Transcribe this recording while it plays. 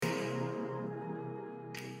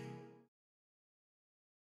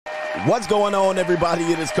What's going on, everybody?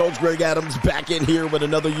 It is Coach Greg Adams back in here with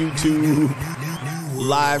another YouTube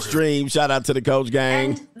live stream. Shout out to the Coach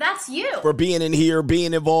Gang. And that's you. For being in here,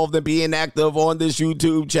 being involved, and being active on this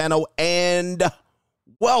YouTube channel. And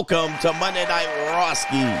welcome to Monday Night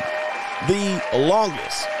Rawski, the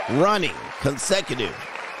longest running consecutive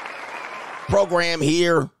program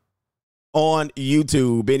here on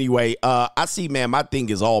YouTube. Anyway, I see, man, my thing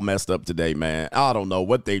is all messed up today, man. I don't know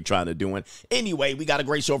what they're trying to do. Anyway, we got a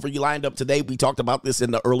great show for you lined up today. We talked about this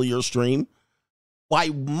in the earlier stream. Why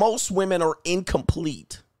most women are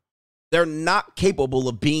incomplete. They're not capable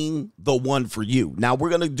of being the one for you. Now, we're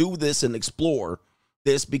going to do this and explore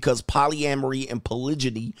this because polyamory and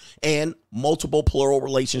polygyny and multiple plural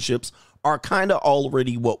relationships are kind of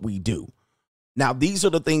already what we do. Now, these are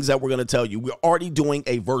the things that we're going to tell you. We're already doing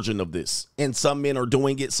a version of this, and some men are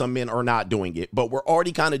doing it, some men are not doing it, but we're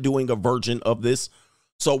already kind of doing a version of this.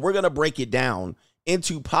 So we're going to break it down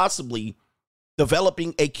into possibly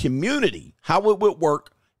developing a community, how it would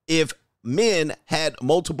work if men had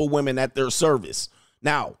multiple women at their service.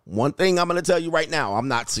 Now, one thing I'm going to tell you right now, I'm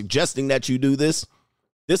not suggesting that you do this.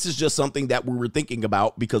 This is just something that we were thinking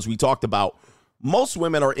about because we talked about most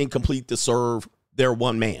women are incomplete to serve their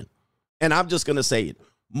one man. And I'm just going to say it.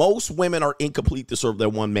 Most women are incomplete to serve their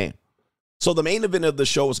one man. So the main event of the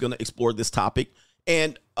show is going to explore this topic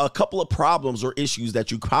and a couple of problems or issues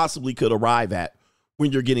that you possibly could arrive at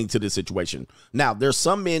when you're getting to this situation. Now, there's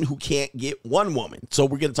some men who can't get one woman. So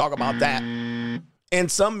we're going to talk about that.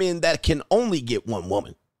 And some men that can only get one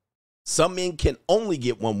woman. Some men can only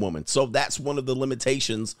get one woman. So that's one of the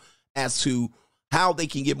limitations as to how they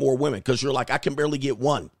can get more women. Because you're like, I can barely get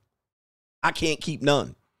one. I can't keep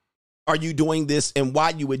none. Are you doing this and why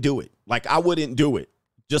you would do it? Like, I wouldn't do it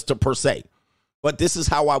just to per se, but this is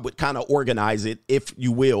how I would kind of organize it, if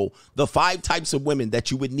you will. The 5 types of women that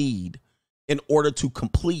you would need in order to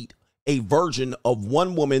complete a version of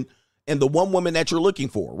one woman and the one woman that you're looking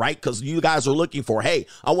for, right? Because you guys are looking for, hey,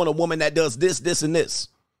 I want a woman that does this, this, and this.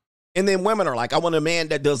 And then women are like, I want a man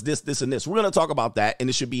that does this, this, and this. We're going to talk about that, and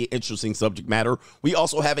it should be an interesting subject matter. We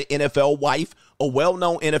also have an NFL wife, a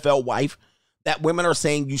well-known NFL wife, that women are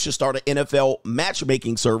saying you should start an NFL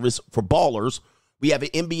matchmaking service for ballers. We have an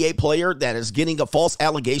NBA player that is getting a false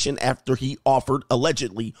allegation after he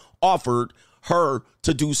allegedly offered her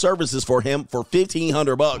to do services for him for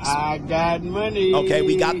 $1,500. I got money. Okay,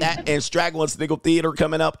 we got that and Straggle and Sniggle Theater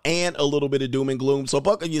coming up and a little bit of doom and gloom. So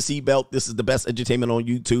buckle your seatbelt. This is the best entertainment on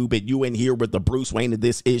YouTube, and you in here with the Bruce Wayne of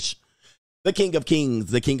this ish, the king of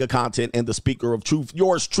kings, the king of content, and the speaker of truth.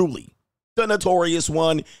 Yours truly, the notorious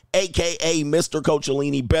one, a.k.a. Mr.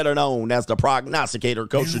 Coachellini, better known as the prognosticator,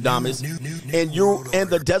 Coach Adamas. And you're in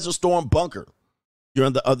the Desert Storm bunker. You're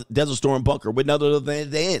in the Desert Storm bunker with none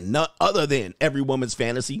other than every woman's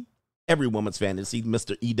fantasy,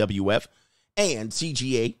 Mr. EWF, and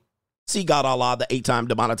CGA, C God Allah, the 8-time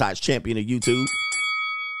demonetized champion of YouTube.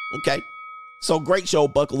 Okay, so great show.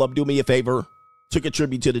 Buckle up. Do me a favor. To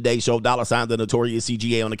contribute to today's show, $ the notorious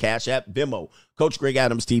CGA on the Cash App, Venmo, Coach Greg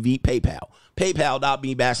Adams TV, PayPal,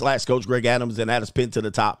 paypal.me/Coach Greg Adams, and that is pinned to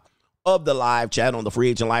the top of the live chat on the Free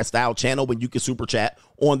Agent Lifestyle channel when you can super chat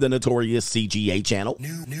on the notorious CGA channel.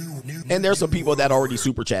 And there's some people that already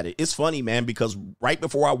super chatted. It's funny, man, because right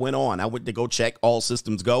before I went on, I went to go check all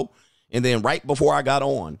systems go, and then right before I got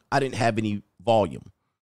on, I didn't have any volume.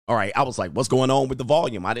 All right, I was like, what's going on with the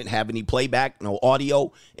volume? I didn't have any playback, no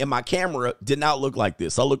audio, and my camera did not look like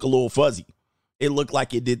this. I look a little fuzzy. It looked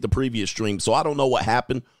like it did the previous stream, so I don't know what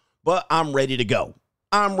happened, but I'm ready to go.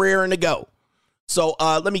 I'm raring to go. So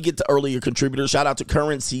let me get to earlier contributors. Shout out to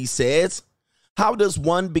Currency says, how does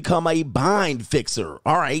one become a bind fixer?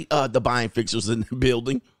 All right, the bind fixers in the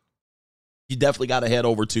building. You definitely got to head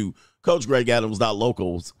over to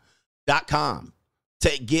CoachGregAdams.locals.com.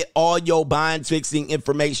 to get all your bind fixing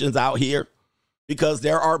informations out here, because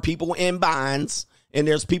there are people in binds and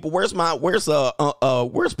there's people. Where's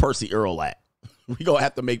Percy Earl at? We gonna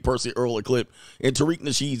have to make Percy Earl a clip, and Tariq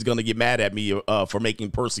Nasheed's gonna get mad at me for making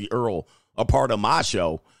Percy Earl a part of my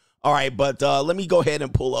show. All right, but let me go ahead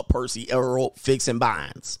and pull up Percy Earl fixing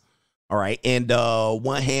binds. All right, and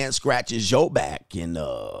one hand scratches your back, and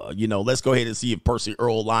let's go ahead and see if Percy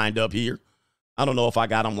Earl lined up here. I don't know if I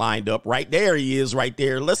got him lined up. Right there he is, right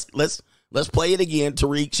there. Let's play it again,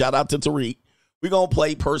 Tariq. Shout out to Tariq. We're going to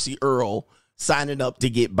play Percy Earl signing up to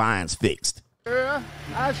get binds fixed.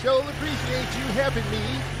 I sure appreciate you helping me.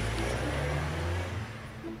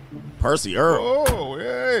 Percy Earl. Oh,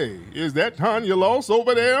 hey, is that Tanya Loss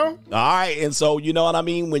over there? All right, and so, you know what I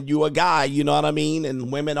mean? When you a guy, you know what I mean?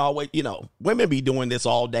 And women always, women be doing this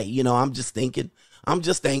all day. I'm just thinking.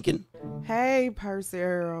 Hey, Percy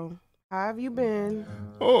Earl. How have you been?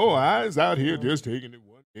 Oh, I was out here just taking it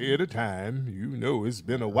one day at a time. You know, it's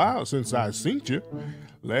been a while since I seen you.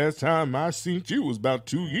 Last time I seen you was about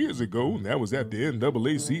 2 years ago, and that was at the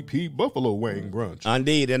NAACP Buffalo Wing Brunch.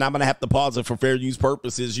 Indeed, and I'm going to have to pause it for fair use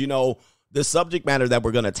purposes. You know, the subject matter that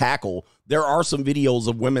we're going to tackle, there are some videos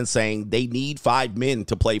of women saying they need 5 men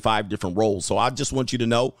to play 5 different roles. So I just want you to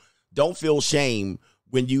know, don't feel shame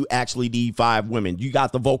when you actually need 5 women. You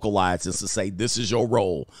got the vocal license to say this is your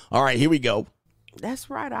role. All right, here we go. That's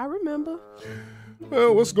right, I remember.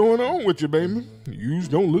 Well, what's going on with you, baby? You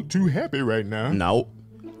don't look too happy right now. No.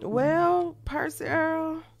 Well, Percy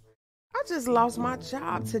Earl, I just lost my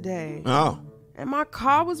job today. Oh, And my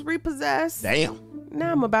car was repossessed. damn.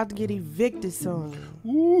 Now I'm about to get evicted soon.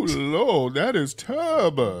 Ooh, Lord, that is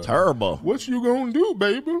terrible. Terrible. What you gonna do,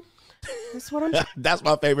 baby? That's what I'm That's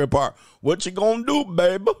my favorite part. What you gonna do,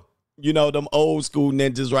 baby? You know, them old school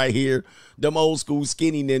ninjas right here. Them old school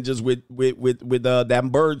skinny ninjas with them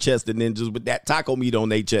bird chested ninjas with that taco meat on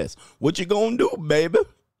their chest. What you gonna do, baby?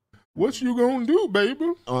 What you gonna do, baby?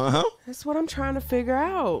 Uh-huh. That's what I'm trying to figure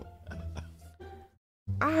out.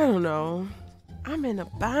 I don't know. I'm in a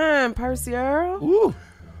bind, Percy Earl. Ooh.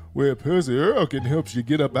 Well, Percy Earl can help you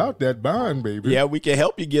get up out that bind, baby. Yeah, we can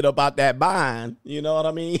help you get up out that bind. You know what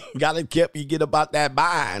I mean? Gotta help you get up out that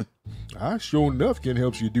bind. I sure enough can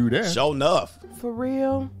help you do that. Sure enough. For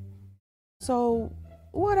real? So,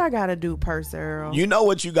 what I gotta do, Percy Earl? You know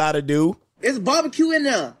what you gotta do. It's barbecue in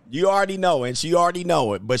there. You already know, and she already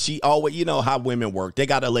know it. But she always, you know how women work. They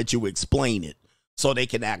gotta let you explain it so they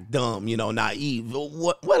can act dumb, you know, naive.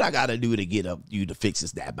 What I gotta do to get up you to fix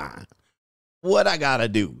this that bind? What I gotta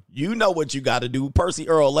do? You know what you gotta do. Percy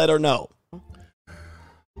Earl, let her know.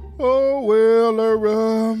 Oh, well,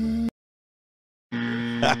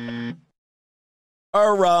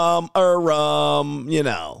 you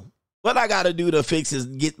know. What I gotta do to fix is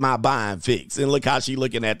get my bind fixed. And look how she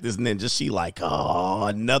looking at this ninja. She like, oh,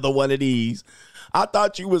 another one of these. I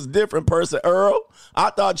thought you was different, Percy Earl. I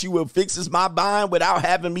thought you would fix this my bind without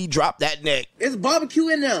having me drop that neck. It's barbecue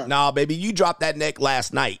in there. Nah, baby, you dropped that neck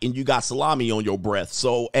last night and you got salami on your breath.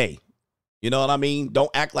 So, hey, you know what I mean?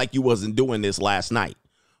 Don't act like you wasn't doing this last night.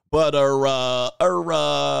 But,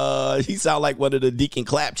 he sound like one of the Deacon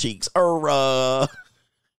Clap Cheeks. You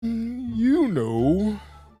know,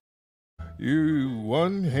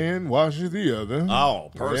 one hand washes the other.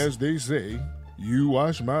 Oh, Percy. As they say, you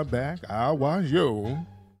wash my back, I wash yours.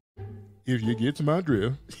 If you get my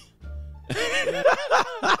drift.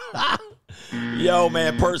 Yo,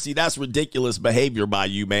 man, Percy, that's ridiculous behavior by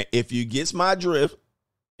you, man. If you gets my drift,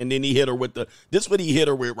 and then he hit her with this what he hit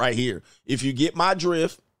her with right here. If you get my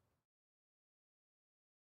drift,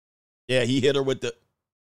 yeah, he hit her with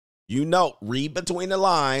you know, read between the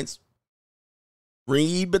lines.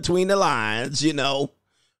 Read between the lines, you know.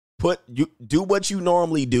 Do what you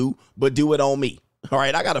normally do, but do it on me. All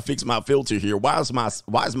right, I gotta fix my filter here. Why is my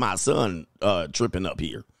son tripping up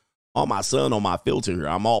here? On my son on my filter here.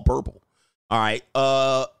 I'm all purple. All right.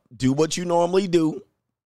 Do what you normally do,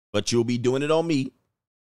 but you'll be doing it on me.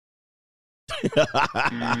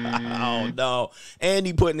 Oh no. And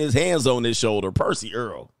he putting his hands on his shoulder. Percy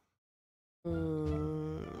Earl.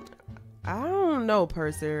 I don't know,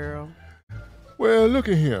 Percy Earl. Well, look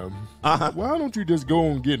at him. Uh-huh. Why don't you just go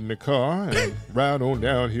and get in the car and ride on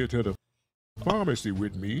down here to the pharmacy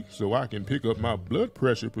with me so I can pick up my blood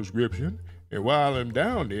pressure prescription. And while I'm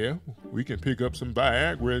down there, we can pick up some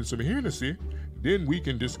Viagra and some Hennessy. Then we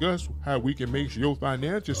can discuss how we can make your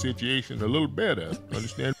financial situation a little better.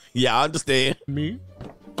 Understand? Yeah, I understand. Me?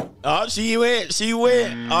 Oh, she went.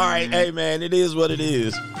 All right, hey, man, it is what it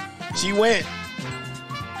is. She went.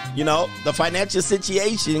 You know, the financial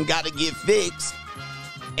situation got to get fixed.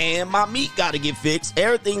 And my meat got to get fixed.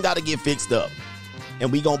 Everything got to get fixed up.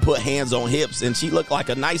 And we going to put hands on hips. And she looked like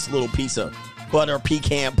a nice little piece of butter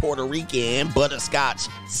pecan Puerto Rican butterscotch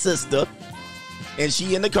sister. And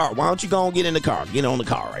she in the car. Why don't you go and get in the car? Get on the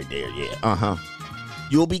car right there. Yeah, uh-huh.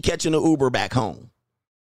 You'll be catching an Uber back home.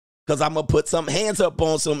 Because I'm going to put some hands up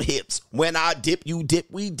on some hips. When I dip, you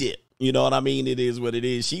dip, we dip. You know what I mean? It is what it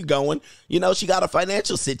is. She going. You know, she got a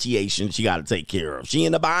financial situation she got to take care of. She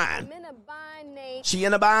in a bind. I'm in a bind, Nate. She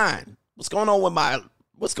in a bind. What's going on with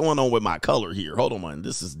my color here? Hold on, man.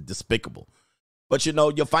 This is despicable. But, you know,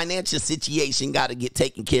 your financial situation got to get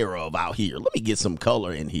taken care of out here. Let me get some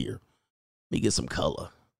color in here. Let me get some color.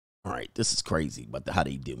 All right, this is crazy, but how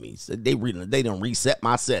they do me. So they don't reset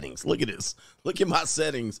my settings. Look at this. Look at my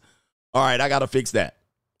settings. All right, I got to fix that.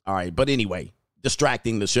 All right, but anyway,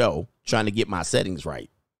 distracting the show, trying to get my settings right.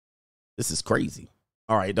 This is crazy.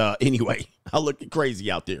 All right, anyway, I'm looking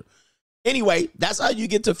crazy out there. Anyway, that's how you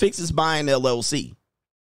get to Fix This Buying LLC.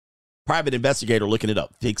 Private investigator looking it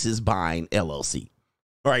up. Fixes Buying LLC.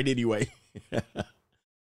 All right, anyway.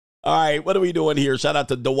 All right, what are we doing here? Shout out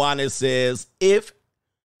to Dewana says, if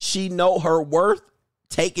she know her worth,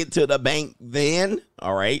 take it to the bank then.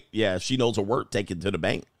 All right, yeah, if she knows her worth, take it to the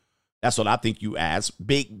bank. That's what I think you asked.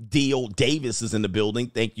 Big Deal Davis is in the building.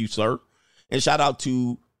 Thank you, sir. And shout out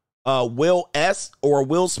to Will S. or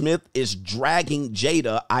Will Smith is dragging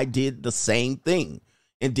Jada. I did the same thing.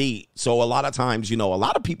 Indeed. So a lot of times, a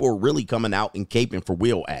lot of people are really coming out and caping for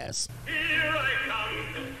Will ass.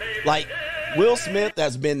 Like, Will Smith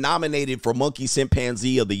has been nominated for Monkey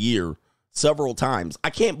Chimpanzee of the Year several times.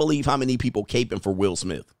 I can't believe how many people caping for Will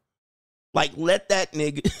Smith. Like, let that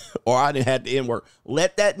nigga, or I didn't have the N-word,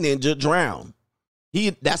 let that ninja drown.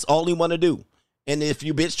 That's all he want to do. And if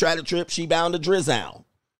you bitch try to trip, she bound to drizzle.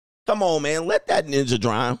 Come on, man, let that ninja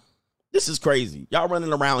drown. This is crazy. Y'all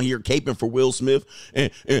running around here caping for Will Smith,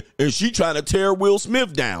 and she trying to tear Will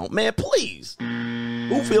Smith down. Man, please.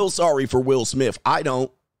 Who feels sorry for Will Smith? I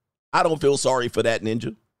don't. I don't feel sorry for that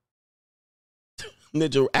ninja.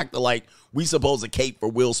 Ninja acting like we supposed to cape for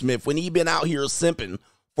Will Smith when he been out here simping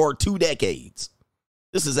for 2 decades.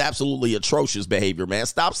 This is absolutely atrocious behavior, man.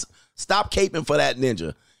 Stop caping for that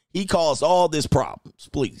ninja. He caused all this problems,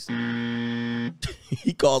 please.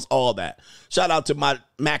 He caused all that. Shout out to my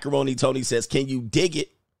Macaroni Tony says, can you dig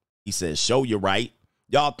it? He says, show you right.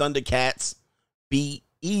 Y'all Thundercats, be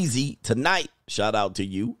easy tonight. Shout out to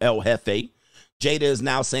you, El Jefe. Jada is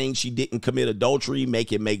now saying she didn't commit adultery.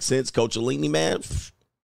 Make it make sense. Coach Alini, man,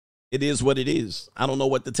 it is what it is. I don't know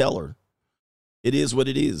what to tell her. It is what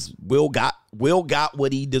it is. Will got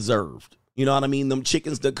what he deserved. You know what I mean? Them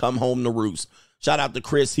chickens that come home to roost. Shout out to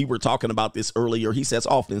Chris. He were talking about this earlier. He says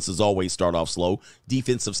offenses always start off slow.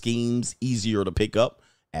 Defensive schemes easier to pick up.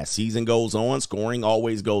 As season goes on, scoring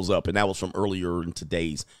always goes up. And that was from earlier in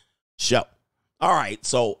today's show. All right.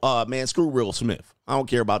 So, man, screw Will Smith. I don't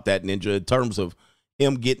care about that ninja in terms of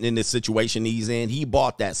him getting in this situation he's in. He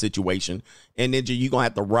bought that situation. And ninja, you're going to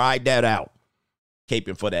have to ride that out.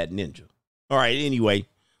 Caping for that ninja. All right. Anyway,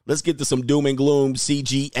 let's get to some doom and gloom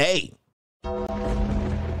CGA.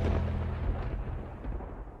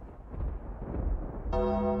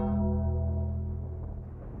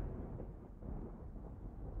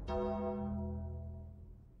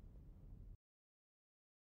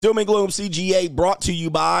 Doom and Gloom CGA brought to you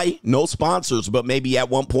by no sponsors, but maybe at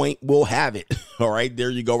one point we'll have it. All right, there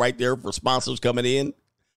you go right there for sponsors coming in.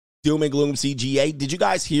 Doom and Gloom CGA. Did you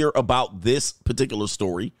guys hear about this particular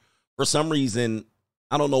story? For some reason,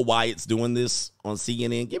 I don't know why it's doing this on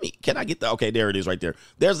CNN. Can I get the, okay, there it is right there.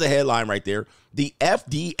 There's the headline right there. The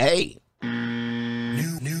FDA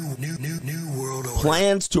new world order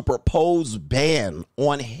plans to propose ban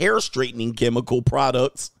on hair straightening chemical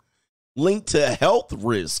products linked to health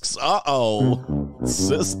risks. Uh-oh,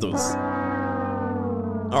 sisters.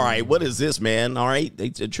 All right, what is this, man? All right,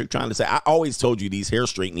 they're trying to say, I always told you these hair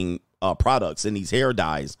straightening products and these hair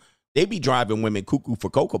dyes, they be driving women cuckoo for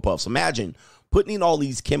Cocoa Puffs. Imagine putting all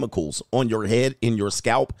these chemicals on your head, in your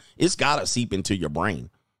scalp. It's got to seep into your brain.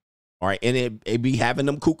 All right, and it be having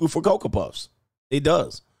them cuckoo for Cocoa Puffs. It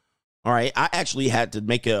does. All right, I actually had to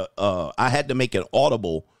make an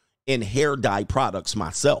audible in hair dye products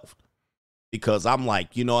myself. Because I'm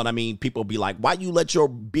like, you know what I mean? People be like, why you let your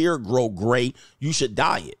beard grow gray? You should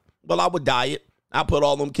dye it. Well, I would dye it. I put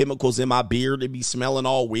all them chemicals in my beard. It'd be smelling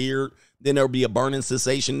all weird. Then there'll be a burning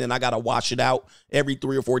sensation. Then I got to wash it out every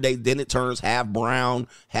 3 or 4 days. Then it turns half brown,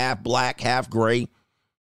 half black, half gray.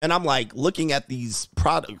 And I'm like, looking at these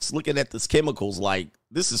products, looking at these chemicals, like,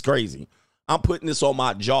 this is crazy. I'm putting this on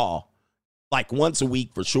my jaw like once a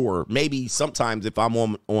week for sure. Maybe sometimes if I'm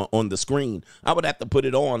on the screen, I would have to put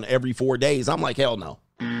it on every 4 days. I'm like, hell no.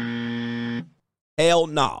 Hell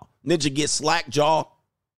no. Ninja get slack jaw.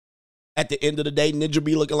 At the end of the day, Ninja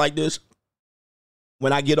be looking like this.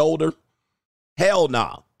 When I get older, hell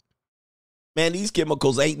no. Man, these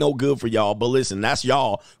chemicals ain't no good for y'all. But listen, that's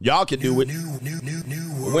y'all. Y'all can do it.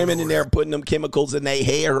 New women in there putting them chemicals in their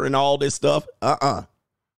hair and all this stuff.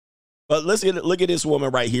 But look at this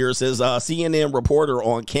woman right here. It says, CNN reporter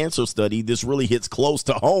on cancer study. This really hits close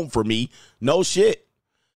to home for me. No shit.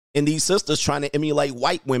 And these sisters trying to emulate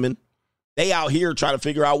white women. They out here trying to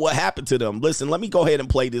figure out what happened to them. Listen, let me go ahead and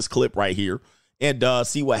play this clip right here and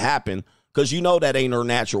see what happened. Because you know that ain't her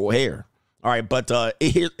natural hair. All right, but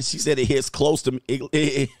she said it hits close to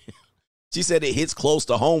me. She said it hits close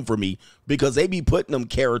to home for me because they be putting them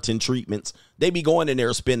keratin treatments. They be going in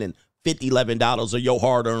there spending $50, $11 of your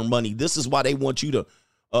hard-earned money. This is why they want you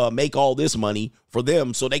to make all this money for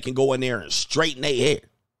them so they can go in there and straighten their hair.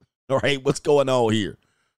 All right, what's going on here?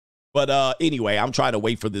 But anyway, I'm trying to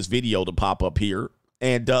wait for this video to pop up here.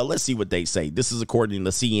 And let's see what they say. This is according to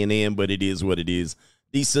CNN, but it is what it is.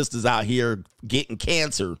 These sisters out here getting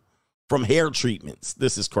cancer from hair treatments.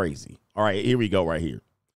 This is crazy. All right, here we go right here.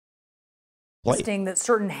 That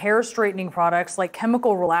certain hair straightening products like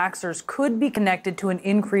chemical relaxers could be connected to an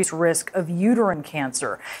increased risk of uterine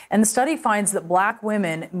cancer. And the study finds that Black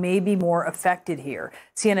women may be more affected here.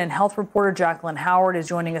 CNN health reporter Jacqueline Howard is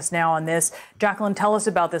joining us now on this. Jacqueline, tell us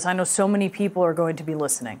about this. I know so many people are going to be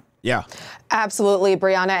listening. Yeah. Absolutely,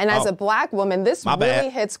 Brianna. And as a Black woman, this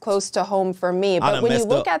really hits close to home for me. But when you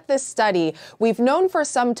look at this study, we've known for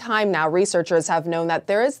some time now, researchers have known that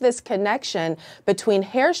there is this connection between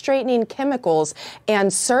hair straightening chemicals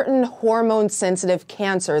and certain hormone-sensitive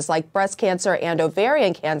cancers like breast cancer and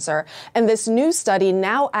ovarian cancer. And this new study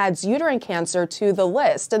now adds uterine cancer to the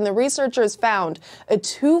list. And the researchers found a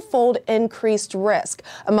twofold increased risk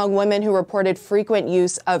among women who reported frequent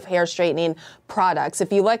use of hair straightening products.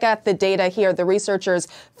 If you look at the data here, the researchers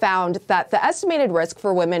found that the estimated risk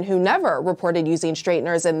for women who never reported using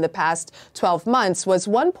straighteners in the past 12 months was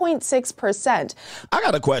 1.6%. I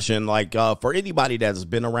got a question, like for anybody that's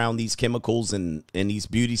been around these chemicals and in these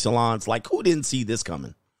beauty salons, like who didn't see this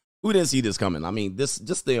coming? Who didn't see this coming? I mean, this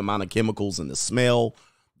just the amount of chemicals and the smell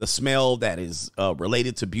that is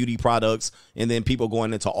related to beauty products, and then people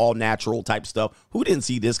going into all natural type stuff. Who didn't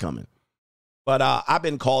see this coming? But I've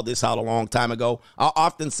been called this out a long time ago. I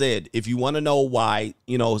often said, if you want to know why,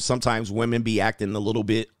 sometimes women be acting a little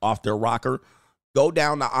bit off their rocker, go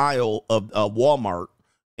down the aisle of Walmart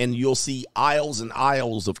and you'll see aisles and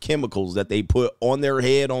aisles of chemicals that they put on their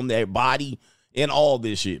head, on their body, and all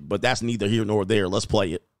this shit. But that's neither here nor there. Let's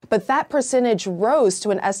play it. But that percentage rose to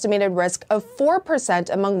an estimated risk of 4%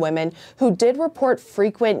 among women who did report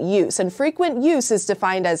frequent use. And frequent use is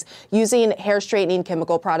defined as using hair straightening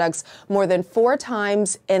chemical products more than 4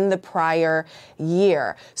 times in the prior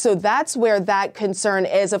year. So that's where that concern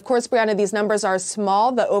is. Of course, Brianna, these numbers are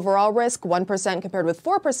small. The overall risk, 1% compared with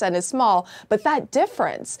 4%, is small. But that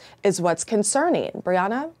difference is what's concerning.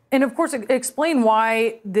 Brianna? And of course, explain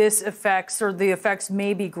why this affects, or the effects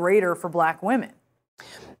may be greater for Black women.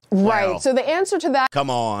 Right. Wow. So the answer to that. Come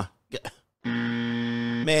on.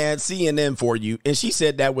 Man, CNN for you. And she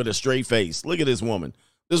said that with a straight face. Look at this woman.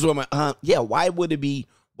 This woman, yeah, why would it be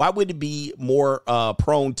more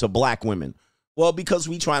prone to Black women? Well, because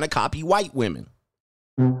we trying to copy white women.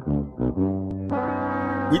 We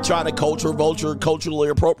trying to culturally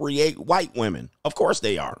appropriate white women. Of course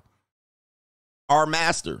they are. Our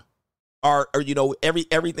master.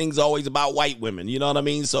 Everything's always about white women. You know what I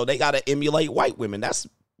mean? So they got to emulate white women. That's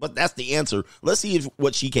the answer. Let's see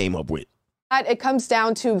what she came up with. It comes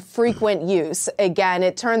down to frequent use. Again,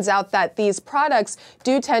 it turns out that these products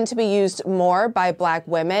do tend to be used more by Black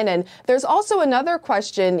women. And there's also another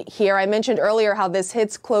question here. I mentioned earlier how this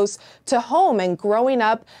hits close to home. And growing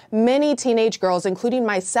up, many teenage girls, including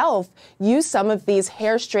myself, use some of these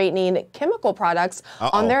hair straightening chemical products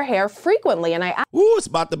on their hair frequently. And it's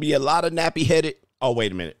about to be a lot of nappy-headed. Oh,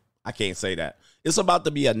 wait a minute. I can't say that. It's about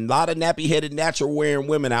to be a lot of nappy-headed, natural-wearing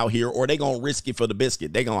women out here, or they going to risk it for the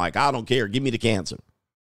biscuit. They going to like, I don't care. Give me the cancer.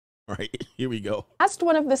 All right, here we go. Asked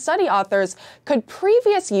one of the study authors, could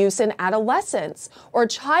previous use in adolescence or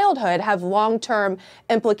childhood have long-term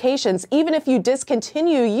implications, even if you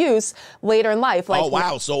discontinue use later in life? Like, oh,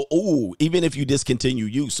 wow. So, even if you discontinue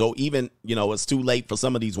use, so even, it's too late for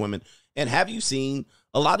some of these women. And have you seen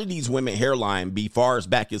a lot of these women hairline be far as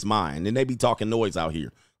back as mine, and they be talking noise out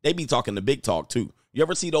here. They be talking the big talk too. You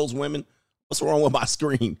ever see those women? What's wrong with my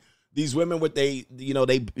screen? These women with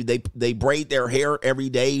they braid their hair every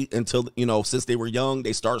day until, since they were young,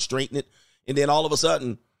 they start straightening it. And then all of a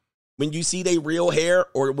sudden, when you see they real hair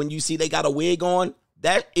or when you see they got a wig on,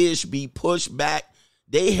 that ish be pushed back.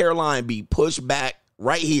 They hairline be pushed back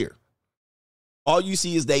right here. All you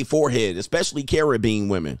see is they forehead, especially Caribbean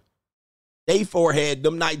women. They forehead,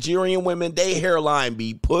 them Nigerian women, they hairline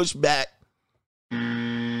be pushed back.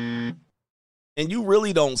 And you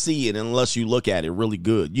really don't see it unless you look at it really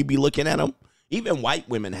good. You be looking at them. Even white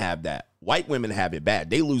women have that. White women have it bad.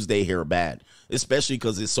 They lose their hair bad, especially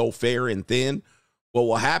because it's so fair and thin. What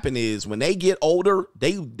will happen is when they get older,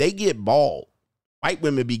 they get bald. White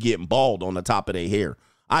women be getting bald on the top of their hair.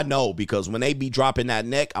 I know, because when they be dropping that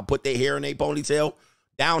neck, I put their hair in their ponytail.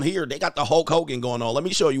 Down here, they got the Hulk Hogan going on. Let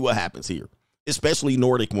me show you what happens here, especially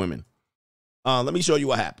Nordic women. Let me show you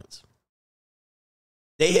what happens.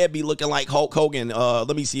 They head be looking like Hulk Hogan.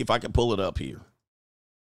 Let me see if I can pull it up here.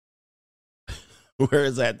 Where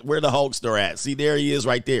is that? Where the Hulkster at? See, there he is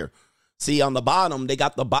right there. See, on the bottom, they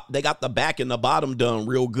got the back and the bottom done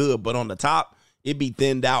real good, but on the top, it be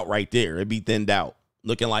thinned out right there. It be thinned out,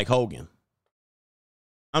 looking like Hogan.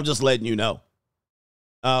 I'm just letting you know.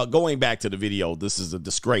 Going back to the video, this is a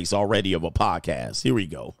disgrace already of a podcast. Here we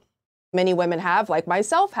go. Many women have, like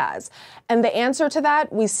myself has. And the answer to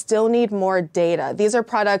that, we still need more data. These are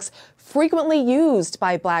products frequently used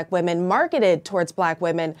by Black women, marketed towards Black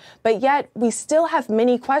women, but yet we still have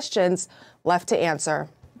many questions left to answer.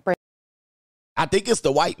 I think it's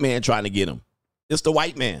the white man trying to get them. It's the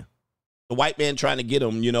white man. The white man trying to get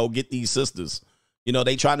them, you know, get these sisters. You know,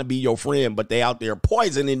 they trying to be your friend, but they out there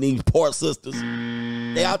poisoning these poor sisters.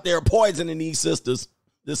 They out there poisoning these sisters.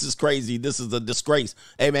 This is crazy. This is a disgrace.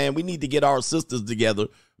 Hey, man, we need to get our sisters together.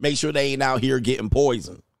 Make sure they ain't out here getting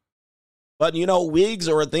poisoned. But, you know, wigs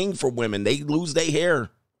are a thing for women. They lose their hair.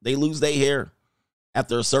 They lose their hair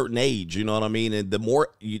after a certain age. You know what I mean? And the more,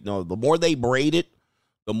 you know, the more they braid it,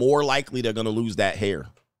 the more likely they're going to lose that hair.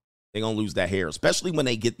 They're going to lose that hair, especially when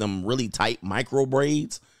they get them really tight micro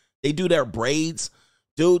braids. They do their braids.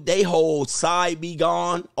 Dude, they whole side be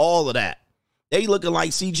gone. All of that. They looking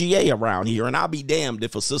like CGA around here, and I'll be damned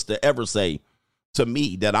if a sister ever say to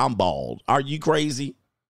me that I'm bald. Are you crazy?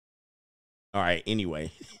 All right,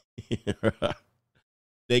 anyway.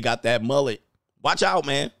 They got that mullet. Watch out,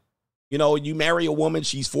 man. You know, you marry a woman,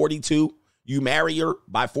 she's 42. You marry her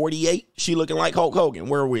by 48, she looking like Hulk Hogan.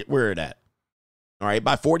 Where it at? All right,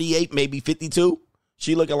 by 48, maybe 52,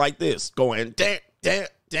 she looking like this, going, dan, dan,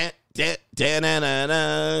 dan, dan, dan, dan, dan,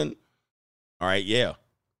 dan. All right, yeah.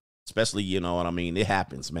 Especially, you know what I mean? It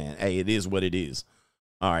happens, man. Hey, it is what it is.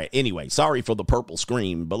 All right. Anyway, sorry for the purple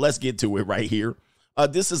screen, but let's get to it right here.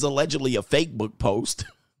 This is allegedly a fake book post.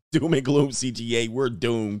 Doom and gloom CGA. We're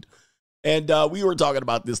doomed. And we were talking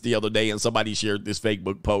about this the other day, and somebody shared this fake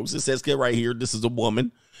book post. It says right here, this is a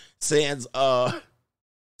woman. Says,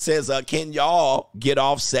 can y'all get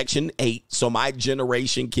off Section 8 so my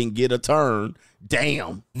generation can get a turn?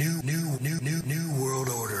 Damn. New world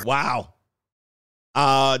order. Wow.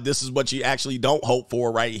 This is what you actually don't hope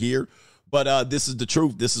for right here. But this is the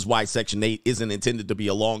truth. This is why Section 8 isn't intended to be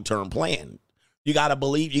a long-term plan. You got to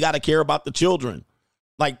believe, you got to care about the children.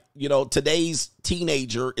 Like, you know, today's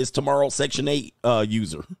teenager is tomorrow's Section 8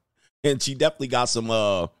 user. And she definitely got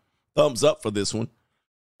some thumbs up for this one.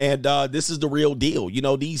 And this is the real deal. You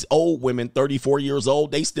know, these old women, 34 years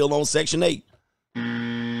old, they still on Section 8.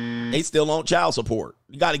 They still on child support.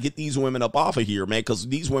 You got to get these women up off of here, man, because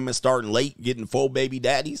these women starting late, getting full baby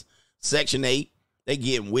daddies, Section 8. They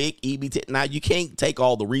getting WIC, EBT. Now, you can't take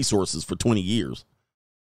all the resources for 20 years.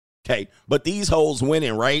 Okay, but these hoes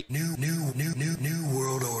winning, right? New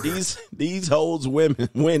world order. These hoes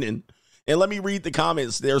winning. And let me read the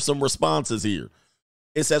comments. There's some responses here.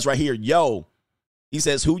 It says right here, yo, he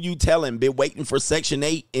says, who you telling? Been waiting for Section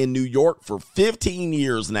 8 in New York for 15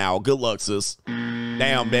 years now. Good luck, sis.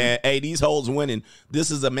 Damn, man. Hey, these hoes winning.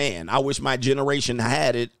 This is a man. I wish my generation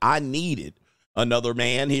had it. I needed another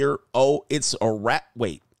man here. Oh, it's a rap.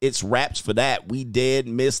 Wait, it's raps for that. We dead,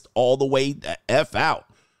 missed all the way the F out.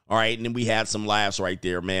 All right, and then we had some laughs right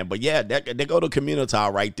there, man. But yeah, they go to Community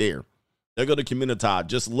right there. They go to Community,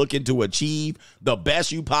 just looking to achieve the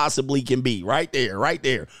best you possibly can be. Right there, right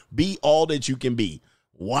there. Be all that you can be.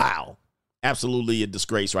 Wow. Absolutely a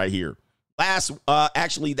disgrace right here.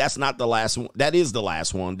 Actually, that's not the last one. That is the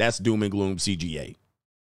last one. That's Doom and Gloom CGA.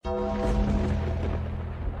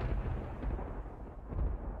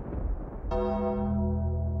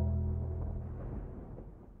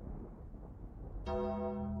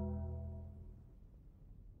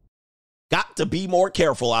 Got to be more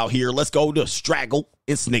careful out here. Let's go to Straggle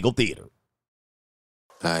and Sniggle Theater.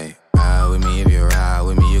 Like, ride with me if you ride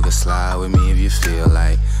with me. You can slide with me if you feel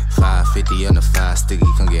like 550 on the 5 sticky.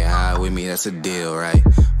 Come get high with me. That's a deal, right?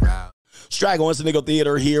 Straggle and Sniggle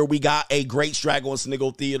Theater here. We got a great Straggle and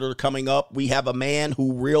Sniggle Theater coming up. We have a man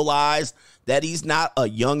who realized that he's not a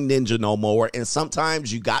young ninja no more. And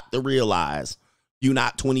sometimes you got to realize you're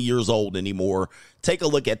not 20 years old anymore. Take a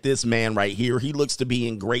look at this man right here. He looks to be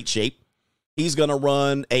in great shape. He's going to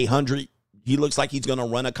run 100. He looks like he's going to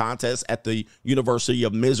run a contest at the University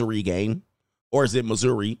of Missouri game. Or is it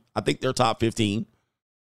Missouri? I think they're top 15.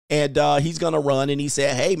 And he's going to run. And he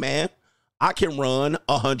said, hey, man, I can run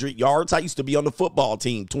 100 yards. I used to be on the football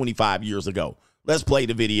team 25 years ago. Let's play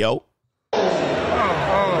the video.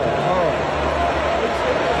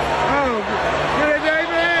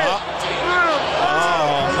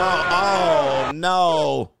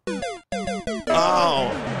 No.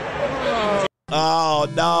 Oh,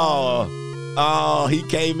 no. Oh, he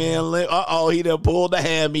came in. He done pulled the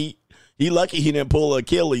hammy. He lucky he didn't pull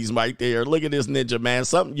Achilles right there. Look at this ninja, man.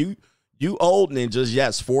 Something you old ninjas,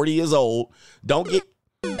 yes, 40 years old. Don't get.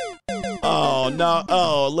 Oh, no.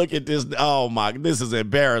 Oh, look at this. Oh, my. This is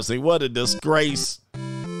embarrassing. What a disgrace.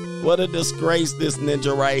 What a disgrace, this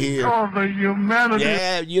ninja right here. Oh, the humanity.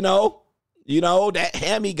 Yeah, you know, that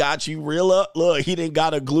hammy got you real up. Look, he didn't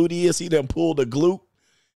got a gluteus. He didn't pull the glute.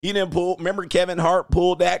 He didn't pull, remember Kevin Hart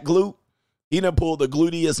pulled that glute? He done pulled the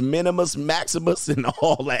gluteus minimus, maximus, and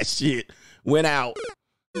all that shit. Went out.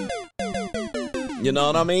 You know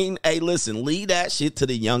what I mean? Hey, listen, leave that shit to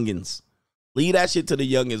the youngins. Leave that shit to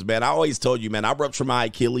the youngins, man. I always told you, man, I ruptured my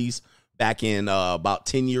Achilles back in about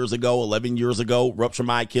 10 years ago, 11 years ago. Ruptured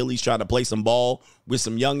my Achilles trying to play some ball with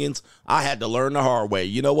some youngins. I had to learn the hard way.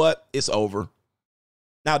 You know what? It's over.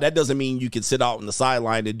 Now, that doesn't mean you can sit out on the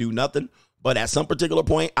sideline and do nothing. But at some particular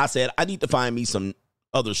point, I said, I need to find me some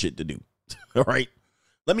other shit to do. All right.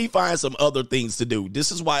 Let me find some other things to do.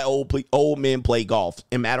 This is why old men play golf.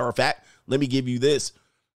 And matter of fact, let me give you this.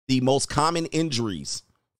 The most common injuries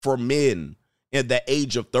for men at the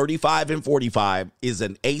age of 35 and 45 is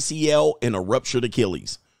an ACL and a ruptured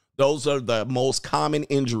Achilles. Those are the most common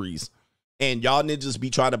injuries. And y'all ninjas be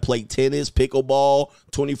trying to play tennis, pickleball,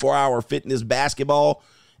 24-hour fitness, basketball.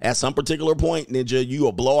 At some particular point, ninja, you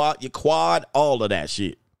will blow out your quad, all of that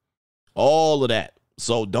shit. All of that.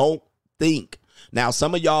 So don't think. Now,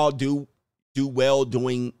 some of y'all do well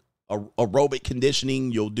doing aerobic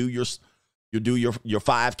conditioning. You'll do your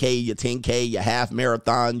 5K, your 10K, your half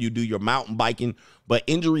marathon. You do your mountain biking. But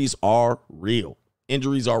injuries are real.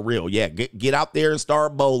 Injuries are real. Yeah, get out there and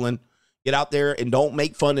start bowling. Get out there and don't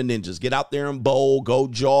make fun of ninjas. Get out there and bowl. Go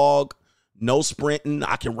jog. No sprinting.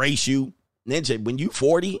 I can race you. Ninja, when you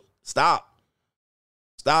 40, stop.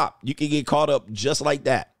 Stop. You can get caught up just like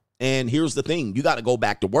that. And here's the thing. You got to go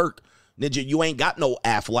back to work. Ninja, you ain't got no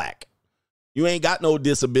AFLAC. You ain't got no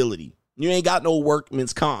disability. You ain't got no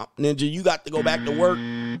workman's comp. Ninja, you got to go back to work.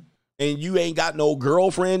 And you ain't got no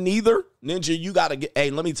girlfriend neither. Ninja, you got to get, hey,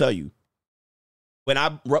 let me tell you. When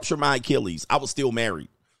I ruptured my Achilles, I was still married.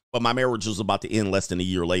 But my marriage was about to end less than a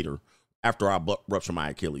year later after I ruptured my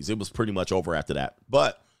Achilles. It was pretty much over after that.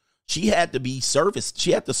 But she had to be serviced.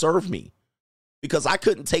 She had to serve me because I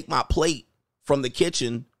couldn't take my plate from the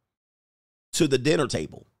kitchen to the dinner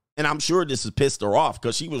table. And I'm sure this has pissed her off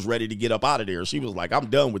because she was ready to get up out of there. She was like, I'm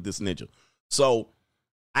done with this ninja. So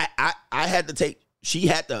I had to take, she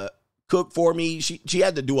had to cook for me. She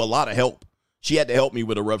had to do a lot of help. She had to help me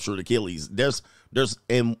with a ruptured Achilles. There's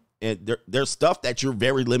stuff that you're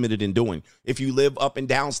very limited in doing. If you live up and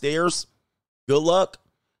downstairs, good luck.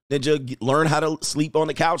 Then just learn how to sleep on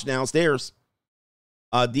the couch downstairs.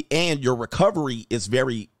 And your recovery is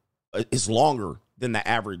longer than the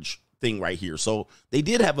average thing right here. So they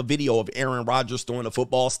did have a video of Aaron Rodgers throwing a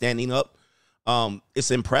football standing up.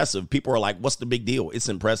 It's impressive. People are like, what's the big deal? It's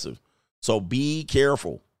impressive. So be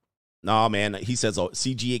careful. Nah, man. He says a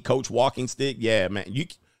CGA coach walking stick. Yeah, man. You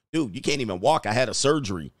can't even walk. I had a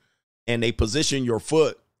surgery and they position your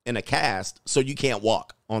foot in a cast so you can't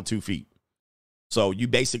walk on 2 feet. So you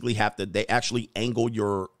basically have to, they actually angle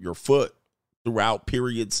your foot throughout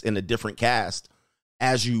periods in a different cast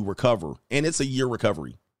as you recover. And it's a year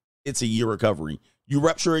recovery. It's a year recovery. You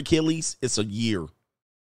rupture Achilles, it's a year.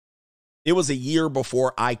 It was a year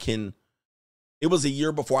before I can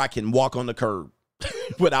walk on the curb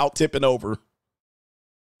without tipping over.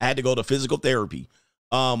 I had to go to physical therapy.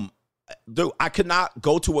 Dude, I could not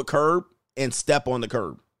go to a curb and step on the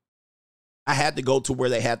curb. I had to go to where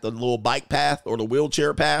they had the little bike path or the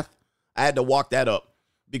wheelchair path. I had to walk that up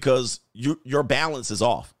because your balance is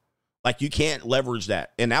off. Like you can't leverage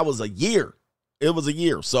that. And that was a year. It was a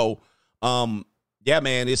year. So, yeah,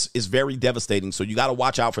 man, it's very devastating. So you got to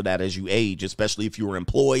watch out for that as you age, especially if you're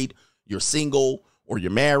employed, you're single, or you're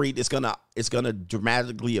married. It's gonna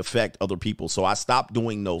dramatically affect other people. So I stopped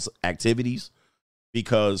doing those activities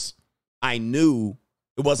because I knew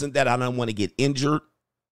it wasn't that I didn't want to get injured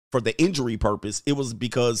for the injury purpose. It was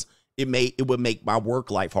because it would make my work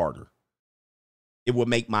life harder. It would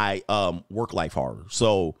make my work life harder.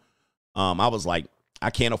 So I was like, I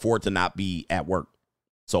can't afford to not be at work.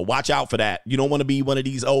 So watch out for that. You don't want to be one of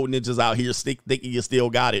these old ninjas out here thinking you still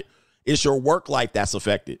got it. It's your work life that's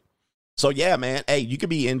affected. So yeah, man, hey, you could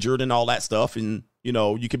be injured and all that stuff. And, you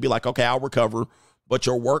know, you could be like, okay, I'll recover. But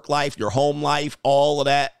your work life, your home life, all of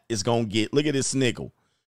that is going to get, look at this sniggle.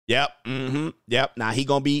 Yep. Yep. Now he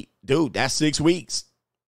going to be, dude, that's 6 weeks.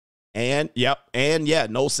 And yep. And yeah,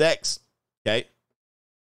 no sex. Okay.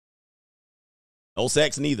 No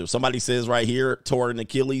sex neither. Somebody says right here, tore an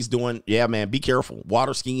Achilles doing, yeah, man, be careful.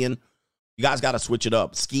 Water skiing. You guys got to switch it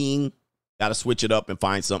up. Skiing, got to switch it up and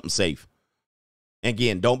find something safe.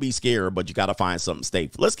 Again, don't be scared, but you got to find something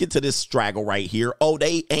safe. Let's get to this straggle right here. Oh,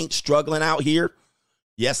 they ain't struggling out here.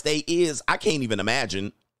 Yes, they is. I can't even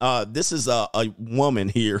imagine. This is a woman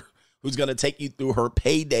here who's going to take you through her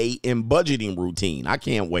payday and budgeting routine. I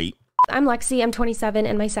can't wait. I'm Lexi, I'm 27,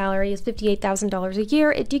 and my salary is $58,000 a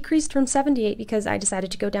year. It decreased from 78 because I decided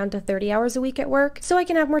to go down to 30 hours a week at work so I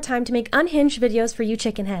can have more time to make unhinged videos for you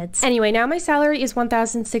chicken heads. Anyway, now my salary is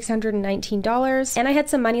 $1,619, and I had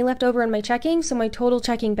some money left over in my checking, so my total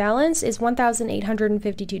checking balance is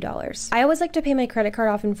 $1,852. I always like to pay my credit card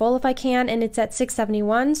off in full if I can, and it's at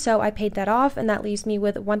 $671, so I paid that off, and that leaves me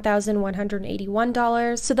with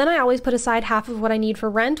 $1,181. So then I always put aside half of what I need for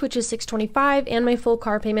rent, which is $625, and my full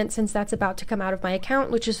car payment since that's about to come out of my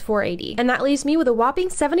account, which is $480. And that leaves me with a whopping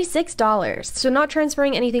 $76. So not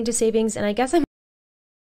transferring anything to savings, and I guess I'm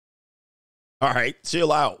all right,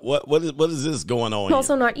 chill out. What is this going on?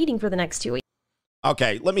 Also not eating for the next 2 weeks.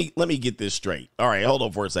 Okay, let me get this straight. All right, hold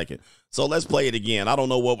on for a second. So let's play it again. I don't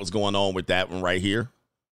know what was going on with that one right here.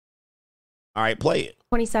 All right, play it.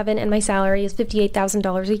 27, and my salary is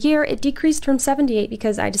 $58,000 a year. It decreased from 78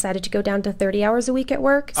 because I decided to go down to 30 hours a week at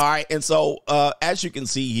work. All right, and so as you can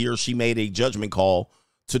see here, she made a judgment call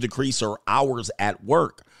to decrease her hours at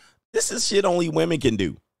work. This is shit only women can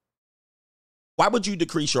do. Why would you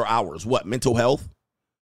decrease your hours? What, mental health?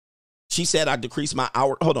 She said I decreased my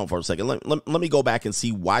hour. Hold on for a second. Let me go back and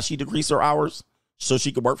see why she decreased her hours so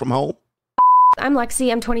she could work from home. I'm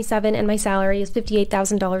Lexi, I'm 27, and my salary is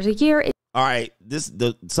 $58,000 a year. All right,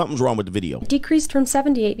 something's wrong with the video. Decreased from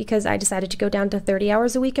 78 because I decided to go down to 30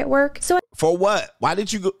 hours a week at work. So for what? Why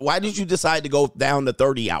did you decide to go down to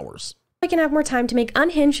 30 hours? I can have more time to make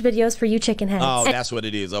unhinged videos for you chicken heads. Oh, that's what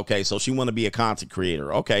it is. Okay, so she want to be a content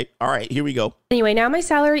creator. Okay, all right, here we go. Anyway, now my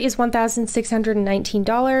salary is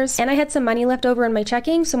 $1,619, and I had some money left over in my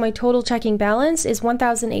checking, so my total checking balance is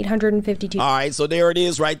 $1,852. All right, so there it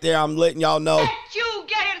is right there. I'm letting y'all know. Let you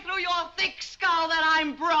get it through your thick skull that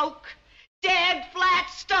I'm broke. Dead, flat,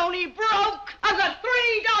 stony, broke. I've got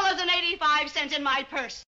 $3.85 in my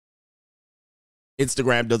purse.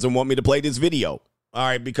 Instagram doesn't want me to play this video. All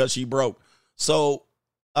right, because she broke. So,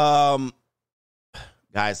 guys,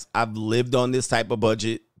 I've lived on this type of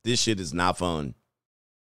budget. This shit is not fun.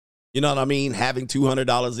 You know what I mean? Having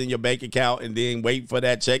 $200 in your bank account and then wait for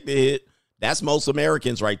that check to hit. That's most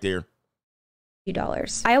Americans right there.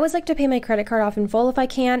 I always like to pay my credit card off in full if I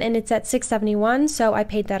can, and it's at $671, so I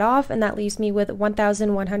paid that off, and that leaves me with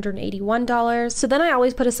 $1,181. So then I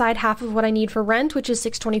always put aside half of what I need for rent, which is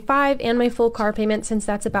 $625, and my full car payment since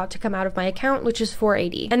that's about to come out of my account, which is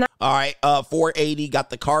 $480. And all right, $480, got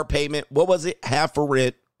the car payment. What was it? Half for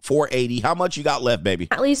rent, $480. How much you got left, baby?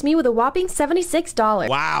 That leaves me with a whopping $76.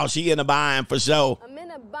 Wow, she in a bind for sure. I'm in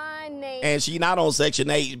a bind, Nate. And she not on Section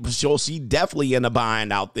 8, so she definitely in a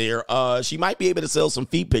bind out there. She might be able to sell some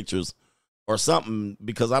feet pictures or something,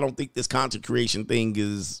 because I don't think this content creation thing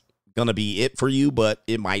is gonna be it for you, but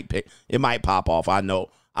it might pop off. I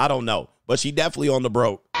don't know, but she definitely on the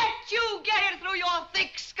broke. Let you get it through your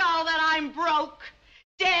thick skull that I'm broke.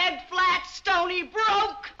 Dead, flat, stony,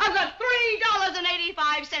 broke. I've got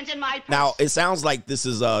 $3.85 in my purse. Now, it sounds like this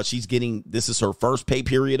is this is her first pay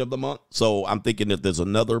period of the month. So I'm thinking that there's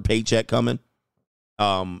another paycheck coming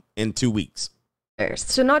in 2 weeks.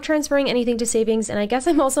 So not transferring anything to savings, and I guess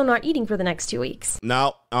I'm also not eating for the next 2 weeks.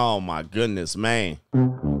 No. Oh my goodness, man.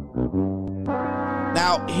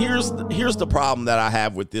 Now, here's the problem that I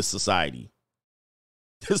have with this society.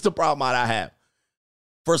 This is the problem that I have.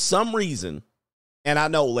 For some reason, and I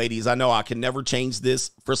know, ladies, I know I can never change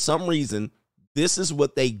this. For some reason, this is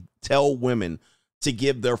what they tell women to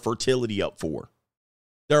give their fertility up for.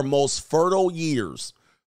 Their most fertile years.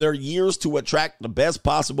 Their years to attract the best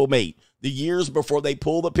possible mate. The years before they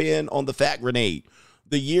pull the pin on the fat grenade.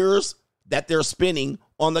 The years that they're spinning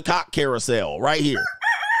on the cock carousel right here.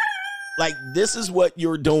 Like, this is what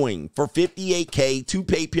you're doing for $58K, 2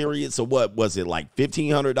 pay periods of what was it, like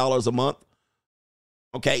 $1,500 a month?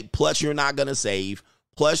 Okay, plus you're not going to save.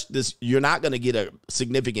 Plus you're not going to get a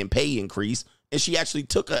significant pay increase. And she actually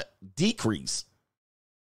took a decrease.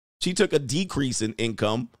 She took a decrease in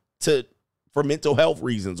income for mental health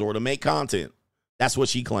reasons or to make content. That's what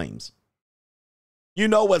she claims. You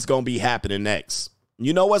know what's going to be happening next.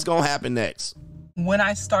 You know what's going to happen next. When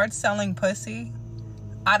I start selling pussy,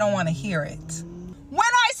 I don't want to hear it. When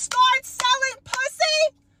I start selling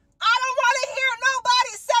pussy, I don't want to hear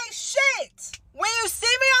nobody say shit. When you see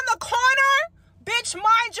me on the corner, bitch,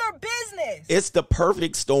 mind your business. It's the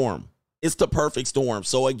perfect storm. It's the perfect storm.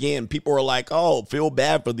 So again, people are like, oh, feel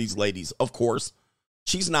bad for these ladies. Of course,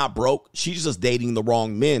 she's not broke. She's just dating the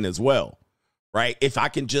wrong men as well, right? If I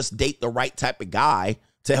can just date the right type of guy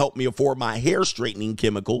to help me afford my hair straightening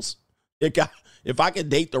chemicals, if I can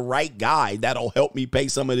date the right guy that'll help me pay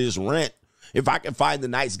some of this rent, if I can find the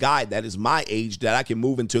nice guy that is my age that I can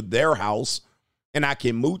move into their house and I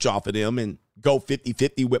can mooch off of them and go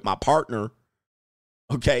 50-50 with my partner.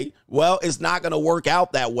 Okay, well, it's not going to work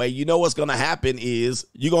out that way. You know what's going to happen is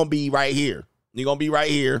you're going to be right here. You're going to be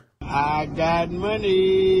right here. I got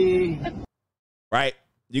money. Right?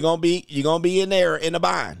 You're going to be in there in a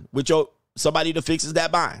bind with somebody that fixes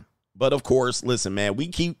that bind. But of course, listen, man, we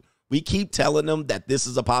keep telling them that this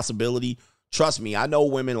is a possibility. Trust me, I know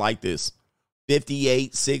women like this.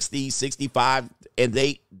 58, 60, 65, and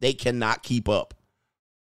they cannot keep up.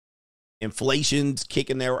 Inflation's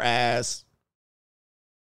kicking their ass.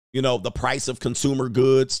 You know, the price of consumer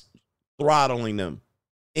goods throttling them.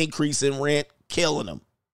 Increase in rent, killing them.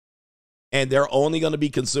 And they're only going to be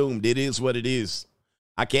consumed. It is what it is.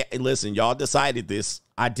 I can't, listen, y'all decided this.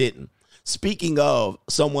 I didn't. Speaking of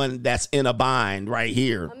someone that's in a bind right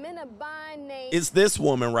here. I'm in a bind, Nate. It's this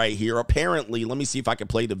woman right here. Apparently, let me see if I can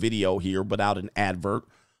play the video here without an advert.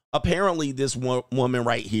 Apparently, this woman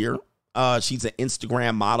right here, she's an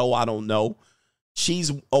Instagram model. I don't know.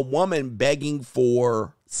 She's a woman begging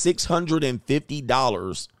for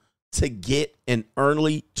 $650 to get an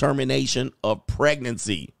early termination of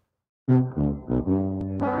pregnancy.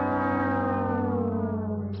 I'm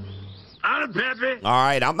the pappy. All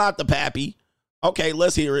right, I'm not the pappy. Okay,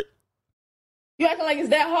 let's hear it. You acting like it's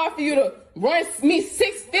that hard for you to run me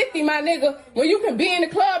 $650, my nigga, when you can be in the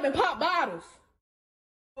club and pop bottles.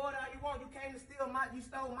 What all you want? You came to steal you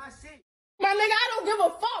stole my shit. My nigga, I don't give a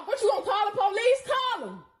fuck. What you gonna call the police? Call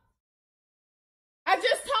them. I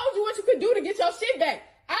just told you what you could do to get your shit back.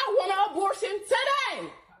 I want an abortion today.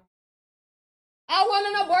 I want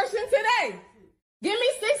an abortion today. Give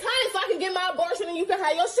me $600 so I can get my abortion and you can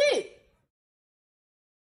have your shit.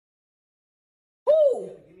 Who?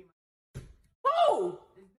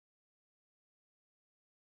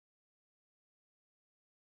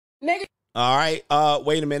 Nigga. All right,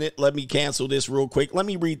 wait a minute. Let me cancel this real quick. Let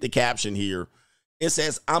me read the caption here. It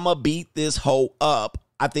says, I'ma beat this hoe up.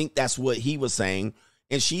 I think that's what he was saying.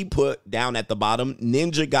 And she put down at the bottom,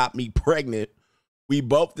 Ninja got me pregnant. We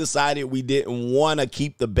both decided we didn't want to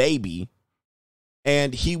keep the baby.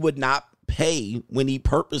 And he would not pay when he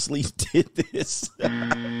purposely did this.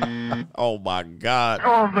 Oh, my God.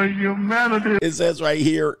 Oh, the humanity. It says right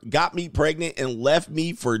here, got me pregnant and left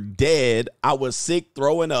me for dead. I was sick,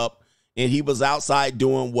 throwing up. And he was outside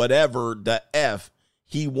doing whatever the F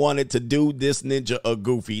he wanted to do. This ninja a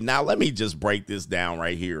goofy. Now, let me just break this down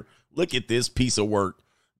right here. Look at this piece of work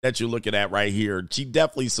that you're looking at right here. She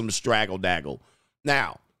definitely some straggle-daggle.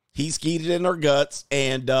 Now, he skeeted in her guts,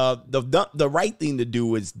 and the right thing to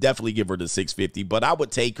do is definitely give her the $650, but I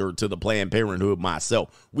would take her to the Planned Parenthood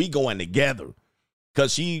myself. We going together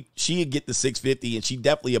because she'd get the $650, and she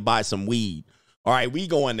definitely would buy some weed. All right, we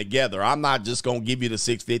going together. I'm not just going to give you the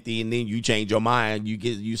 $650 and then you change your mind.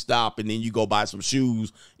 You stop and then you go buy some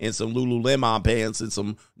shoes and some Lululemon pants and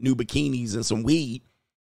some new bikinis and some weed.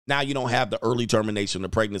 Now you don't have the early termination of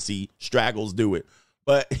pregnancy. Straggles do it.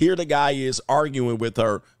 But here the guy is arguing with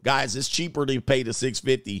her. Guys, it's cheaper to pay the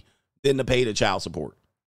 $650 than to pay the child support.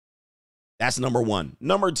 That's number one.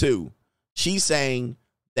 Number two, she's saying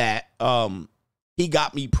that he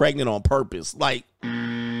got me pregnant on purpose. Like,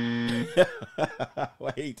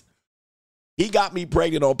 wait. He got me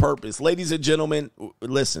pregnant on purpose. Ladies and gentlemen,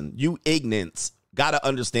 listen, you ignorants got to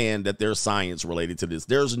understand that there's science related to this.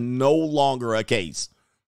 There's no longer a case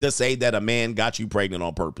to say that a man got you pregnant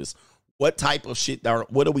on purpose. What type of shit,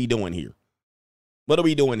 what are we doing here? What are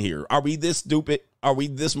we doing here? Are we this stupid? Are we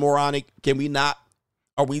this moronic? Can we not?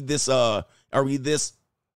 Are we this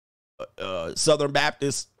Southern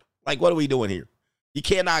Baptist? Like, what are we doing here? You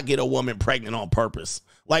cannot get a woman pregnant on purpose.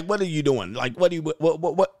 Like, what are you doing? Like, what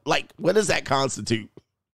does that constitute?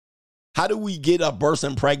 How do we get a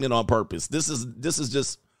person pregnant on purpose? This is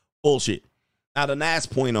just bullshit. Now, the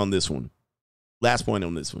last point on this one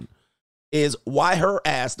is why her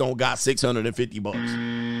ass don't got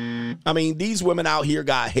 $650. I mean, these women out here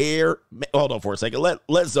got hair. Hold on for a second.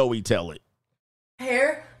 Let Zoe tell it.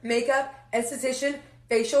 Hair, makeup, esthetician,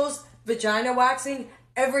 facials, vagina waxing,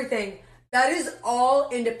 everything. That is all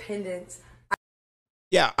independence.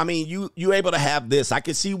 Yeah, I mean, you able to have this. I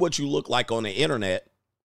can see what you look like on the internet,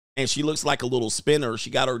 and she looks like a little spinner. She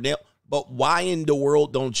got her nail. But why in the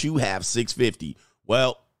world don't you have $650?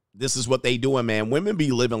 Well, this is what they doing, man. Women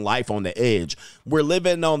be living life on the edge. We're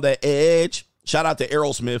living on the edge. Shout out to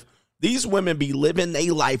Aerosmith. These women be living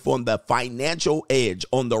their life on the financial edge,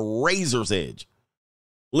 on the razor's edge.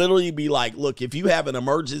 Literally be like, look, if you have an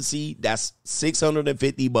emergency, that's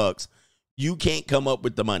 $650. You can't come up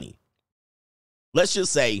with the money. Let's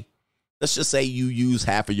just say you use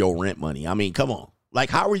half of your rent money. I mean, come on. Like,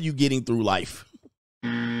 how are you getting through life?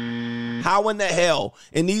 How in the hell?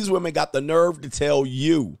 And these women got the nerve to tell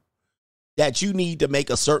you that you need to make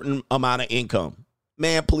a certain amount of income.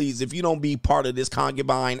 Man, please, if you don't be part of this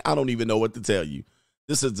concubine, I don't even know what to tell you.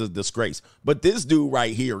 This is a disgrace. But this dude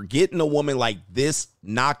right here, getting a woman like this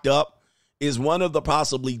knocked up is one of the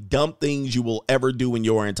possibly dumb things you will ever do in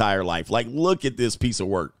your entire life. Like, look at this piece of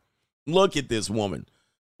work. Look at this woman.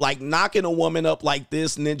 Like, knocking a woman up like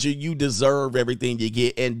this, Ninja, you deserve everything you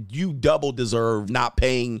get, and you double deserve not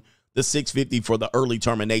paying the $650 for the early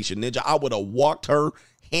termination. Ninja, I would have walked her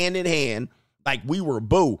hand in hand like we were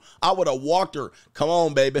boo. I would have walked her. Come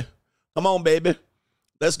on, baby. Come on, baby.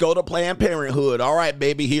 Let's go to Planned Parenthood. All right,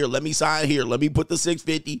 baby, here. Let me sign here. Let me put the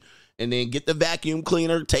 $650 and then get the vacuum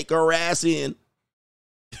cleaner, take her ass in.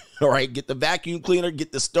 All right, get the vacuum cleaner,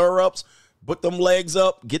 get the stirrups. Put them legs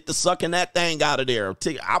up, get the sucking that thing out of there.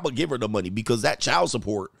 I would give her the money because that child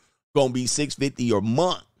support gonna be $650 a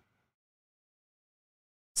month.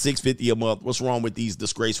 $650 a month. What's wrong with these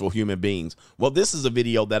disgraceful human beings? Well, this is a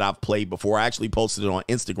video that I've played before. I actually posted it on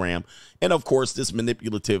Instagram. And of course, this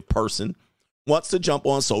manipulative person wants to jump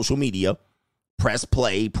on social media, press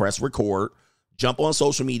play, press record, jump on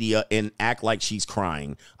social media and act like she's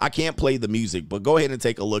crying. I can't play the music, but go ahead and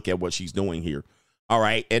take a look at what she's doing here. All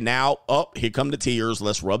right, and now, here come the tears.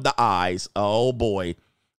 Let's rub the eyes. Oh, boy.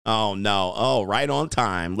 Oh, no. Oh, right on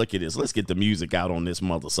time. Look at this. Let's get the music out on this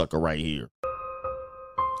mother sucker right here.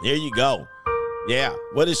 Here you go. Yeah,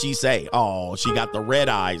 what does she say? Oh, she got the red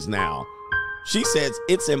eyes now. She says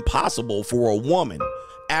it's impossible for a woman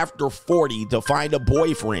after 40 to find a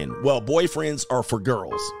boyfriend. Well, boyfriends are for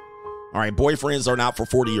girls. All right, boyfriends are not for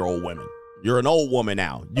 40-year-old women. You're an old woman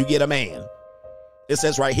now. You get a man. It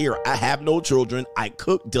says right here, I have no children. I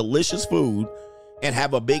cook delicious food and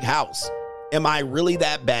have a big house. Am I really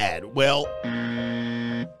that bad? Well,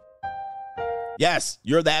 yes,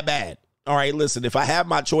 you're that bad. All right, listen, if I have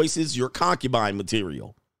my choices, you're concubine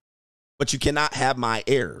material. But you cannot have my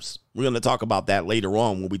heirs. We're going to talk about that later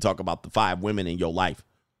on when we talk about the 5 women in your life.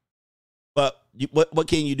 But what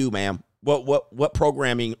can you do, ma'am? What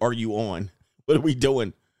programming are you on? What are we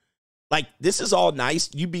doing? Like, this is all nice.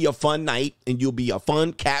 You be a fun night, and you'll be a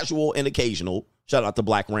fun, casual, and occasional. Shout out to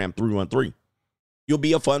Black Ram 313. You'll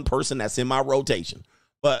be a fun person that's in my rotation.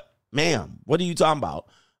 But, ma'am, what are you talking about?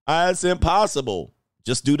 It's impossible.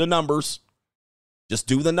 Just do the numbers. Just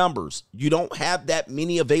do the numbers. You don't have that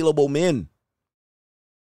many available men.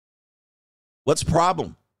 What's the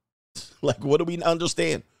problem? Like, what do we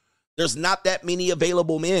understand? There's not that many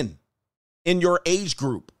available men in your age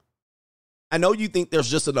group. I know you think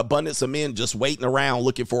there's just an abundance of men just waiting around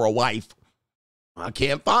looking for a wife. I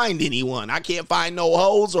can't find anyone. I can't find no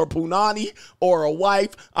hoes or punani or a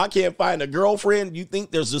wife. I can't find a girlfriend. You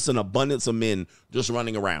think there's just an abundance of men just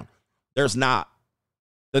running around. There's not.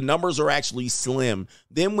 The numbers are actually slim.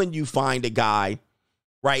 Then when you find a guy,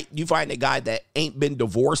 right, you find a guy that ain't been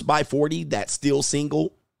divorced by 40, that's still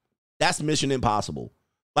single, that's mission impossible.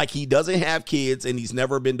 Like, he doesn't have kids and he's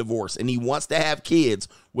never been divorced, and he wants to have kids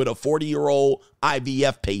with a 40-year-old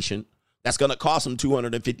IVF patient. That's going to cost him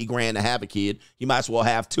 $250,000 to have a kid. He might as well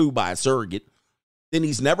have 2 by a surrogate. Then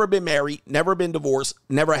he's never been married, never been divorced,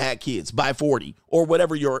 never had kids by 40 or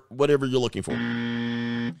whatever you're looking for.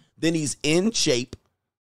 Then he's in shape,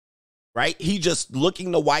 right? He's just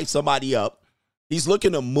looking to wife somebody up. He's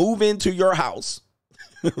looking to move into your house.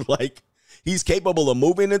 Like, he's capable of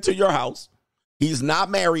moving into your house. He's not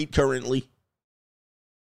married currently.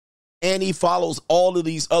 And he follows all of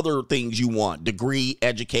these other things you want. Degree,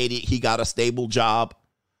 educated, he got a stable job.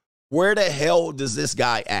 Where the hell does this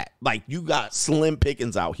guy at? Like, you got slim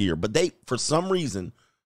pickings out here. But they, for some reason,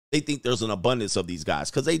 they think there's an abundance of these guys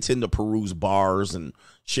because they tend to peruse bars and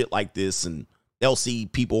shit like this. And they'll see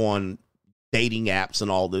people on dating apps and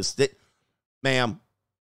all this. Ma'am.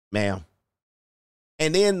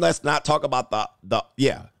 And then let's not talk about the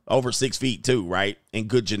over 6 feet too, right? And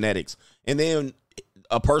good genetics. And then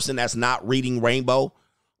a person that's not reading Rainbow.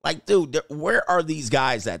 Like, dude, where are these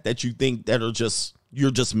guys at that you think that are just,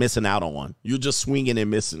 you're just missing out on? You're just swinging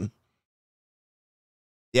and missing.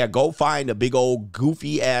 Yeah, go find a big old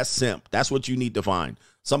goofy ass simp. That's what you need to find.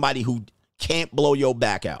 Somebody who can't blow your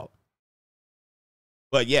back out.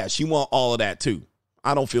 But yeah, she want all of that too.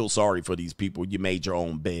 I don't feel sorry for these people. You made your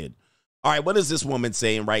own bed. All right, what is this woman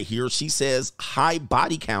saying right here? She says high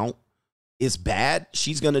body count is bad.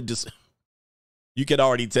 She's going to you can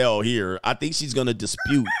already tell here. I think she's going to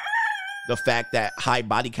dispute the fact that high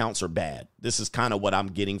body counts are bad. This is kind of what I'm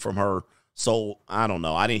getting from her. So, I don't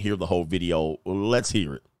know. I didn't hear the whole video. Let's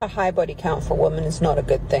hear it. A high body count for women is not a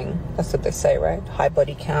good thing. That's what they say, right? High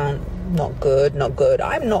body count, not good, not good.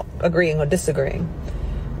 I'm not agreeing or disagreeing.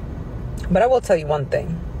 But I will tell you one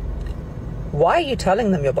thing. Why are you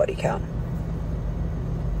telling them your body count?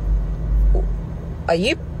 Are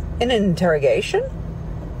you in an interrogation?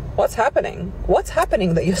 What's happening? What's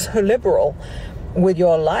happening that you're so liberal with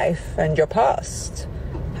your life and your past?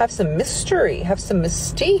 Have some mystery, have some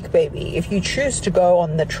mystique, baby. If you choose to go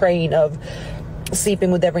on the train of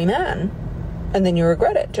sleeping with every man and then you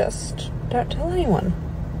regret it, just don't tell anyone.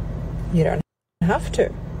 You don't have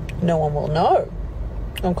to. No one will know.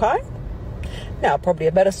 Okay? Now, probably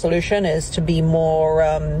a better solution is to be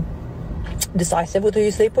more decisive with who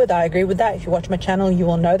you sleep with. I agree with that. If you watch my channel, you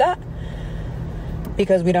will know that.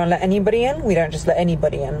 Because we don't let anybody in. We don't just let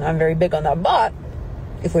anybody in. I'm very big on that. But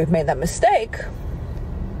if we've made that mistake,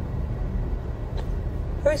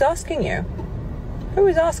 who's asking you? Who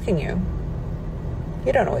is asking you?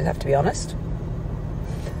 You don't always have to be honest.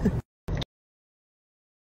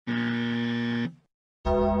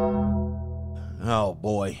 Oh,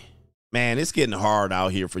 boy. Man, it's getting hard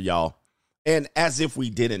out here for y'all. And as if we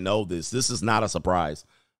didn't know this is not a surprise.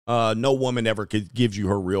 No woman ever could give you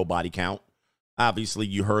her real body count. Obviously,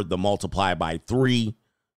 you heard the multiply by 3.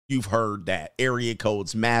 You've heard that area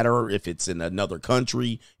codes matter if it's in another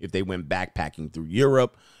country, if they went backpacking through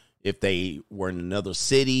Europe, if they were in another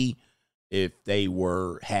city, if they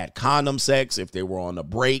had condom sex, if they were on a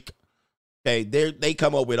break. Okay, they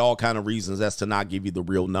come up with all kind of reasons as to not give you the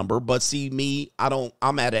real number. But see, me,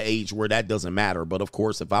 I'm at an age where that doesn't matter. But of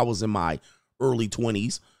course, if I was in my early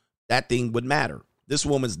 20s, that thing would matter. This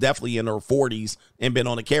woman's definitely in her 40s and been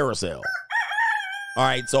on a carousel. All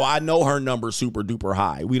right, so I know her number's super duper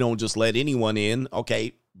high. We don't just let anyone in,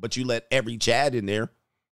 okay, but you let every Chad in there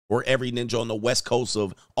or every ninja on the west coast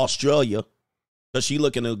of Australia, because she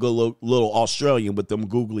looking a good little Australian with them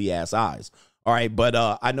googly ass eyes. All right, but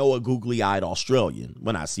I know a googly-eyed Australian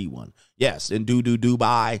when I see one. Yes, and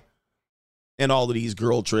Dubai and all of these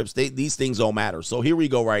girl trips, these things don't matter. So here we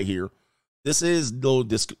go right here. This is a little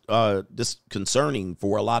disconcerting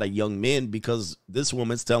for a lot of young men because this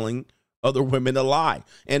woman's telling other women to lie.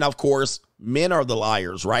 And, of course, men are the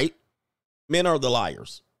liars, right? Men are the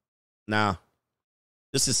liars. Now,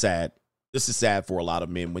 this is sad. This is sad for a lot of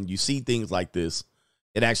men. When you see things like this,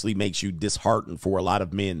 it actually makes you disheartened for a lot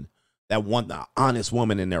of men that want the honest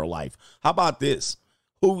woman in their life. How about this?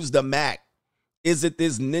 Who's the Mac? Is it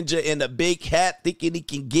this ninja in a big hat thinking he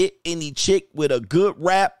can get any chick with a good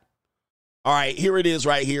rap? All right, here it is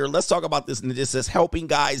right here. Let's talk about this. It says helping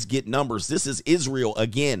guys get numbers. This is Israel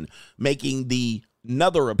again making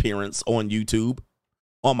another appearance on YouTube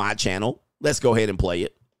on my channel. Let's go ahead and play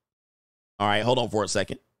it. All right, hold on for a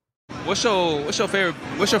second. What's your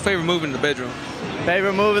favorite move in the bedroom?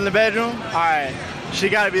 Favorite move in the bedroom? All right. She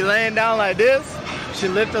got to be laying down like this. She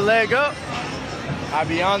lift her leg up. I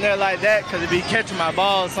be on there like that because it be catching my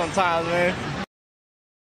balls sometimes, man.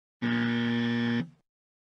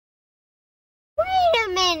 Wait a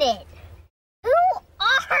minute. Who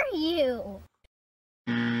are you?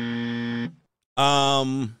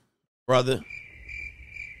 Brother.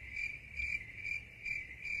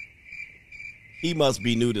 He must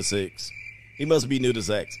be new to sex. He must be new to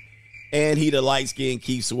sex. And he the light-skinned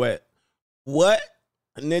Keith Sweat. What?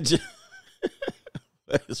 Ninja.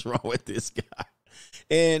 What is wrong with this guy?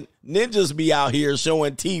 And ninjas be out here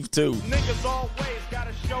showing teeth too. Niggas always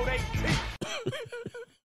gotta show they teeth.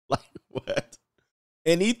 Like what?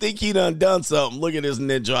 And he think he done something. Look at this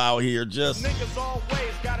ninja out here just. Niggas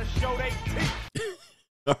always gotta show they teeth.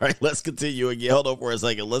 All right, let's continue again. Hold on for a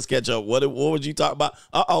second. Let's catch up. What would you talk about?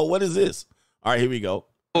 Uh-oh, what is this? All right, here we go.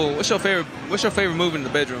 Oh, what's your favorite move in the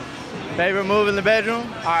bedroom? Favorite move in the bedroom?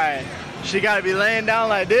 All right. She got to be laying down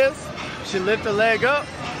like this. She lift her leg up.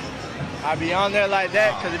 I be on there like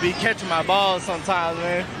that because it be catching my balls sometimes,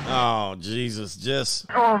 man. Oh, Jesus, just.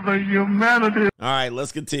 Oh, the humanity. All right,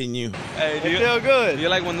 let's continue. Hey, do you feel good? Do you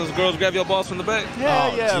like when those girls grab your balls from the back?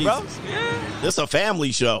 Yeah, yeah, Jesus. bro. Yeah. This a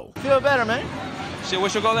family show. Feel better, man. Shit,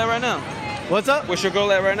 what's your girl at right now? What's up? What's your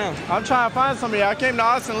girl at right now? I'm trying to find somebody. I came to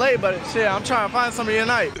Austin late, but shit, I'm trying to find somebody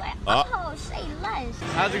tonight. Oh, say less.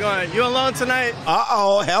 How's it going? You alone tonight?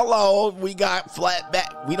 Uh-oh, hello. We got flat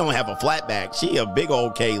back. We don't have a flat back. She a big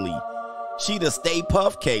old Kaylee. She the Stay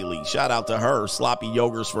Puff Kaylee. Shout out to her. Sloppy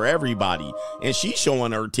yogurts for everybody. And she's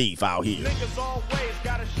showing her teeth out here.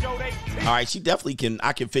 All right, she definitely can.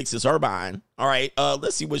 I can fix this her behind. All right,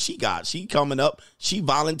 let's see what she got. She coming up. She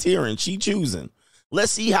volunteering. She choosing.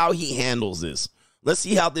 Let's see how he handles this. Let's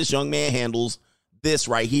see how this young man handles this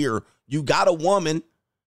right here. You got a woman.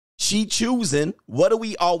 She choosing. What do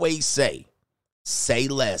we always say? Say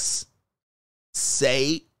less.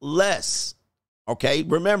 Say less. Okay,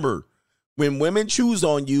 remember, when women choose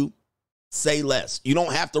on you, say less. You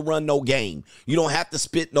don't have to run no game. You don't have to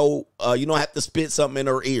spit you don't have to spit something in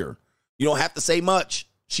her ear. You don't have to say much.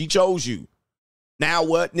 She chose you. Now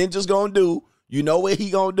what Ninja's going to do, you know what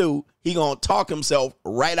he going to do? He going to talk himself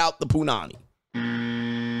right out the punani.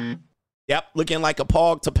 Yep, looking like a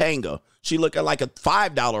Pog Topanga. She looking like a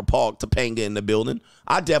 $5 Pog Topanga in the building.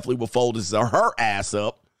 I definitely would fold her ass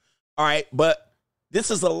up. All right, but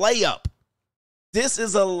this is a layup. This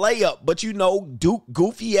is a layup. But you know,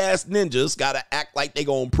 goofy ass ninjas got to act like they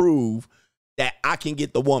going to prove that I can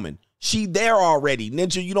get the woman. She there already.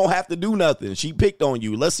 Ninja, you don't have to do nothing. She picked on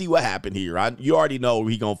you. Let's see what happened here. You already know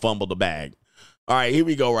he going to fumble the bag. All right, here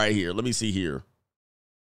we go right here. Let me see here.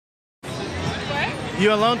 What?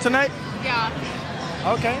 You alone tonight?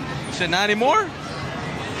 Yeah. Okay. Shit, not anymore?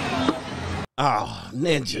 Oh,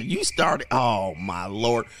 Ninja, you started. Oh, my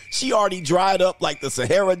Lord. She already dried up like the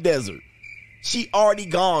Sahara Desert. She already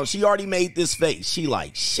gone. She already made this face. She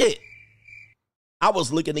like, shit. I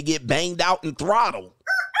was looking to get banged out and throttled.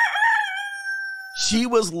 She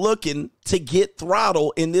was looking to get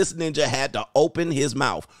throttled, and this ninja had to open his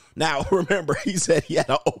mouth. Now, remember, he said he had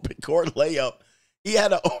an open court layup. He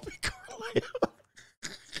had an open court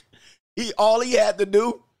layup. All he had to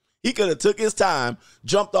do, he could have took his time,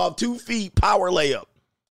 jumped off 2 feet, power layup,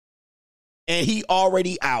 and he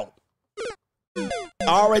already out.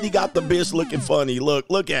 Already got the bitch looking funny.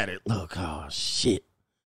 Look at it. Look, oh, shit.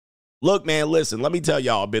 Look, man, listen, let me tell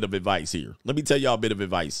y'all a bit of advice here.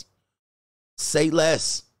 Say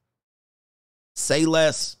less. Say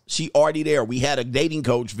less. She already there. We had a dating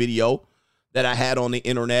coach video that I had on the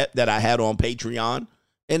internet, that I had on Patreon,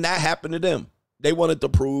 and that happened to them. They wanted to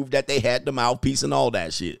prove that they had the mouthpiece and all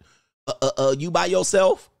that shit. You by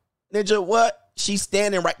yourself? Ninja, what? She's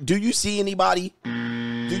standing right. Do you see anybody? Do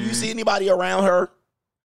you see anybody around her?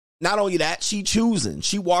 Not only that, she choosing.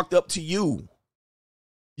 She walked up to you.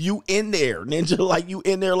 You in there, Ninja, like you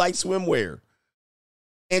in there like swimwear.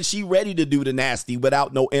 And she ready to do the nasty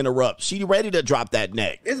without no interrupt. She ready to drop that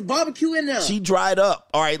neck. It's barbecue in there. She dried up.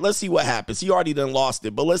 All right, let's see what happens. He already done lost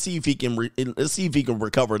it, but let's see if he can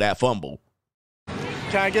recover that fumble.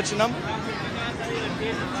 Can I get your number?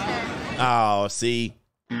 Oh, see.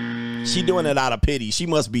 She doing it out of pity. She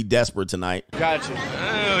must be desperate tonight. Gotcha.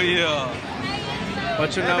 Hell yeah.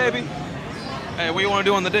 What's your number? Baby. Hey, what you want to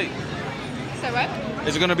do on the date? So what?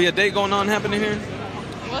 Is it going to be a date going on happening here?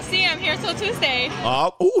 We'll see. I'm here till Tuesday.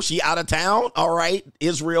 She out of town? All right.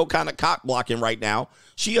 Israel kind of cock blocking right now.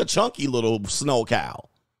 She a chunky little snow cow.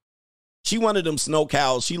 She one of them snow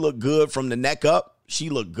cows. She look good from the neck up. She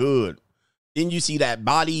look good. Then you see that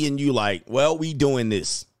body and you like, well, we doing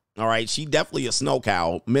this. All right. She definitely a snow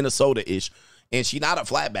cow, Minnesota-ish. And she not a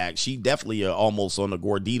flatback. She definitely almost on the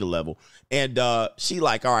Gordita level. And she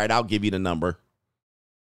like, all right, I'll give you the number.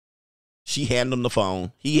 She handed him the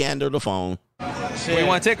phone. He handed her the phone. Shit. You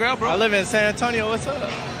want to take her out, bro? I live in San Antonio. What's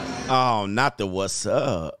up? Oh, not the what's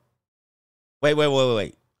up.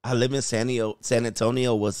 Wait. I live in San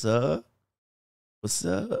Antonio. What's up? What's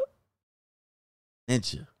up?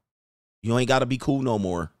 Ninja, you ain't got to be cool no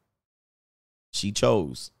more. She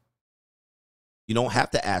chose. You don't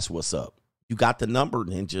have to ask what's up. You got the number,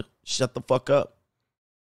 Ninja. Shut the fuck up.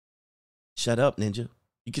 Shut up, Ninja.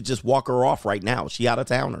 You could just walk her off right now. She out of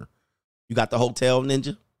towner. You got the hotel,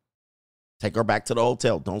 Ninja? Take her back to the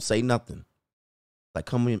hotel. Don't say nothing. Like,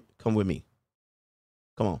 come with me.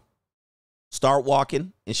 Come on. Start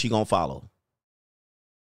walking, and she gonna follow.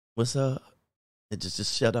 What's up? And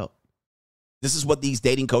just shut up. This is what these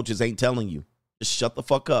dating coaches ain't telling you. Just shut the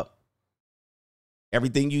fuck up.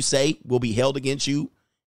 Everything you say will be held against you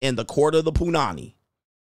in the court of the Punani.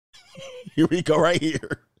 Here we go right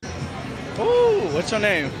here. Ooh, what's your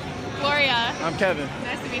name? Gloria. I'm Kevin.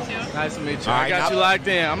 Nice to meet you. Nice to meet you. All I got you locked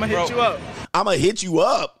in. I'm going to hit you up. I'm going to hit you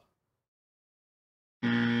up.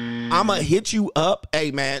 I'm going to hit you up. Hey,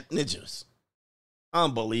 man, ninjas.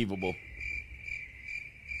 Unbelievable.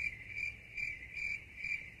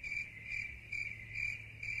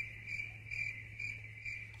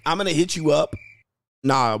 I'm going to hit you up.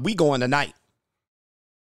 Nah, we going tonight.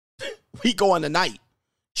 We going tonight.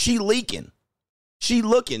 She leaking. She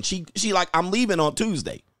looking. She like, I'm leaving on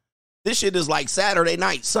Tuesday. This shit is like Saturday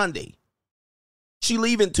night, Sunday. She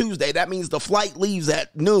leaving Tuesday. That means the flight leaves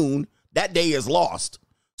at noon. That day is lost.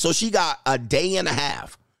 So she got a day and a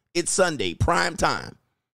half. It's Sunday, prime time.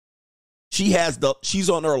 She's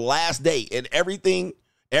on her last day, and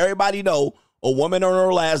everybody know a woman on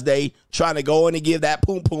her last day trying to go in and give that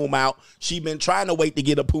poom poom out. She been trying to wait to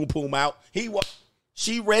get a poom poom out.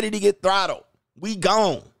 She ready to get throttled. We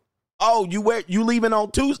gone. Oh, you leaving on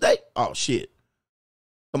Tuesday? Oh shit.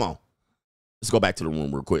 Come on. Let's go back to the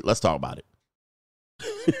room real quick. Let's talk about it.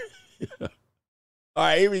 All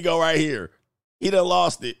right, here we go right here. He done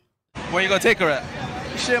lost it. Where you gonna take her at?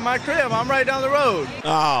 shit in my crib. I'm right down the road.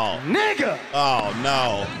 Oh. Nigga. Oh,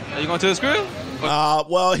 no. Are you going to his crib?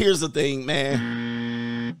 Well, here's the thing,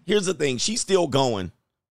 man. Here's the thing. She's still going.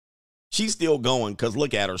 She's still going because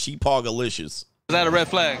look at her. She pogalicious. Is that a red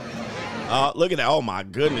flag? Look at that. Oh, my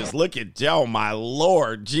goodness. Look at, oh, my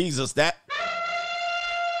Lord. Jesus, that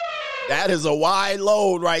is a wide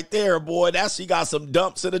load right there, boy. She got some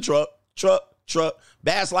dumps in the truck.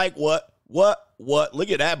 Bass like what? Look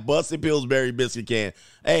at that busted Pillsbury biscuit can.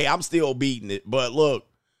 Hey, I'm still beating it. But look,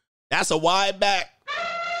 that's a wide back.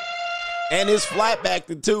 And it's flat back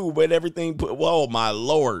too, but everything put, whoa, my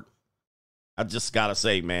Lord. I just got to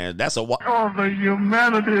say, man, that's a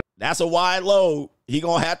humanity. That's a wide load. He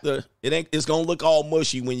going to have to, it's going to look all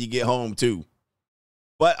mushy when you get home too.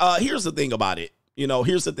 But here's the thing about it.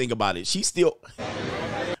 Here's the thing about it. She still,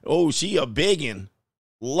 she a biggin'.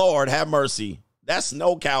 Lord have mercy. That's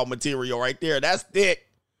snow cow material right there. That's thick.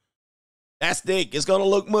 It's going to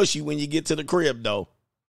look mushy when you get to the crib, though.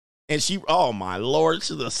 And she, oh, my Lord,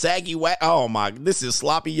 she's a saggy whack. Oh, my, this is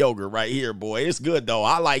sloppy yogurt right here, boy. It's good, though.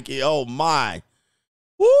 I like it. Oh, my.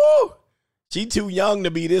 Woo! She too young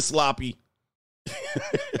to be this sloppy.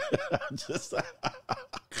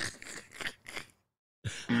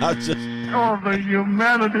 the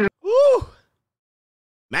humanity. Woo!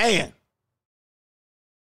 Man.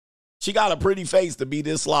 She got a pretty face to be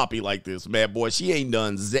this sloppy like this, man, boy. She ain't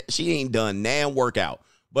done nan workout.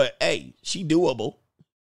 But, hey, she doable.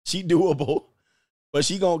 But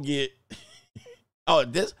she gonna get,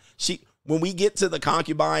 when we get to the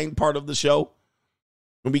concubine part of the show,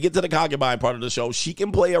 she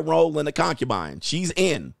can play a role in the concubine. She's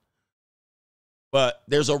in. But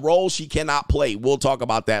there's a role she cannot play. We'll talk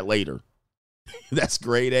about that later. That's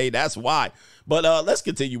grade A. That's why. But let's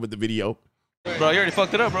continue with the video. Bro, you already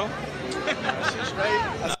fucked it up, bro. Fucked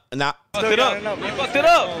it up. You fucked it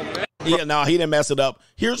up. Yeah, no, he didn't mess it up.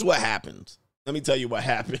 Here's what happened. Let me tell you what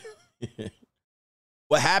happened.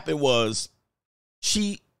 What happened was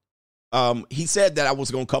he said that I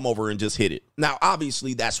was going to come over and just hit it. Now,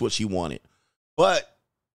 obviously, that's what she wanted. But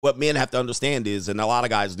what men have to understand is, and a lot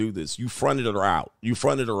of guys do this, you fronted her out.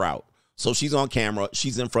 So she's on camera.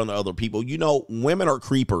 She's in front of other people. Women are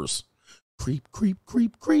creepers. Creep.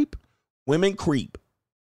 Women creep.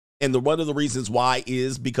 And one of the reasons why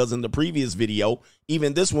is because in the previous video,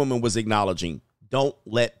 even this woman was acknowledging, don't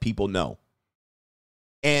let people know.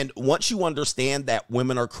 And once you understand that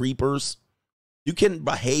women are creepers, you can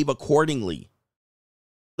behave accordingly.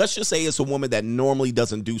 Let's just say it's a woman that normally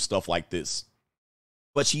doesn't do stuff like this,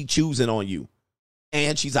 but she's choosing on you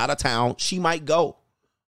and she's out of town. She might go,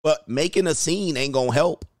 but making a scene ain't going to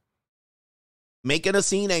help.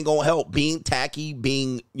 Being tacky,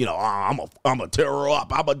 being, I'm a tear her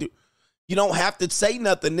up. You don't have to say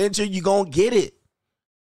nothing, Ninja. You're going to get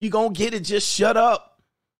it. Just shut up.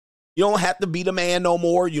 You don't have to be the man no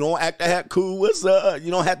more. You don't act cool. What's up? You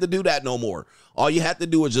don't have to do that no more. All you have to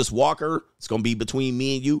do is just walk her. It's going to be between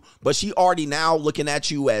me and you. But she already now looking at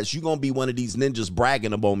you as you're going to be one of these ninjas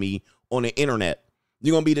bragging about me on the internet.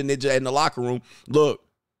 You're going to be the ninja in the locker room. Look,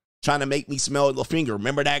 trying to make me smell the finger.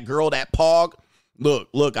 Remember that girl, that Pog?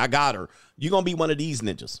 Look, I got her. You're going to be one of these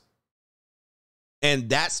ninjas. And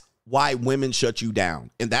that's why women shut you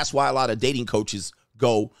down. And that's why a lot of dating coaches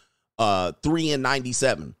go 3 and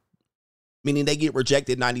 97. Meaning they get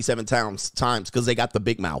rejected 97 times because they got the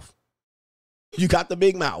big mouth. You got the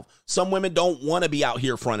big mouth. Some women don't want to be out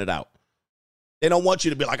here fronted out. They don't want you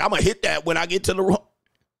to be like, I'm going to hit that when I get to the room.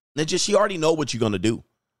 She already know what you're going to do.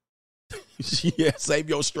 Yeah, save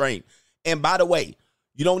your strength. And by the way,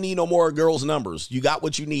 you don't need no more girls' numbers. You got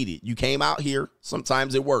what you needed. You came out here.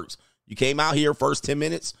 Sometimes it works. You came out here first 10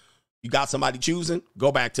 minutes. You got somebody choosing.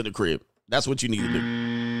 Go back to the crib. That's what you need to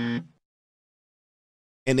do.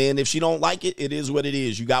 And then if she don't like it, it is what it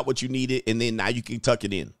is. You got what you needed, and then now you can tuck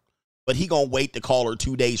it in. But he going to wait to call her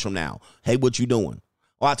 2 days from now. Hey, what you doing?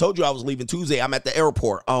 Well, I told you I was leaving Tuesday. I'm at the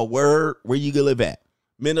airport. Oh, where you going to live at?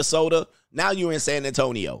 Minnesota? Now you're in San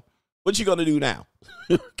Antonio. What you going to do now?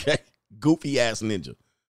 Okay. Goofy ass ninja.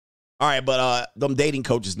 All right, but them dating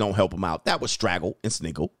coaches don't help him out. That was Straggle and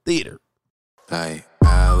Sniggle Theater. Like,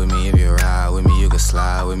 ride with me if you ride with me, you can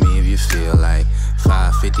slide with me if you feel like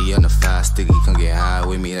 550 on the 5 sticky, come get high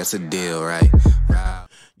with me, that's a deal, right?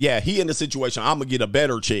 Yeah, he in the situation, I'm going to get a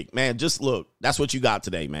better chick. Man, just look, that's what you got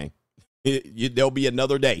today, man. There'll be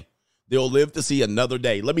another day. They'll live to see another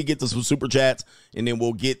day. Let me get to some super chats, and then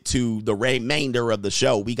we'll get to the remainder of the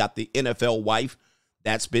show. We got the NFL wife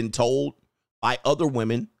that's been told by other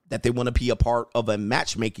women that they want to be a part of a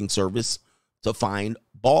matchmaking service to find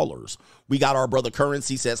ballers. We got our brother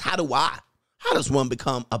Currency says, how does one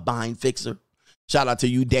become a bind fixer? Shout out to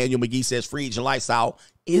you. Daniel McGee says free agent lifestyle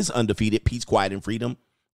is undefeated. Peace, quiet, and freedom.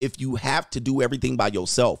 If you have to do everything by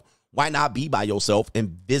yourself, why not be by yourself and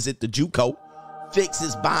visit the JUCO?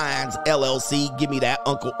 Fixes Binds LLC. Give me that,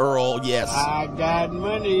 Uncle Earl. Yes. I got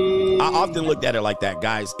money. I often looked at it like that,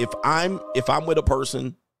 guys. If I'm with a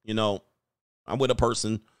person, I'm with a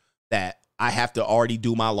person that I have to already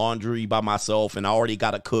do my laundry by myself and I already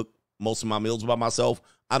got to cook most of my meals by myself,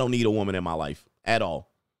 I don't need a woman in my life at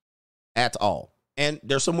all. At all. And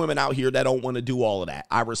there's some women out here that don't want to do all of that.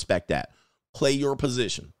 I respect that. Play your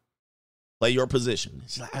position. Play your position.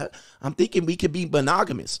 It's like, I'm thinking we could be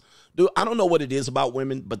monogamous. Dude, I don't know what it is about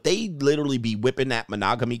women, but they literally be whipping that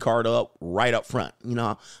monogamy card up right up front.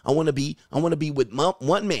 I want to be with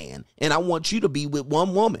one man, and I want you to be with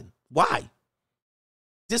one woman. Why?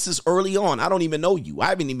 This is early on. I don't even know you. I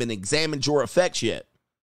haven't even examined your effects yet.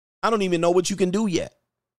 I don't even know what you can do yet.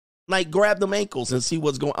 Like, grab them ankles and see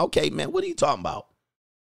what's going on. Okay, man, what are you talking about?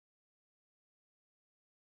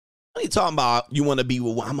 What are you talking about? You want to be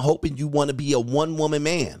with, I'm hoping you want to be a one-woman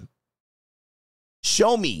man.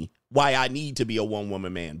 Show me why I need to be a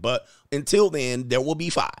one-woman man. But until then, there will be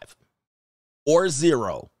 5 or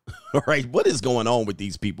 0. All right, what is going on with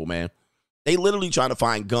these people, man? They literally trying to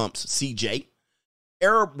find Gumps. CJ,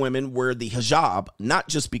 Arab women wear the hijab, not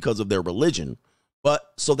just because of their religion,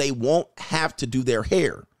 but so they won't have to do their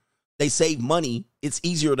hair. They save money. It's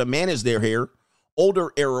easier to manage their hair.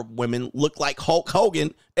 Older Arab women look like Hulk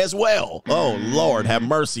Hogan as well. Oh, Lord, have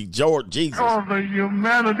mercy, George, Jesus. Oh, the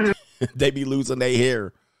humanity. They be losing their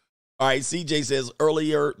hair. All right, CJ says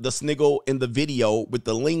earlier, the sniggle in the video with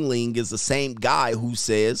the Ling Ling is the same guy who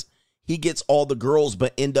says he gets all the girls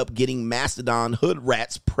but end up getting Mastodon hood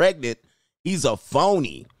rats pregnant. He's a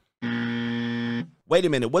phony. Wait a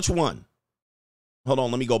minute, which one? Hold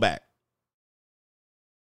on, let me go back.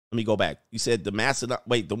 You said the Mastodon.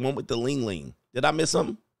 Wait, the one with the Ling Ling. Did I miss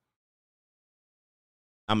something?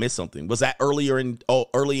 I missed something. Was that earlier in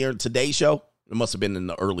today's show? It must have been in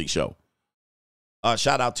the early show.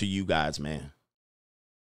 Shout out to you guys, man.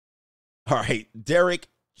 All right. Derek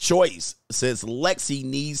Choice says Lexi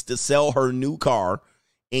needs to sell her new car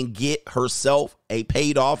and get herself a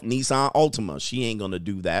paid off Nissan Altima. She ain't going to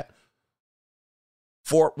do that.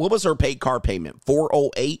 What was her paid car payment?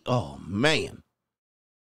 $408? Oh, man.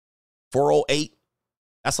 $408?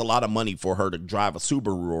 That's a lot of money for her to drive a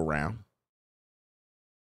Subaru around.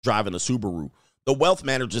 Driving a Subaru. The wealth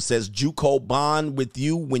manager says JUCO bond with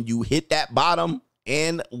you when you hit that bottom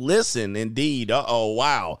and listen. Indeed. Uh-oh,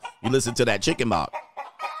 wow. You listen to that chicken box.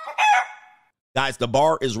 Guys, the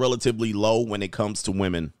bar is relatively low when it comes to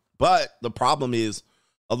women. But the problem is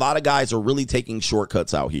a lot of guys are really taking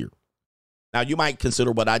shortcuts out here. Now, you might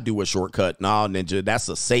consider what I do a shortcut. No, Ninja, that's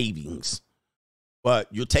a savings. But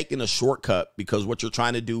you're taking a shortcut because what you're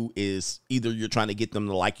trying to do is either you're trying to get them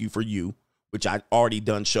to like you for you, which I already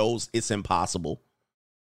done shows. It's impossible.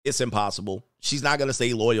 It's impossible. She's not going to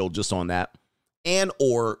stay loyal just on that. And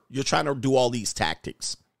or you're trying to do all these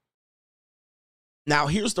tactics. Now,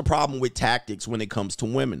 here's the problem with tactics when it comes to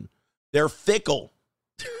women. They're fickle,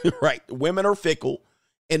 right? Women are fickle,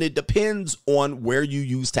 and it depends on where you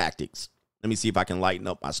use tactics. Let me see if I can lighten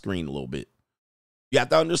up my screen a little bit. You have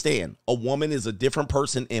to understand, a woman is a different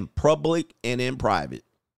person in public and in private.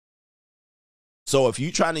 So if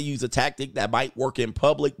you're trying to use a tactic that might work in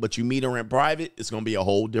public, but you meet her in private, it's going to be a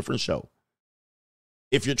whole different show.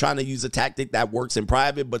 If you're trying to use a tactic that works in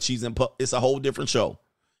private, but she's in public, it's a whole different show.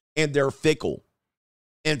 And they're fickle.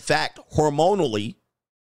 In fact, hormonally,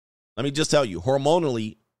 let me just tell you,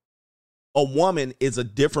 hormonally, a woman is a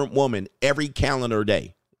different woman every calendar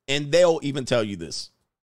day. And they'll even tell you this.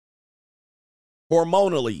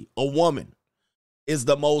 Hormonally, a woman is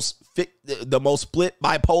the most split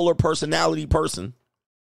bipolar personality person.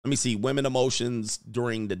 Let me see, women emotions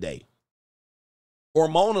during the day.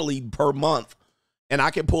 Hormonally per month, and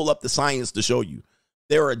I can pull up the science to show you,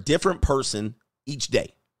 they're a different person each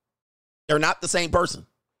day. They're not the same person.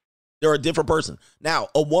 They're a different person. Now,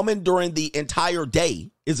 a woman during the entire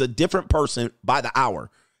day is a different person by the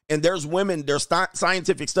hour. And there's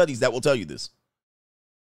scientific studies that will tell you this.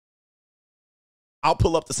 I'll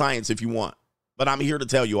pull up the science if you want, but I'm here to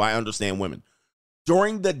tell you I understand women.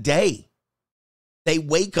 During the day, they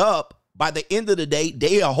wake up. By the end of the day,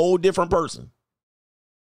 they're a whole different person.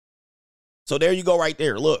 So there you go right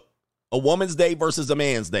there. Look, a woman's day versus a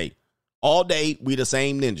man's day. All day, we the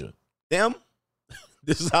same ninja. Them,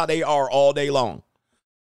 this is how they are all day long.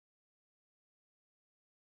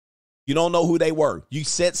 You don't know who they were. You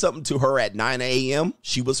said something to her at 9 a.m.,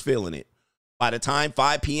 she was feeling it. By the time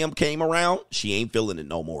 5 p.m. came around, she ain't feeling it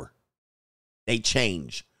no more. They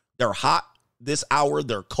change. They're hot this hour.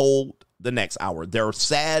 They're cold the next hour. They're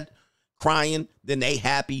sad, crying, then they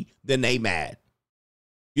happy, then they mad.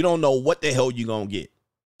 You don't know what the hell you're going to get.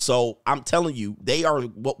 So I'm telling you, they are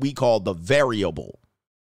what we call the variable.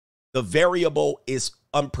 The variable is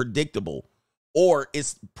unpredictable, or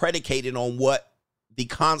it's predicated on what the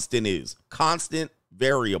constant is. Constant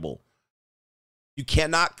variable. You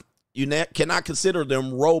cannot consider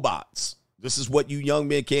them robots. This is what you young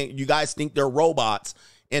men can't. You guys think they're robots,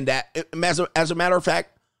 and that as a matter of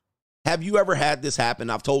fact, have you ever had this happen?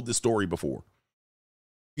 I've told this story before.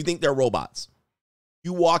 You think they're robots.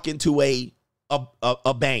 You walk into a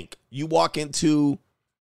bank. You walk into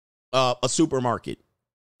a supermarket.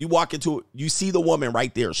 You see the woman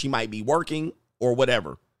right there. She might be working or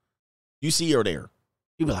whatever. You see her there.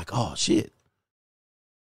 You be like, oh shit.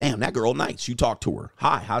 Damn, that girl nice. You talk to her.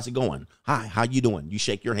 Hi, how's it going? Hi, how you doing? You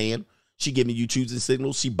shake your hand. She giving you choosing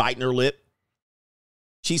signals. She biting her lip.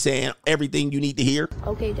 She saying everything you need to hear.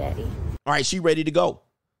 Okay, daddy. All right, she ready to go.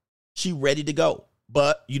 She ready to go.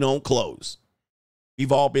 But you don't close.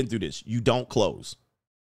 We've all been through this. You don't close.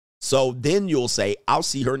 So then you'll say, I'll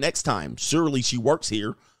see her next time. Surely she works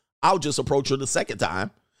here. I'll just approach her the second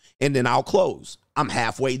time, and then I'll close. I'm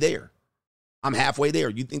halfway there.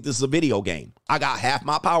 You think this is a video game? I got half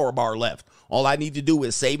my power bar left. All I need to do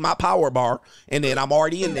is save my power bar, and then I'm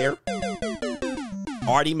already in there.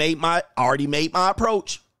 Already made my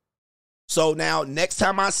approach. So now next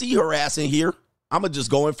time I see her ass in here, I'm going to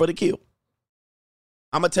just go in for the kill.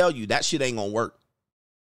 I'm going to tell you, that shit ain't going to work.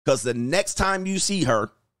 Because the next time you see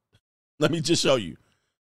her, let me just show you.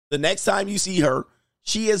 The next time you see her,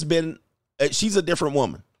 she's a different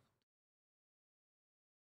woman.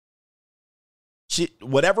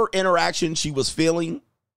 Whatever interaction she was feeling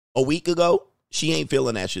a week ago, she ain't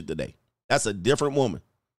feeling that shit today. That's a different woman.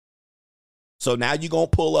 So now you're going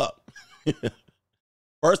to pull up.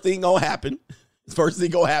 First thing going to happen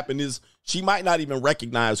is she might not even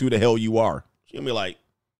recognize who the hell you are. She'll be like,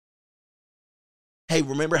 hey,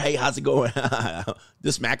 remember? Hey, how's it going?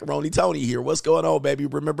 This Macaroni Tony here. What's going on, baby?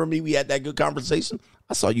 Remember me? We had that good conversation.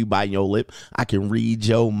 I saw you biting your lip. I can read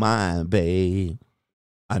your mind, babe.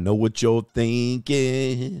 I know what you're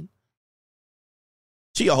thinking.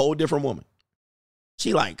 She a whole different woman.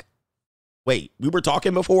 She like, wait, we were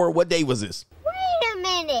talking before. What day was this? Wait a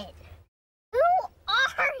minute. Who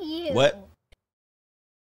are you? What?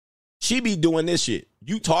 She be doing this shit.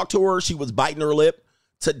 You talk to her. She was biting her lip.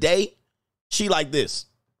 Today, she like this.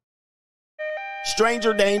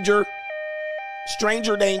 Stranger danger.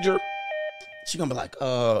 Stranger danger. She gonna be like,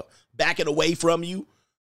 backing away from you.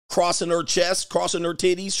 Crossing her chest, crossing her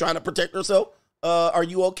titties, trying to protect herself. Are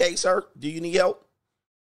you okay, sir? Do you need help?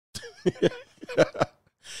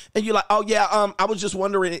 And you're like, oh, yeah, I was just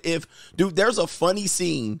wondering if, dude, there's a funny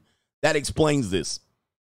scene that explains this.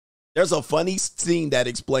 There's a funny scene that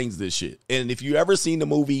explains this shit. And if you ever seen the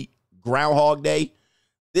movie Groundhog Day,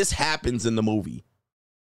 this happens in the movie.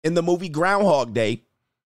 In the movie Groundhog Day,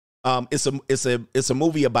 it's a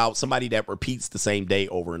movie about somebody that repeats the same day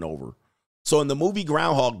over and over. So in the movie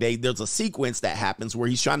Groundhog Day, there's a sequence that happens where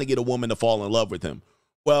he's trying to get a woman to fall in love with him.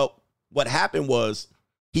 Well, what happened was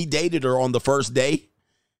he dated her on the first day,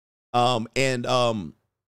 and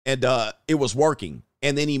it was working.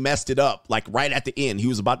 And then he messed it up, like right at the end. He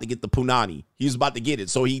was about to get the punani. He was about to get it.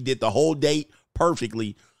 So he did the whole date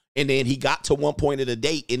perfectly. And then he got to one point of the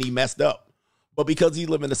date and he messed up. But because he's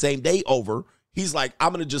living the same day over, he's like,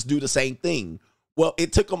 I'm going to just do the same thing. Well,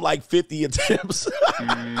 it took him like 50 attempts.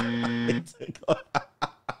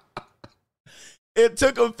 It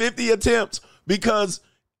took him 50 attempts because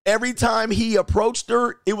every time he approached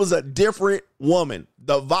her, it was a different woman.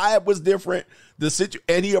 The vibe was different.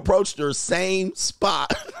 And he approached her same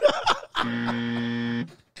spot. And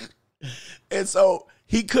so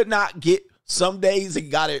he could not get, some days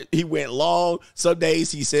he went long. Some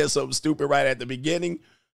days he said something stupid right at the beginning.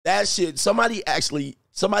 That shit, somebody actually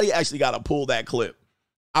got to pull that clip.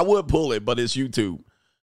 I would pull it, but it's YouTube.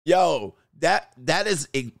 Yo, that is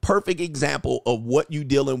a perfect example of what you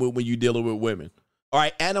dealing with when you dealing with women. All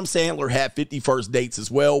right, Adam Sandler had 50 First Dates as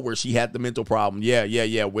well, where she had the mental problem.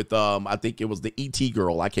 Yeah, with I think it was the E.T.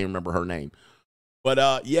 girl. I can't remember her name.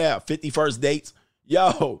 But 50 First Dates.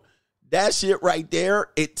 Yo, that shit right there,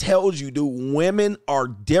 it tells you, dude, women are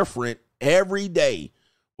different every day.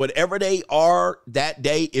 Whatever they are that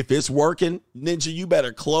day, if it's working, Ninja, you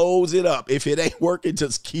better close it up. If it ain't working,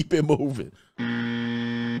 just keep it moving.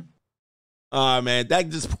 Man, that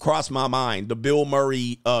just crossed my mind. The Bill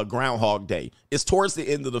Murray Groundhog Day. It's towards the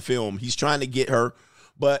end of the film. He's trying to get her.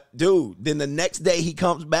 But, dude, then the next day he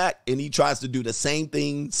comes back and he tries to do the same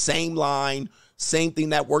thing, same line, same thing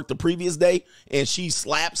that worked the previous day, and she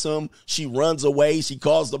slaps him, she runs away, she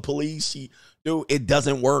calls the police, it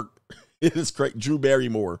doesn't work. It is great. Drew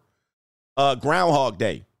Barrymore. Groundhog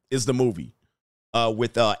Day is the movie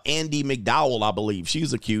with Andie MacDowell, I believe.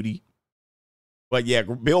 She's a cutie. But yeah,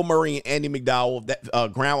 Bill Murray and Andie MacDowell,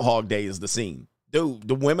 that Groundhog Day is the scene. Dude,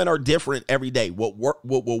 the women are different every day. What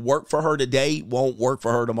will work for her today won't work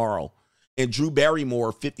for her tomorrow. And Drew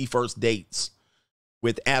Barrymore, 50 First Dates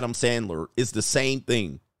with Adam Sandler is the same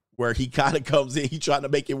thing, where he kind of comes in, he trying to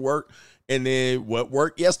make it work, and then what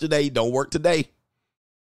worked yesterday don't work today.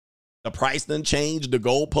 The price done changed, the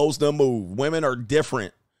goalpost done moved. Women are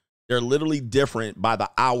different. They're literally different by the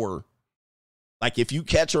hour. Like if you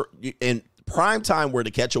catch her in prime time, where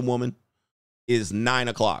to catch a woman is 9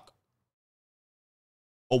 o'clock.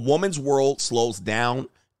 A woman's world slows down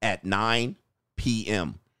at 9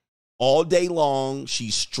 p.m. All day long,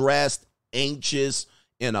 she's stressed, anxious,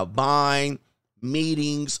 in a bind,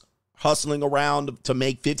 meetings, hustling around to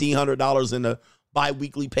make $1,500 in a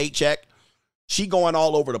bi-weekly paycheck. She going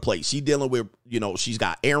all over the place. She dealing with, she's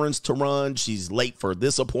got errands to run. She's late for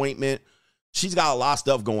this appointment. She's got a lot of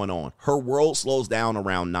stuff going on. Her world slows down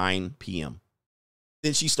around 9 p.m.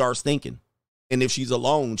 Then she starts thinking. And if she's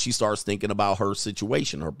alone, she starts thinking about her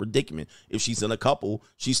situation, her predicament. If she's in a couple,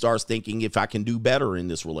 she starts thinking if I can do better in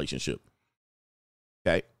this relationship.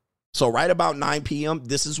 Okay. So right about 9 p.m.,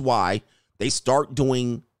 this is why they start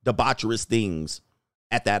doing debaucherous things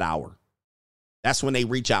at that hour. That's when they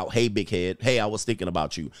reach out. Hey, big head. Hey, I was thinking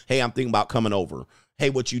about you. Hey, I'm thinking about coming over. Hey,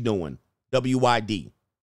 what you doing? WYD.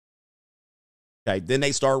 Okay. Then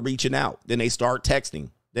they start reaching out. Then they start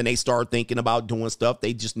texting. Then they start thinking about doing stuff.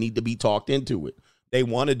 They just need to be talked into it. They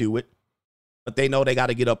want to do it, but they know they got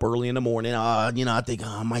to get up early in the morning. I think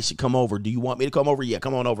I might should come over. Do you want me to come over? Yeah,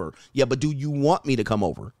 come on over. Yeah, but do you want me to come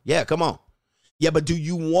over? Yeah, come on. Yeah, but do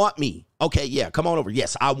you want me? Okay, yeah, come on over.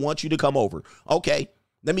 Yes, I want you to come over. Okay,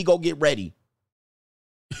 let me go get ready.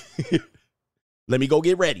 Let me go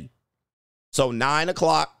get ready. So 9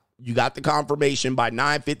 o'clock, you got the confirmation. By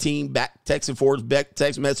 9:15, back texting forwards, back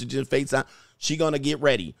text messages, FaceTime. She going to get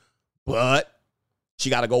ready, but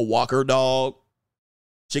she got to go walk her dog.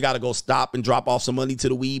 She got to go stop and drop off some money to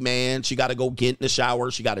the weed man. She got to go get in the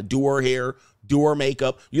shower. She got to do her hair, do her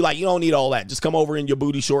makeup. You don't need all that. Just come over in your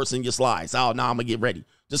booty shorts and your slides. Oh, no, I'm going to get ready.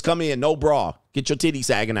 Just come in, no bra. Get your titty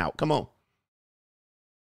sagging out. Come on.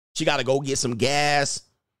 She got to go get some gas.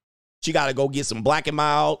 She got to go get some Black &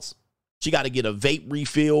 Milds. She got to get a vape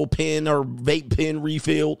refill pen or vape pen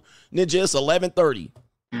refilled. And then just 11:30.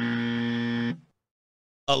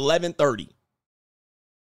 11:30.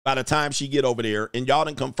 By the time she get over there, and y'all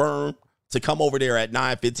done confirm to come over there at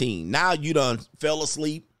 9:15. Now you done fell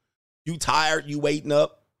asleep. You tired. You waiting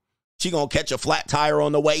up. She gonna catch a flat tire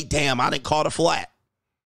on the way. Damn, I done caught a flat.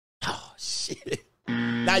 Oh, shit.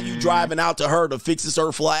 Now you driving out to her to fix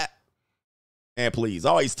her flat. And please,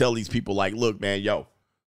 I always tell these people, like, look, man,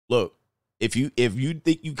 look, if you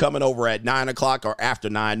think you coming over at 9 o'clock or after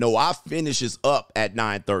 9, no, I finishes up at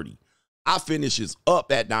 9:30. I finishes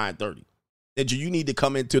up at 9:30. Then you need to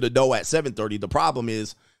come into the door at 7:30. The problem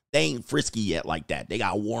is they ain't frisky yet like that. They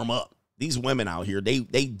got to warm up. These women out here, they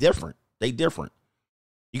different. They different.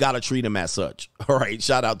 You got to treat them as such. All right,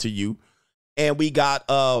 shout out to you. And we got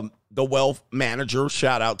the wealth manager.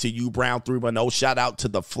 Shout out to you, Brown 310. Shout out to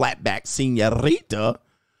the flatback señorita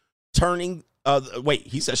turning,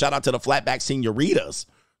 he said shout out to the flatback señoritas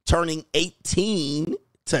turning 18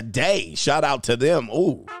 today. Shout out to them.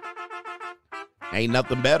 Ooh. Ain't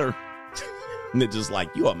nothing better. And it's just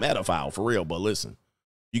like, you a metaphile for real. But listen,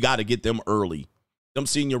 you got to get them early. Them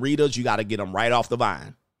señoritas, you got to get them right off the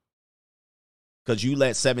vine. Because you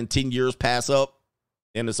let 17 years pass up,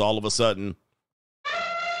 and it's all of a sudden.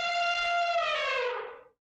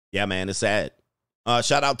 Yeah, man, it's sad.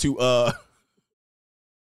 Shout out to all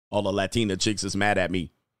the Latina chicks is mad at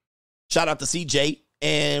me. Shout out to CJ.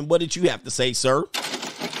 And what did you have to say, sir?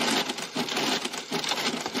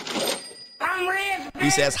 He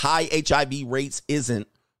says high HIV rates isn't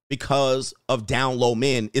because of down low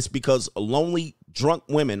men. It's because lonely, drunk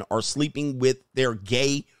women are sleeping with their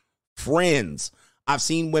gay friends. I've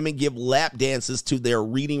seen women give lap dances to their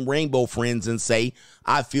Reading Rainbow friends and say,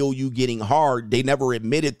 I feel you getting hard. They never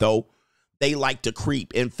admit it, though. They like to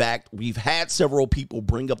creep. In fact, we've had several people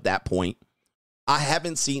bring up that point. I'm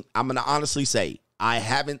going to honestly say, I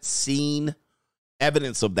haven't seen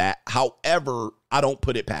evidence of that. However, I don't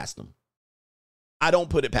put it past them.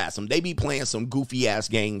 They be playing some goofy ass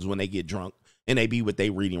games when they get drunk and they be with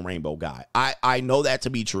their Reading Rainbow guy. I know that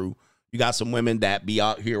to be true. You got some women that be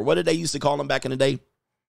out here. What did they used to call them back in the day?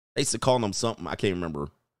 They used to call them something. I can't remember.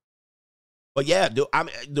 But yeah,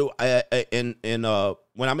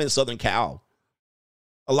 when I'm in Southern Cal,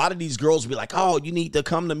 a lot of these girls be like, oh, you need to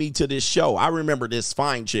come to me to this show. I remember this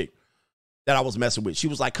fine chick that I was messing with. She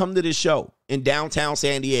was like, come to this show in downtown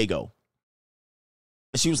San Diego.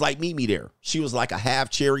 And she was like, meet me there. She was like a half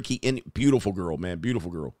Cherokee, beautiful girl, man,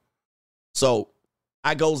 beautiful girl. So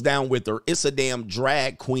I goes down with her. It's a damn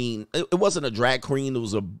drag queen. It wasn't a drag queen. It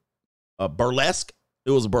was a burlesque.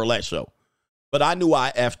 It was a burlesque show. But I knew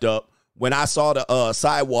I effed up when I saw the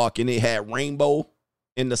sidewalk and it had rainbow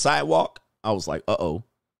in the sidewalk. I was like, uh-oh.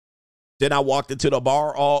 Then I walked into the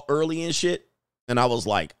bar all early and shit. And I was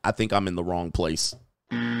like, I think I'm in the wrong place.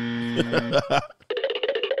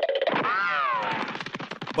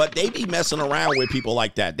 But they be messing around with people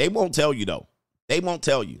like that. They won't tell you, though. They won't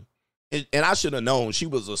tell you. And I should have known she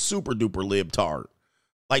was a super duper libtard.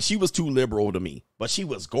 Like, she was too liberal to me. But she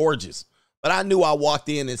was gorgeous. But I knew I walked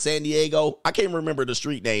in San Diego. I can't remember the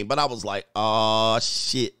street name. But I was like, oh,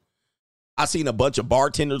 shit. I seen a bunch of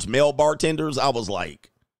bartenders, male bartenders. I was like.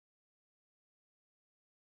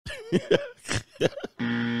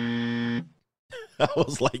 I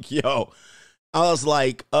was like, yo. I was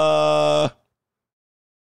like,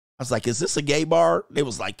 is this a gay bar? They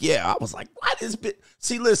was like, yeah. I was like, what is it?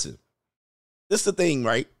 See, listen, this is the thing,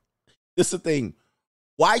 right? This is the thing.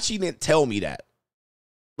 Why she didn't tell me that?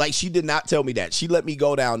 Like, she did not tell me that. She let me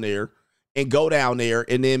go down there and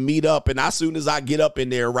then meet up. And as soon as I get up in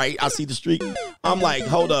there, right, I see the street. I'm like,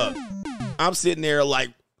 hold up. I'm sitting there like.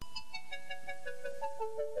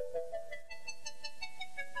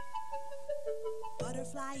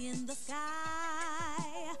 Butterfly in the sky.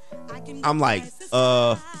 I'm like,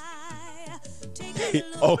 oh,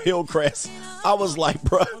 Hillcrest. I was like,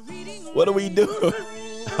 bro, what are we doing?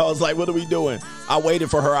 I was like, what are we doing? I waited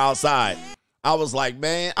for her outside. I was like,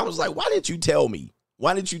 man, why didn't you tell me?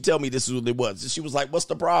 Why didn't you tell me this is what it was? And she was like, what's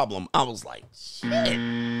the problem? I was like, shit.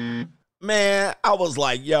 Man, I was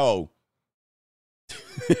like, yo.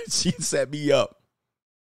 She set me up.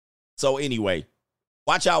 So anyway,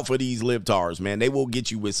 watch out for these libtards, man. They will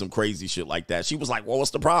get you with some crazy shit like that. She was like, well,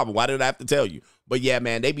 what's the problem? Why did I have to tell you? But yeah,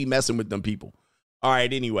 man, they be messing with them people. All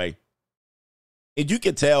right, anyway. And you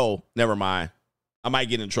can tell, never mind. I might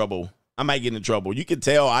get in trouble. You can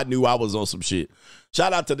tell I knew I was on some shit.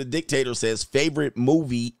 Shout out to the Dictator says, favorite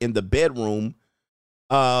movie in the bedroom.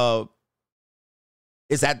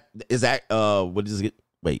 Is that what is it?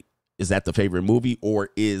 Wait, is that the favorite movie or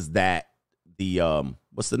is that the,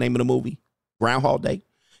 what's the name of the movie? Groundhog Day.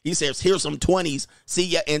 He says, here's some 20s. See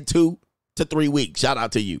ya in 2 to 3 weeks. Shout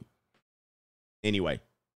out to you. Anyway.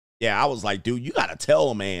 Yeah, I was like, dude, you got to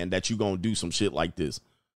tell a man that you're going to do some shit like this.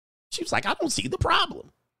 She was like, I don't see the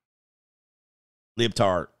problem.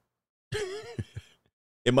 Libtard.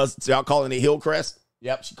 It must, y'all calling it Hillcrest?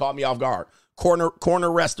 Yep, she caught me off guard.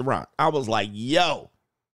 Corner restaurant. I was like, yo.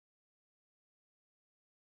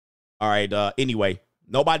 All right, anyway,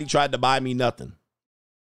 nobody tried to buy me nothing.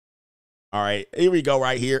 All right, here we go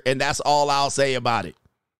right here. And that's all I'll say about it.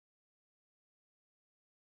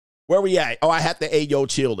 Where we at? Oh, I have to, hey, yo,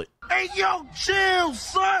 chill it. Hey, yo, chill,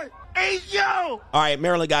 son. Hey, yo. All right,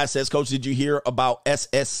 Maryland guy says, Coach, did you hear about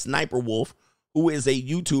SS Sniper Wolf, who is a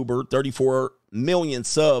YouTuber, 34 million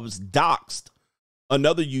subs, doxed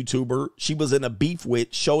another YouTuber she was in a beef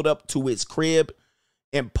with, showed up to his crib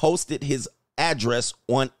and posted his address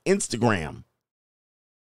on Instagram.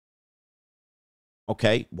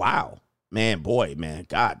 Okay, wow. Man, boy, man,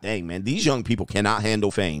 god dang, man. These young people cannot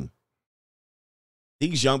handle fame.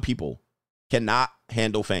 These young people cannot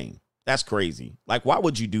handle fame. That's crazy. Like, why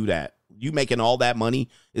would you do that? You making all that money?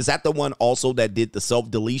 Is that the one also that did the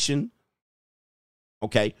self-deletion?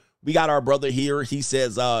 Okay. We got our brother here. He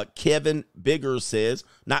says, Kevin Bigger says,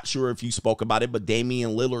 not sure if you spoke about it, but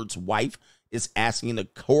Damian Lillard's wife is asking the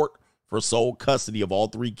court for sole custody of all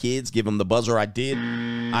 3 kids. Give him the buzzer. I did.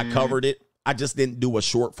 I covered it. I just didn't do a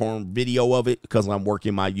short form video of it because I'm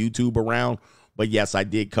working my YouTube around. But yes, I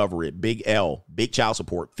did cover it. Big L, big child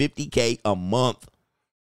support, $50K a month.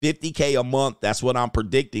 $50K a month. That's what I'm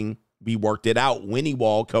predicting. We worked it out. Winnie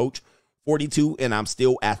Wall, coach, 42, and I'm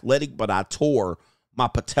still athletic, but I tore my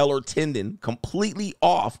patellar tendon completely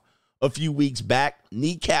off a few weeks back.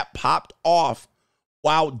 Kneecap popped off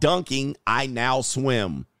while dunking. I now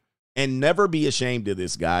swim. And never be ashamed of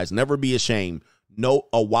this, guys. Never be ashamed. No,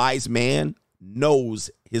 a wise man knows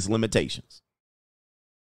his limitations.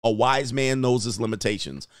 A wise man knows his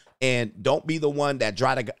limitations. And don't be the one that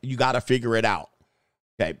you got to figure it out.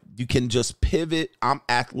 Okay. You can just pivot. I'm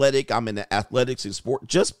athletic. I'm in the athletics and sport.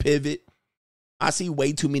 Just pivot. I see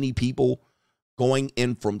way too many people going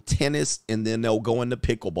in from tennis and then they'll go into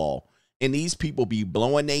pickleball. And these people be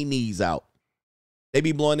blowing their knees out. They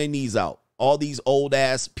be blowing their knees out. all these old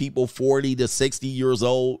ass people, 40 to 60 years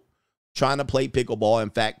old, trying to play pickleball. In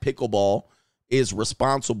fact, pickleball is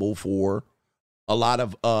responsible for a lot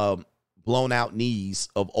of blown out knees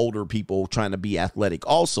of older people trying to be athletic.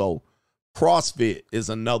 Also, CrossFit is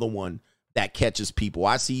another one that catches people.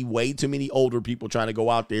 I see way too many older people trying to go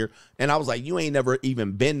out there. And I was like, you ain't never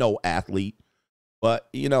even been no athlete. But,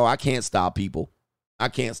 you know, I can't stop people. I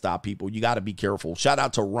can't stop people. You got to be careful. Shout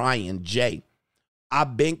out to Ryan J.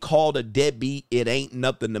 I've been called a deadbeat. It ain't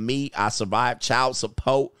nothing to me. I survived child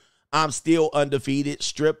support. I'm still undefeated.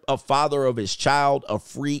 Strip a father of his child. A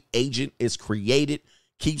free agent is created.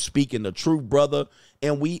 Keep speaking the truth, brother.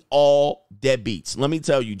 And we all deadbeats. Let me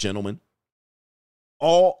tell you, gentlemen.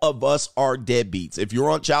 All of us are deadbeats. If you're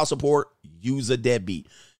on child support, use a deadbeat.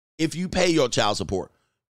 If you pay your child support,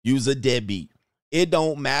 use a deadbeat. It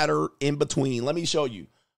don't matter in between. Let me show you.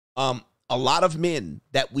 A lot of men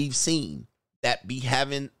that we've seen that be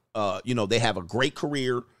having, they have a great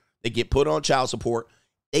career. They get put on child support.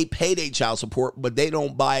 They pay their child support, but they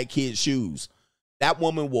don't buy a kid shoes. That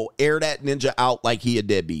woman will air that ninja out like he a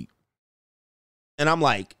deadbeat. And I'm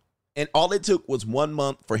like, and all it took was 1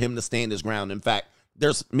 month for him to stand his ground. In fact,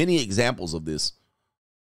 there's many examples of this,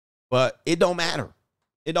 but it don't matter.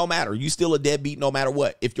 It don't matter. You still a deadbeat no matter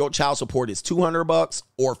what. If your child support is $200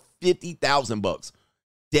 or $50,000,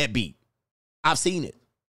 deadbeat. I've seen it.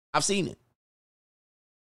 I've seen it.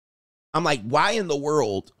 I'm like, why in the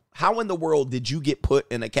world, how in the world did you get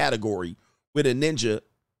put in a category with a ninja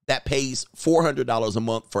that pays $400 a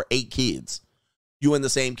month for 8 kids? You in the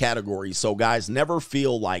same category. So guys, never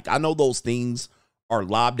feel like, I know those things are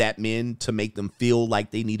lobbed at men to make them feel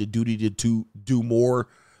like they need a duty to do more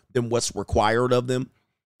than what's required of them.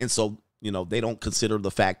 And so, they don't consider the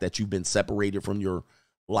fact that you've been separated from your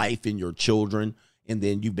life and your children, and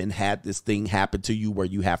then you've had this thing happen to you where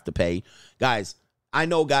you have to pay. Guys, I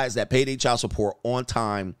know guys that pay their child support on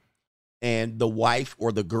time, and the wife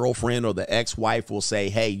or the girlfriend or the ex-wife will say,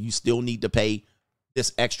 hey, you still need to pay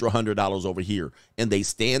this extra $100 over here. And they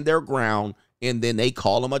stand their ground, and then they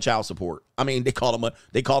call them a child support. I mean, they call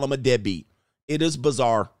them a deadbeat. It is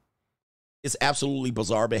bizarre. It's absolutely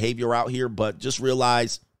bizarre behavior out here, but just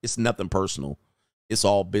realize it's nothing personal. It's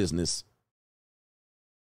all business.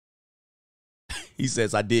 He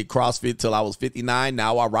says, I did CrossFit till I was 59.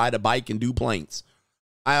 Now I ride a bike and do planks.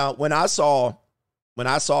 When I saw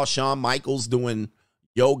Shawn Michaels doing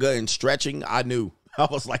yoga and stretching, I knew. I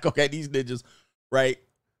was like, okay, these ninjas, right?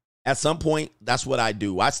 At some point, that's what I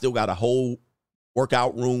do. I still got a whole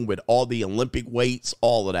workout room with all the Olympic weights,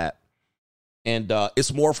 all of that. And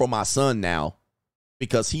it's more for my son now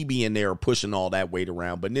because he be in there pushing all that weight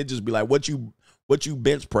around. But ninjas be like, what you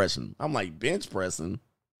bench pressing? I'm like, bench pressing?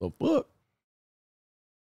 The fuck?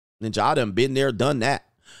 Ninja, I done been there, done that.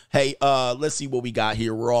 Hey, let's see what we got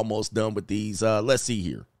here. We're almost done with these. Let's see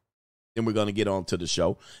here. Then we're going to get on to the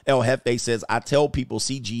show. El Jefe says, I tell people,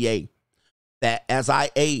 CGA, that as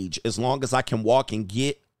I age, as long as I can walk and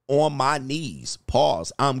get on my knees,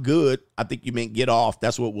 pause, I'm good. I think you meant get off.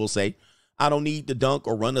 That's what we'll say. I don't need to dunk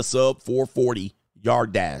or run a sub 440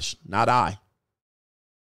 yard dash. Not I.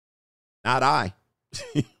 Not I.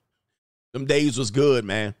 Them days was good,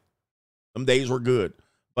 man. Them days were good.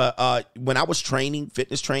 But when I was training,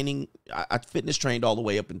 fitness training, I fitness trained all the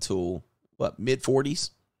way up until, mid-40s?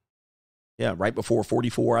 Yeah, right before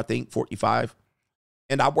 44, I think, 45.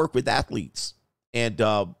 And I work with athletes. And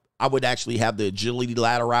I would actually have the agility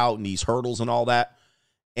ladder out and these hurdles and all that.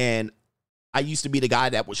 And I used to be the guy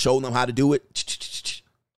that would show them how to do it.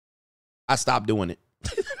 I stopped doing it.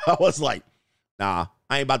 I was like, nah,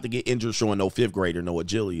 I ain't about to get injured showing no 5th grader, no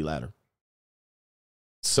agility ladder.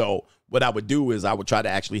 So what I would do is I would try to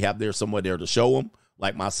actually have someone there to show them,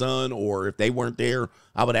 like my son, or if they weren't there,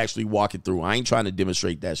 I would actually walk it through. I ain't trying to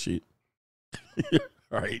demonstrate that shit.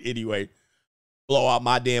 All right, anyway, blow out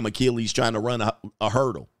my damn Achilles trying to run a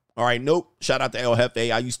hurdle. All right, nope. Shout out to El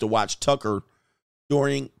Jefe. I used to watch Tucker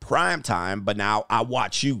during prime time, but now I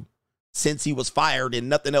watch you. Since he was fired and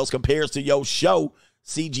nothing else compares to your show,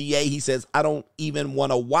 CGA, he says, I don't even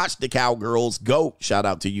want to watch the Cowgirls go. Shout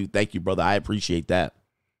out to you. Thank you, brother. I appreciate that.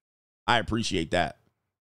 I appreciate that.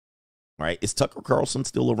 All right. Is Tucker Carlson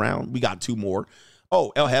still around? We got 2 more.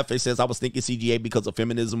 Oh, El Jefe says, I was thinking CGA because of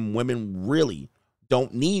feminism. Women really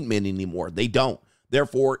don't need men anymore. They don't.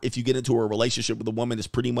 Therefore, if you get into a relationship with a woman, it's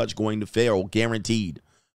pretty much going to fail, guaranteed.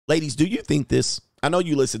 Ladies, do you think this? I know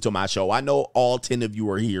you listen to my show. I know all 10 of you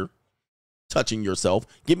are here touching yourself.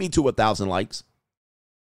 Get me to 1,000 likes.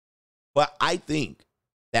 But I think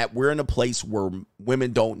that we're in a place where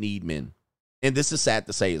women don't need men. And this is sad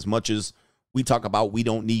to say, as much as we talk about we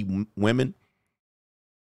don't need women,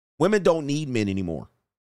 women don't need men anymore.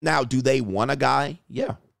 Now, do they want a guy?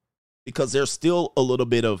 Yeah. Because there's still a little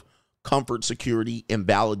bit of comfort, security, and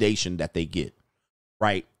validation that they get,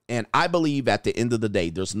 right? And I believe at the end of the day,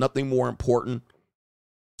 there's nothing more important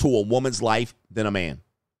to a woman's life than a man.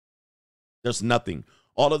 There's nothing.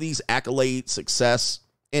 All of these accolades, success,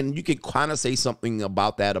 and you can kind of say something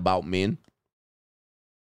about that about men,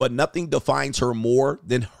 but nothing defines her more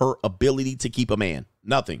than her ability to keep a man.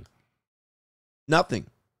 Nothing. Nothing.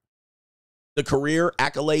 The career,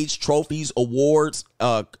 accolades, trophies, awards,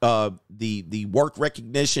 the work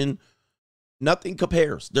recognition, nothing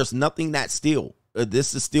compares. There's nothing that still,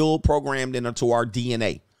 this is still programmed into our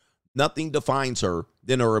DNA. Nothing defines her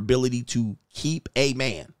than her ability to keep a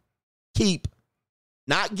man. Keep,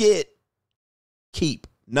 not get, keep,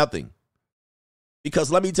 nothing.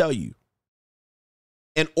 Because let me tell you,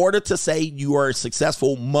 in order to say you are a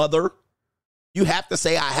successful mother, you have to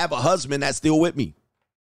say, I have a husband that's still with me.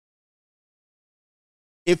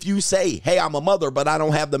 If you say, hey, I'm a mother, but I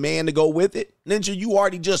don't have the man to go with it, Ninja, you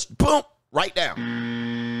already just, boom, right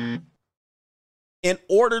down. In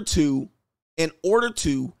order to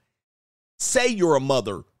say you're a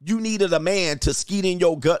mother, you needed a man to skeet in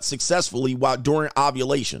your gut successfully while during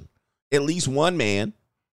ovulation. At least one man.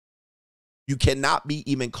 You cannot be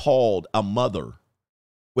even called a mother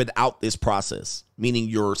without this process, meaning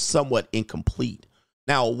you're somewhat incomplete.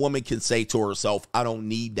 Now, a woman can say to herself, I don't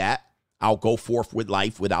need that. I'll go forth with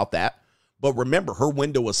life without that. But remember, her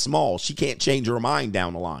window is small. She can't change her mind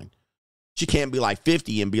down the line. She can't be like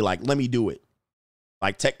 50 and be like, let me do it.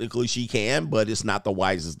 Like, technically she can, but it's not the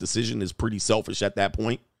wisest decision. It's pretty selfish at that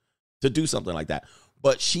point to do something like that.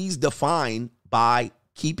 But she's defined by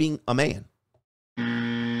keeping a man.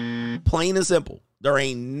 Plain and simple. There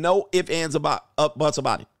ain't no ifs, ands, buts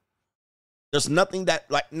about it. There's nothing that,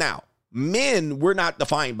 like, now, men, we're not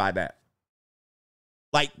defined by that.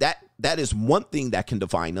 Like, that is one thing that can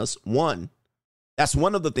define us. That's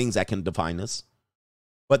one of the things that can define us.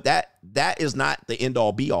 But that is not the end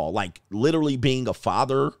all be all. Like, literally being a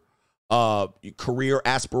father, career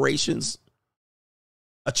aspirations,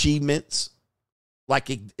 achievements. Like,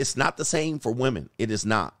 it's not the same for women. It is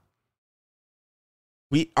not.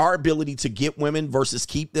 Our ability to get women versus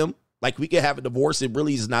keep them, like, we could have a divorce. It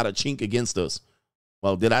really is not a chink against us.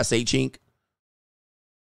 Well, did I say chink?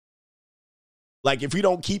 Like, if you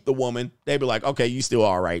don't keep the woman, they'd be like, okay, you still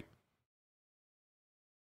all right.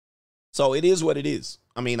 So it is what it is.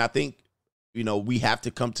 I mean, I think, we have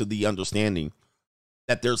to come to the understanding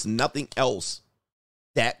that there's nothing else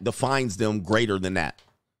that defines them greater than that.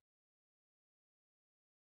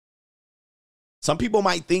 Some people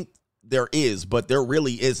might think there is, but there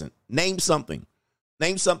really isn't. Name something.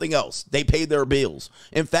 Name something else. They pay their bills.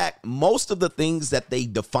 In fact, most of the things that they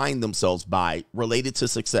define themselves by related to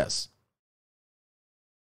success.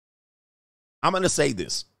 I'm going to say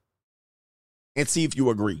this and see if you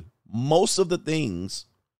agree. Most of the things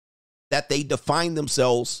that they define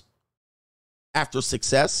themselves after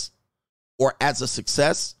success or as a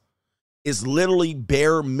success is literally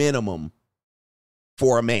bare minimum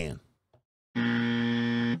for a man.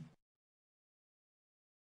 I'm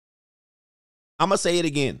going to say it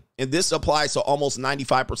again, and this applies to almost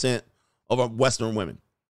 95% of Western women.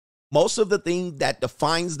 Most of the thing that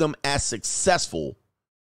defines them as successful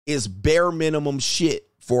is bare minimum shit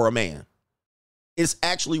for a man. It's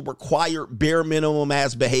actually required bare minimum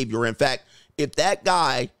ass behavior. In fact, if that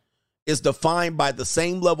guy is defined by the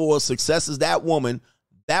same level of success as that woman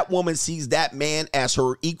sees that man as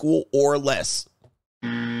her equal or less.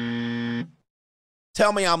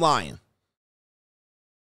 Tell me I'm lying.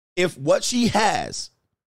 If what she has,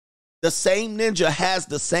 the same Ninja has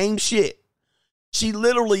the same shit, she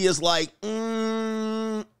literally is like,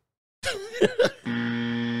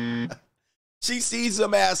 She sees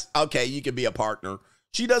him as, okay, you can be a partner.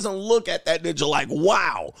 She doesn't look at that Ninja like,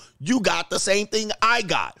 wow, you got the same thing I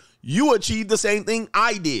got. You achieved the same thing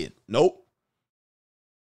I did. Nope.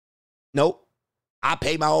 I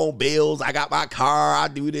pay my own bills. I got my car. I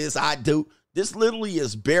do this. I do. This literally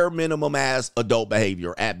is bare minimum as adult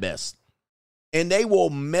behavior at best. And they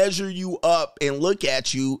will measure you up and look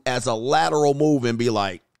at you as a lateral move and be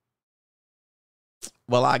like,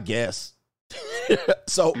 well, I guess.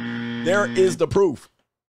 So there is the proof.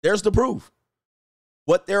 There's the proof.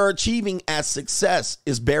 What they're achieving as success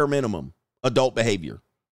is bare minimum adult behavior.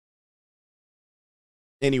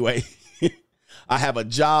 Anyway, I have a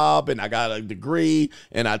job and I got a degree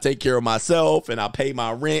and I take care of myself and I pay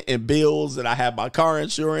my rent and bills and I have my car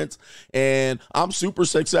insurance and I'm super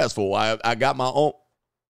successful. I got my own.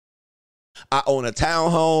 I own a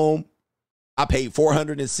townhome. I paid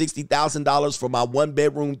 $460,000 for my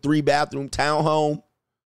 1-bedroom, 3-bathroom townhome.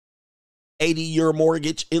 80-year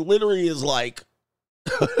mortgage. It literally is like,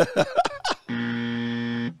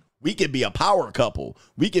 we could be a power couple.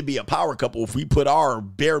 We could be a power couple if we put our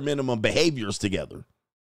bare minimum behaviors together.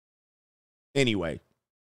 Anyway,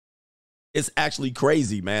 it's actually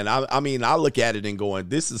crazy, man. I mean, I look at it and going,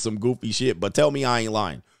 this is some goofy shit, but tell me I ain't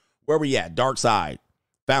lying. Where we at? Dark Side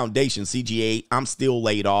Foundation, CGA. I'm still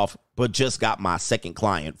laid off, but just got my second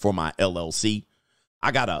client for my LLC.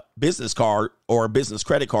 I got a business card or a business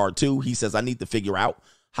credit card too. He says I need to figure out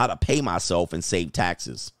how to pay myself and save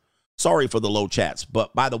taxes. Sorry for the low chats,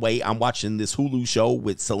 but by the way, I'm watching this Hulu show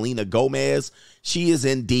with Selena Gomez. She is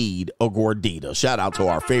indeed a gordita. Shout out to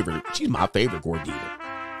our favorite. She's my favorite gordita.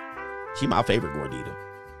 She's my favorite gordita.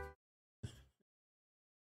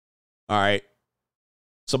 All right.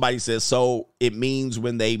 Somebody says, so it means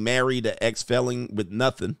when they marry the ex-felon with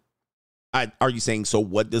nothing. Are you saying, so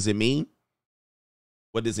what does it mean?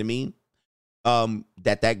 What does it mean?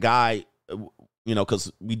 That guy, you know,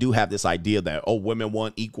 because we do have this idea that, oh, women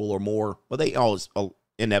want equal or more. Well, they always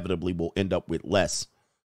inevitably will end up with less.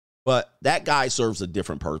 But that guy serves a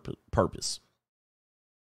different purpose.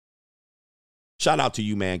 Shout out to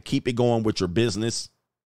you, man. Keep it going with your business.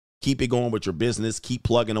 Keep it going with your business. Keep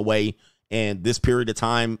plugging away. And this period of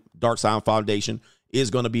time, Dark Side Foundation is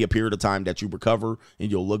going to be a period of time that you recover and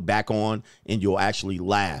you'll look back on and you'll actually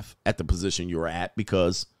laugh at the position you're at,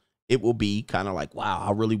 because it will be kind of like, wow,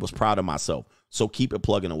 I really was proud of myself. So keep it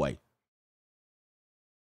plugging away.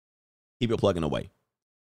 Keep it plugging away.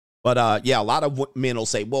 But yeah, a lot of men will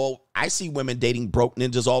say, well, I see women dating broke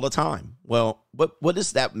ninjas all the time. Well, what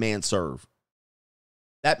does that man serve?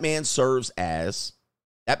 That man serves as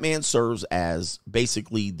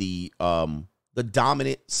basically the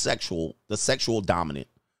dominant sexual dominant,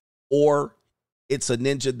 or it's a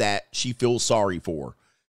ninja that she feels sorry for.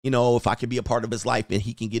 You know, if I could be a part of his life and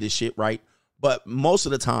he can get his shit right. But most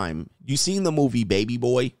of the time, you seen the movie Baby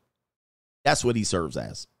Boy? That's what he serves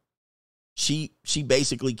as. She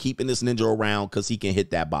basically keeping this ninja around because he can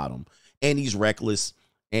hit that bottom. And he's reckless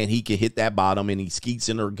and he can hit that bottom and he skeets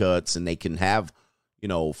in her guts and they can have, you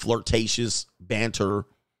know, flirtatious banter.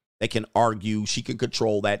 They can argue. She can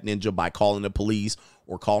control that ninja by calling the police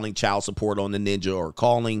or calling child support on the ninja or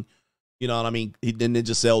calling, you know what I mean? The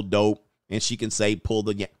ninja sell dope and she can say, pull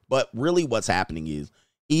the, but really what's happening is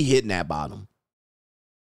he hitting that bottom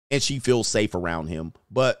and she feels safe around him.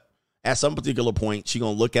 But at some particular point, she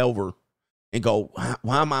going to look over and go,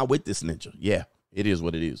 why am I with this ninja? Yeah, it is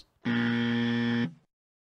what it is. And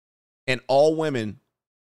all women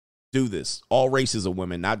do this. All races of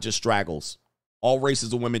women, not just straggles. All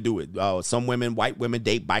races of women do it. Some women, white women,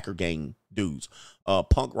 date biker gang dudes,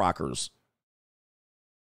 punk rockers.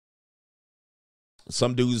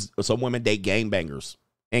 Some women date gangbangers.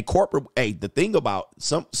 And corporate, hey, the thing about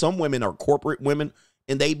some women are corporate women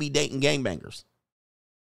and they be dating gangbangers.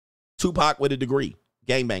 Tupac with a degree,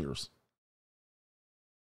 gangbangers.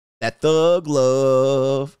 That thug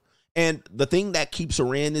love. And the thing that keeps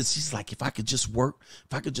her in is she's like, if I could just work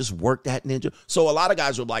that ninja. So a lot of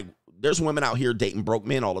guys are like, there's women out here dating broke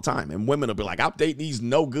men all the time. And women will be like, I'm dating these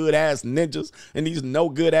no good ass ninjas and these no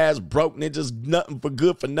good ass broke ninjas, nothing for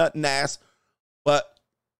good for nothing ass. But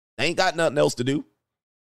they ain't got nothing else to do.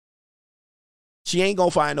 She ain't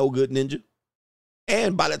gonna find no good ninja.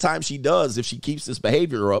 And by the time she does, if she keeps this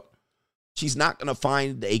behavior up, she's not gonna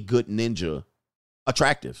find a good ninja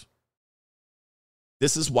attractive.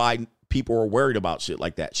 This is why people are worried about shit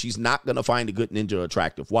like that. She's not going to find a good ninja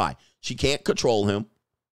attractive. Why? She can't control him.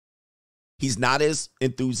 He's not as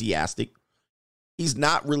enthusiastic. He's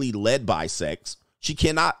not really led by sex. She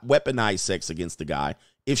cannot weaponize sex against the guy.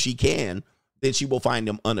 If she can, then she will find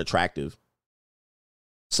him unattractive.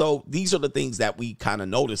 So these are the things that we kind of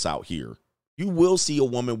notice out here. You will see a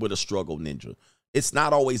woman with a struggle ninja. It's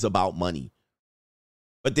not always about money.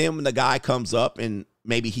 But then when the guy comes up and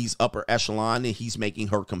maybe he's upper echelon and he's making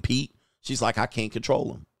her compete, she's like, I can't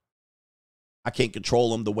control him. I can't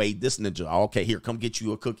control him the way this ninja. Okay, here, come get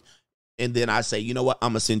you a cookie. And then I say, you know what? I'm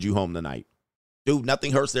going to send you home tonight. Dude,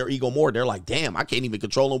 nothing hurts their ego more. They're like, damn, I can't even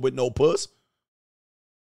control him with no puss.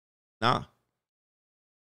 Nah.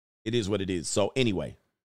 It is what it is. So anyway.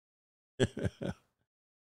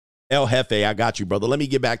 El Jefe, I got you, brother. Let me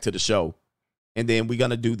get back to the show. And then we're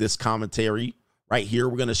going to do this commentary. Right here,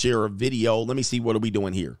 we're going to share a video. Let me see, what are we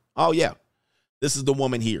doing here? Oh, yeah. This is the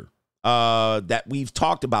woman here that we've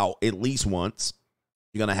talked about at least once.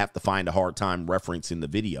 You're going to have to find a hard time referencing the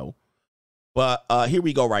video. But here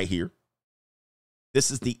we go right here.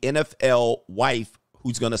 This is the NFL wife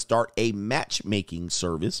who's going to start a matchmaking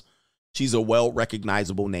service. She's a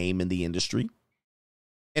well-recognizable name in the industry.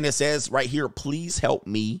 And it says right here, please help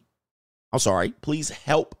me Please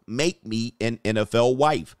help make me an NFL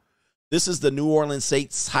wife. This is the New Orleans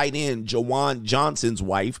Saints tight end Juwan Johnson's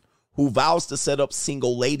wife, who vows to set up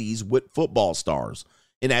single ladies with football stars.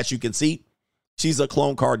 And as you can see, she's a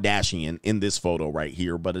clone Kardashian in this photo right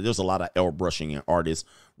here, but there's a lot of airbrushing and artists.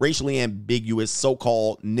 Racially ambiguous,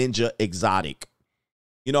 so-called ninja exotic.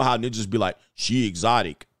 You know how ninjas be like, she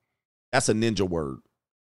exotic. That's a ninja word.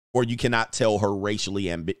 Or you cannot tell her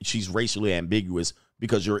she's racially ambiguous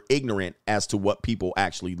because you're ignorant as to what people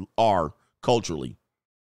actually are culturally.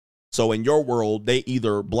 So in your world, they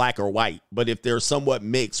either black or white. But if they're somewhat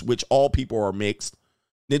mixed, which all people are mixed,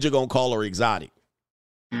 ninja gonna call her exotic.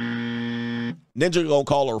 Ninja gonna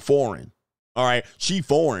call her foreign. All right, she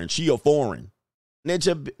foreign. She a foreign.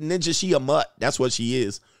 Ninja, she a mutt. That's what she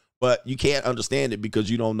is. But you can't understand it because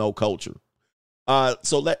you don't know culture.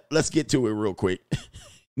 So let's get to it real quick.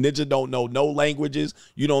 Ninja don't know no languages.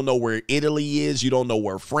 You don't know where Italy is. You don't know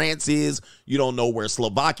where France is. You don't know where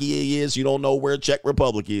Slovakia is. You don't know where Czech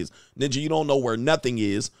Republic is. Ninja, you don't know where nothing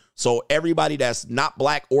is. So everybody that's not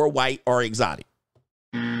black or white are exotic.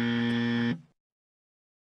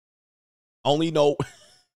 Only know.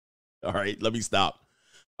 All right, let me stop.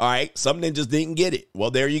 All right, some ninjas didn't get it. Well,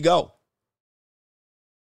 there you go.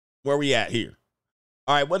 Where we at here?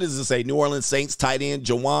 All right, what does it say? New Orleans Saints tight end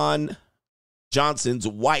Juwan Johnson's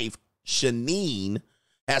wife, Shaneen,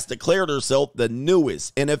 has declared herself the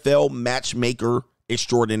newest NFL matchmaker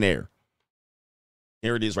extraordinaire.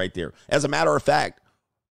 Here it is right there. As a matter of fact,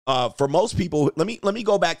 for most people, let me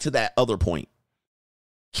go back to that other point.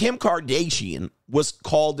 Kim Kardashian was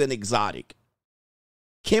called an exotic.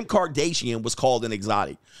 Kim Kardashian was called an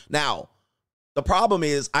exotic. Now, the problem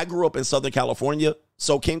is I grew up in Southern California,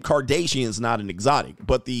 so Kim Kardashian's not an exotic.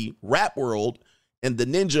 But the rap world and the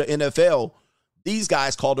ninja NFL, these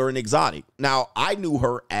guys called her an exotic. Now, I knew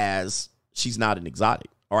her as she's not an exotic.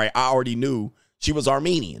 All right, I already knew she was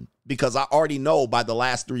Armenian because I already know by the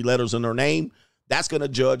last 3 letters in her name, that's going to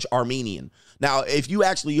judge Armenian. Now, if you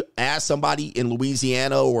actually ask somebody in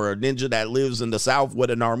Louisiana or a ninja that lives in the South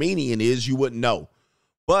what an Armenian is, you wouldn't know.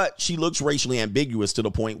 But she looks racially ambiguous to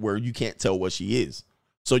the point where you can't tell what she is.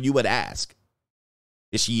 So you would ask,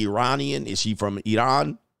 is she Iranian? Is she from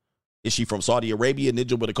Iran? Is she from Saudi Arabia?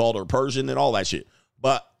 Ninja would have called her Persian and all that shit.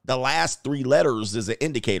 But the last 3 letters is an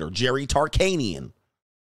indicator. Jerry Tarkanian.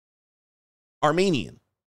 Armenian.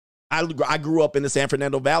 I grew up in the San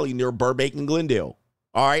Fernando Valley near Burbank and Glendale.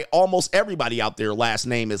 All right. Almost everybody out there, last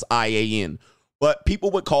name is IAN. But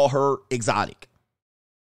people would call her exotic.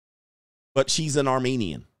 But she's an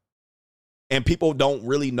Armenian. And people don't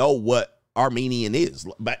really know what Armenian is.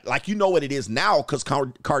 But like, you know what it is now because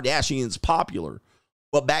Kardashian's popular.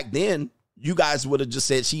 But back then, you guys would have just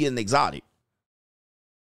said she an exotic.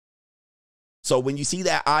 So when you see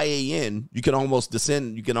that IAN, you can almost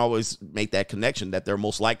you can always make that connection that they're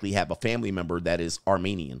most likely have a family member that is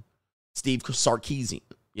Armenian. Steve Sarkeesian.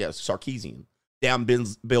 Yes, Sarkeesian. Dan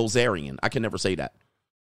Bilzerian. I can never say that.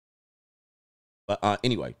 But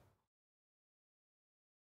anyway.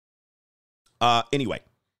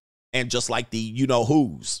 And just like the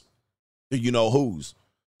you-know-who's.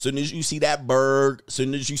 Soon as you see that Berg,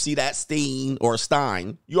 soon as you see that Steen or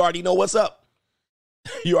Stein, you already know what's up.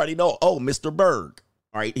 You already know, oh, Mr. Berg.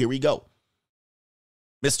 All right, here we go.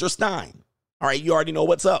 Mr. Stein. All right, you already know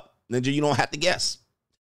what's up. Ninja, you don't have to guess.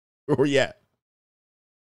 Where you at?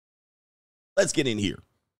 Let's get in here.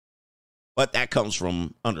 But that comes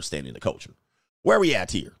from understanding the culture. Where we at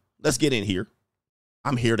here? Let's get in here.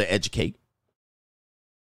 I'm here to educate.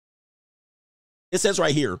 It says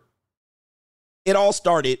right here, it all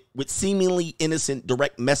started with seemingly innocent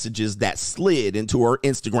direct messages that slid into her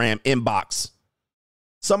Instagram inbox.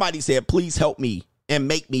 Somebody said, please help me and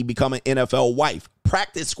make me become an NFL wife.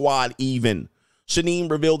 Practice squad even.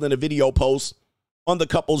 Shaneen revealed in a video post on the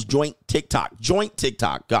couple's joint TikTok.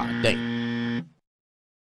 God dang.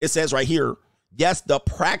 It says right here, yes, the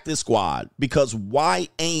practice squad, because why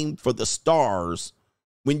aim for the stars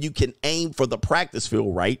when you can aim for the practice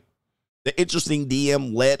field, right? The interesting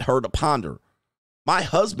DM led her to ponder. My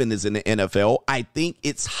husband is in the NFL. I think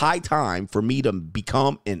it's high time for me to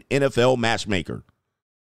become an NFL matchmaker.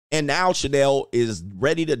 And now Chanel is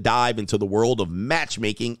ready to dive into the world of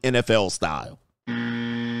matchmaking NFL style.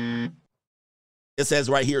 It says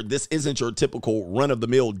right here, this isn't your typical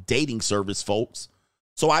run-of-the-mill dating service, folks.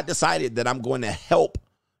 So I decided that I'm going to help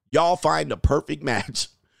y'all find the perfect match.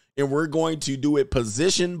 And we're going to do it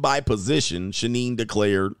position by position, Shaneen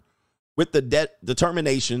declared, with the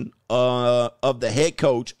determination of the head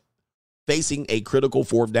coach facing a critical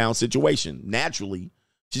 4th down situation. Naturally,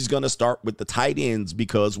 she's going to start with the tight ends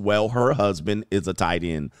because, well, her husband is a tight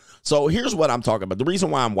end. So here's what I'm talking about. The reason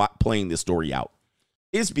why I'm playing this story out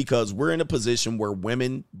is because we're in a position where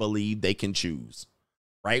women believe they can choose,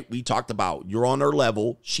 right? We talked about you're on her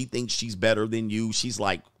level. She thinks she's better than you. She's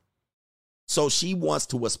like, so she wants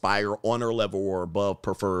to aspire on her level or above,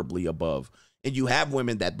 preferably above. And you have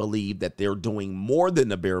women that believe that they're doing more than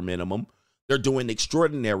the bare minimum. They're doing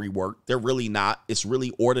extraordinary work. They're really not. It's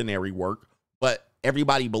really ordinary work. But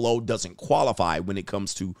everybody below doesn't qualify when it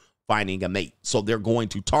comes to finding a mate. So they're going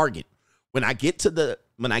to target. When I get to the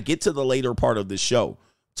later part of the show,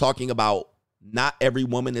 talking about not every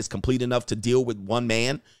woman is complete enough to deal with one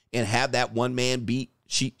man and have that one man be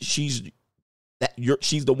she's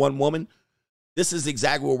the one woman. This is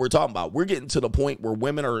exactly what we're talking about. We're getting to the point where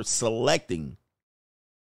women are selecting,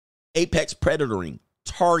 apex predatoring,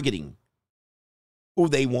 targeting who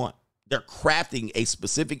they want. They're crafting a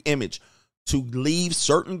specific image to leave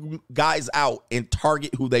certain guys out and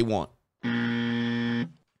target who they want.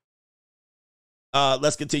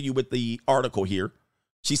 Let's continue with the article here.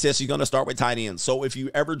 She says she's going to start with tight ends. So if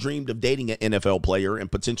you ever dreamed of dating an NFL player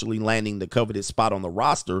and potentially landing the coveted spot on the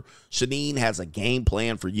roster, Shanine has a game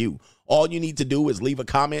plan for you. All you need to do is leave a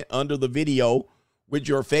comment under the video with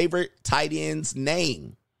your favorite tight end's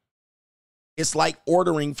name. It's like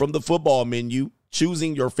ordering from the football menu,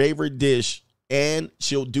 choosing your favorite dish, and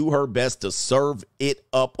she'll do her best to serve it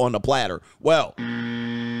up on a platter. Well,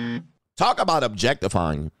 talk about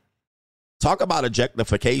objectifying. Talk about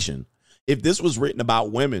objectification. If this was written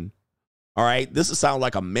about women, all right, this would sound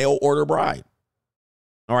like a mail order bride.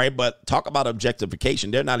 All right, but talk about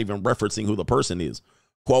objectification. They're not even referencing who the person is.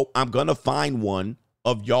 Quote, I'm going to find one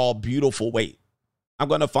of y'all beautiful. Wait, I'm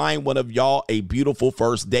going to find one of y'all a beautiful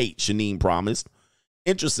first date, Shanine promised.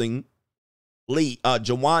 Interestingly,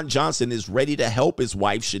 Jawan Johnson is ready to help his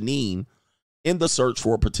wife, Shanine, in the search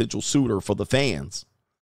for a potential suitor for the fans.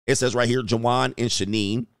 It says right here, Jawan and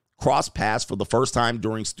Shanine crossed paths for the first time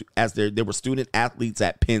as they were student athletes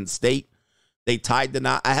at Penn State. They tied the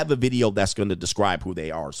knot. I have a video that's going to describe who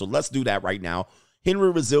they are. So let's do that right now.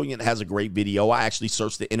 Henry Resilient has a great video. I actually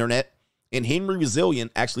searched the internet, and Henry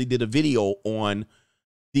Resilient actually did a video on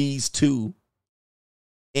these two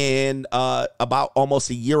in about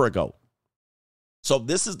almost a year ago. So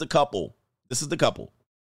this is the couple. This is the couple.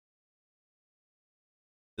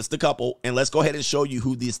 This is the couple. And let's go ahead and show you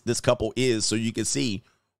who this couple is so you can see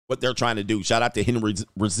what they're trying to do. Shout out to Henry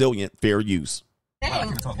Resilient, fair use.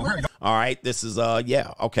 All right, this is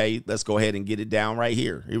yeah, okay. Let's go ahead and get it down right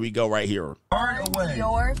here. Here we go, right here. Yard away.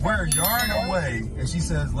 We're yard away, and she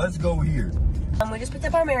says, "Let's go here." We just picked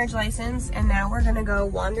up our marriage license, and now we're gonna go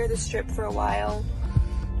wander the strip for a while.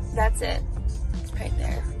 That's it. It's right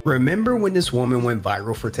there. Remember when this woman went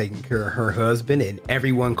viral for taking care of her husband, and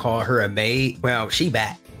everyone called her a maid? Well, she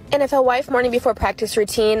back. NFL wife, morning before practice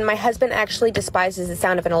routine. My husband actually despises the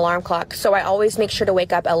sound of an alarm clock, so I always make sure to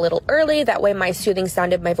wake up a little early. That way my soothing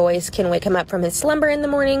sound of my voice can wake him up from his slumber in the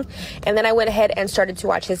morning. And then I went ahead and started to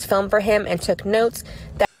watch his film for him and took notes.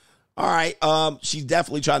 All right, she's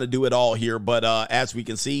definitely trying to do it all here, but as we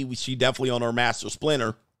can see, she definitely on her master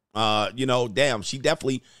splinter. You know, damn, she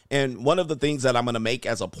definitely, and one of the things that I'm going to make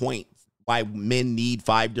as a point why men need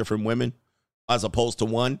 5 different women as opposed to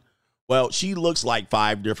one, well, she looks like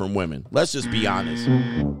 5 different women. Let's just be honest.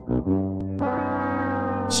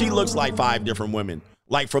 She looks like 5 different women.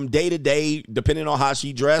 Like from day to day, depending on how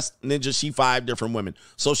she dressed, and then just she 5 different women.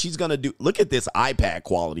 So she's going to do, look at this iPad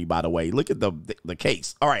quality, by the way. Look at the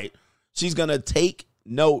case. All right. She's going to take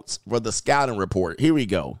notes for the scouting report. Here we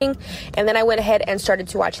go. And then I went ahead and started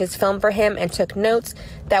to watch his film for him and took notes.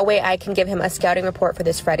 That way I can give him a scouting report for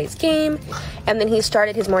this Friday's game. And then he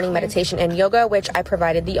started his morning meditation and yoga, which I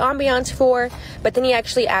provided the ambiance for. But then he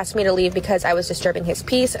actually asked me to leave because I was disturbing his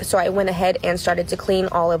peace. So I went ahead and started to clean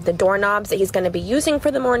all of the doorknobs that he's going to be using for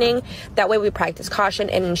the morning. That way we practice caution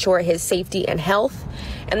and ensure his safety and health.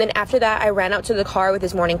 And then after that, I ran out to the car with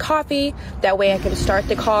his morning coffee. That way I can start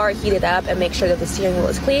the car, heat it up, and make sure that the steering wheel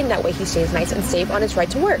is clean. That way he stays nice and safe on his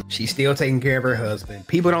ride to work. She's still taking care of her husband.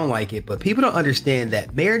 People don't like it, but people don't understand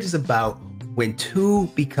that marriage is about when two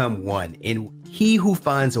become one. And he who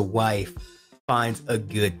finds a wife finds a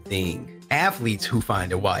good thing. Athletes who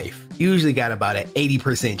find a wife usually got about an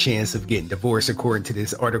 80% chance of getting divorced, according to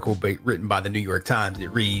this article written by the New York Times. It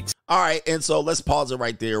reads, all right, and so let's pause it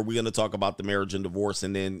right there. We're going to talk about the marriage and divorce,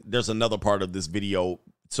 and then there's another part of this video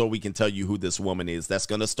so we can tell you who this woman is that's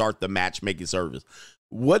going to start the matchmaking service.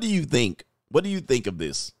 What do you think? What do you think of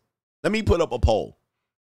this? Let me put up a poll.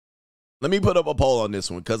 Let me put up a poll on this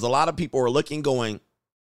one because a lot of people are looking, going,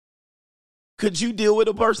 Could you deal with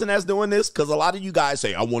a person that's doing this? Because a lot of you guys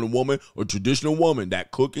say, I want a woman, a traditional woman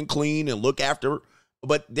that cook and clean and look after her.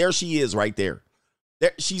 But there she is right there.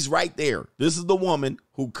 She's right there. This is the woman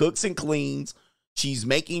who cooks and cleans. She's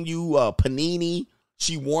making you panini.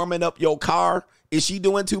 She warming up your car. Is she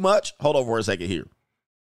doing too much? Hold on for a second here.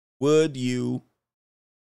 Would you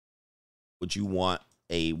want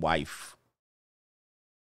a wife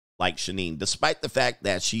like Shanine, despite the fact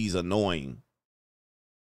that she's annoying?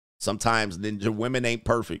 Sometimes women ain't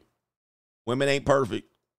perfect. Women ain't perfect.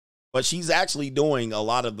 But she's actually doing a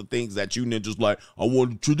lot of the things that you ninjas like. I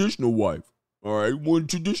want a traditional wife. All right, I want a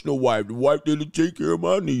traditional wife. The wife that'll take care of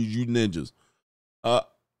my needs, you ninjas.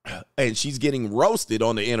 And she's getting roasted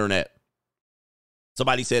on the internet.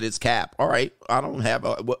 Somebody said it's cap. All right, I don't have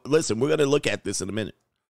a... Listen, we're going to look at this in a minute.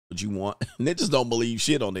 But you want... Ninjas don't believe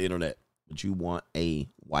shit on the internet. But you want a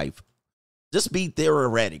wife. Just be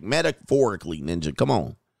theoretic, metaphorically, ninja. Come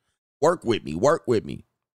on. Work with me. Work with me.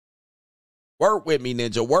 Work with me,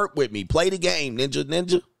 ninja. Work with me. Play the game,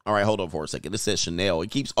 ninja. All right, hold on for a second. It says Chanel. It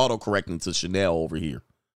keeps auto-correcting to Chanel over here.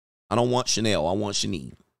 I don't want Chanel. I want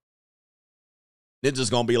Shanine. Ninja's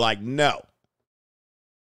going to be like, no.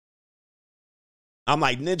 I'm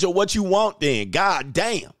like, Ninja, what you want then? God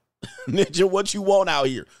damn. Ninja, what you want out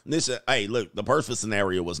here? Listen, hey, look, the perfect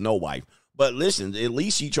scenario was no wife. But listen, at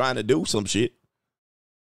least she trying to do some shit.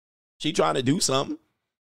 She trying to do something.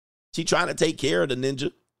 She trying to take care of the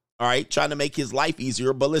ninja. All right, trying to make his life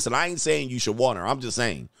easier. But listen, I ain't saying you should want her. I'm just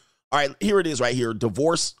saying. All right, here it is right here.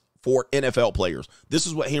 Divorce for NFL players. This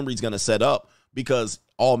is what Henry's going to set up because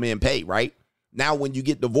all men pay, right? Now, when you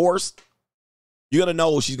get divorced, you're going to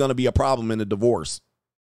know she's going to be a problem in the divorce.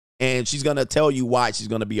 And she's going to tell you why she's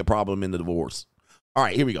going to be a problem in the divorce. All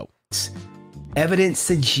right, here we go. Evidence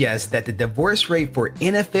suggests that the divorce rate for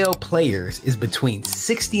NFL players is between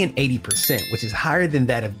 60 and 80%, which is higher than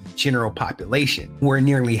that of the general population, where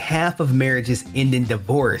nearly half of marriages end in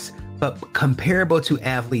divorce, but comparable to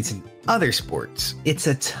athletes in other sports. It's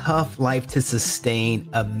a tough life to sustain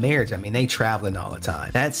a marriage. I mean, they traveling all the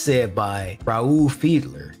time. That's said by Raul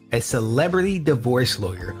Fiedler, a celebrity divorce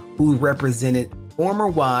lawyer who represented former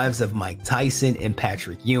wives of Mike Tyson and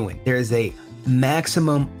Patrick Ewing. There's a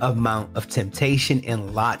maximum amount of temptation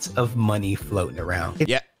and lots of money floating around.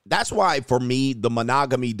 Yeah, that's why for me the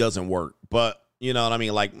monogamy doesn't work. But you know what I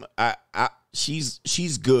mean? Like she's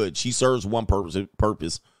good. She serves one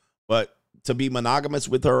purpose. But to be monogamous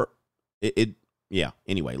with her, yeah.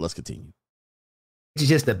 Anyway, let's continue. It's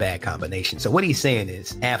just a bad combination. So what he's saying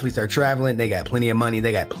is athletes are traveling, they got plenty of money,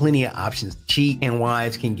 they got plenty of options to cheat, and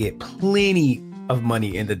wives can get plenty of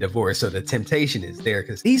money in the divorce. So the temptation is there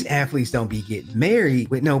because these athletes don't be getting married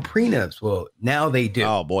with no prenups. Well, now they do.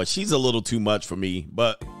 Oh boy, she's a little too much for me.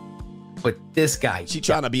 But this guy, she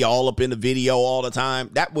trying to be all up in the video all the time.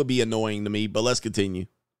 That would be annoying to me. But let's continue.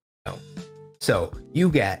 So you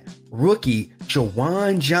got rookie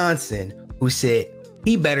Juwan Johnson, who said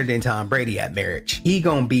he better than Tom Brady at marriage. He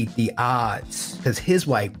gonna beat the odds because his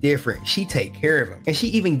wife different. She take care of him, and she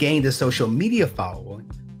even gained a social media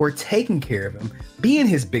following. We're taking care of him, being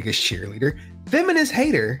his biggest cheerleader. Feminists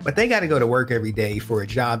hate her, but they got to go to work every day for a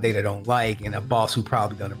job they don't like and a boss who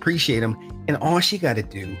probably don't appreciate them. And all she got to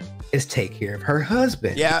do is take care of her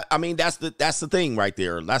husband. Yeah, I mean that's the thing right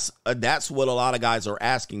there. That's what a lot of guys are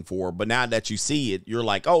asking for. But now that you see it, you're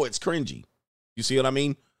like, oh, it's cringy. You see what I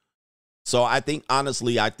mean? So I think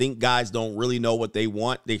honestly, guys don't really know what they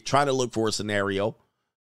want. They try to look for a scenario,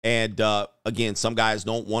 and again, some guys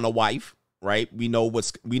don't want a wife. Right. We know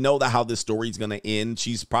how this story is going to end.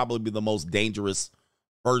 She's probably the most dangerous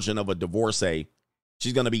version of a divorcee.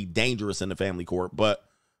 She's going to be dangerous in the family court. But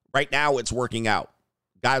right now it's working out.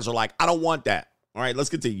 Guys are like, I don't want that. All right, let's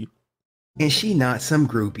continue. And she not some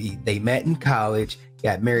groupie. They met in college,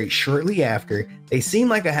 got married shortly after. They seem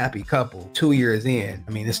like a happy couple 2 years in. I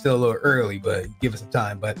mean, it's still a little early, but give us some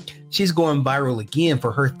time. But she's going viral again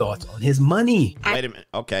for her thoughts on his money. Wait a minute.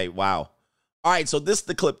 Okay, wow. All right, so this is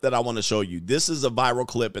the clip that I want to show you. This is a viral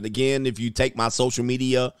clip. And again, if you take my social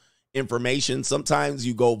media information, sometimes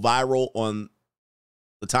you go viral on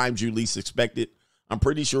the times you least expect it. I'm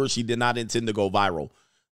pretty sure she did not intend to go viral.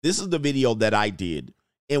 This is the video that I did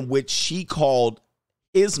in which she called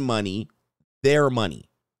his money their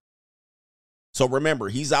money. So remember,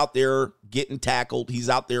 he's out there getting tackled.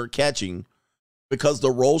 He's out there catching because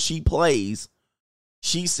the role she plays,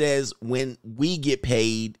 she says when we get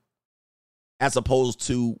paid, as opposed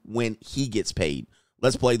to when he gets paid.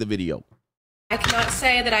 Let's play the video. I cannot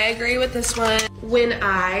say that I agree with this one. When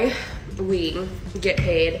we get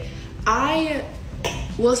paid, I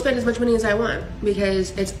will spend as much money as I want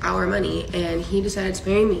because it's our money, and he decided to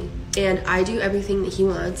marry me. And I do everything that he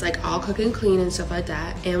wants, like I'll cook and clean and stuff like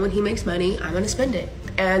that. And when he makes money, I'm gonna spend it.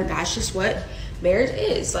 And that's just what marriage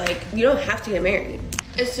is. Like, you don't have to get married.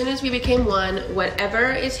 As soon as we became one,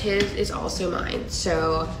 whatever is his is also mine.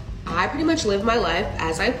 So I pretty much live my life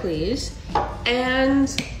as I please, and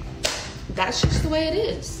that's just the way it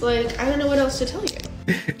is. Like, I don't know what else to tell you.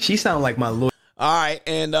 She sound like my lawyer. All right,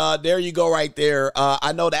 and there you go right there.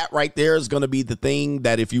 I know that right there is going to be the thing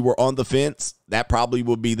that if you were on the fence, that probably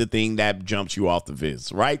would be the thing that jumps you off the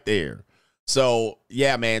fence right there. So,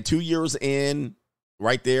 yeah, man, 2 years in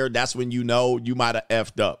right there, that's when you know you might have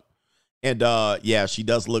effed up. And, yeah, she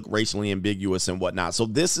does look racially ambiguous and whatnot. So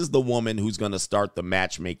this is the woman who's going to start the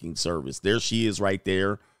matchmaking service. There she is right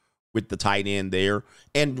there with the tight end there.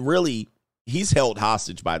 And really, he's held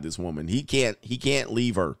hostage by this woman. He can't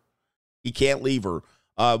leave her. He can't leave her.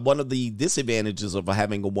 One of the disadvantages of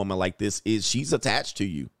having a woman like this is she's attached to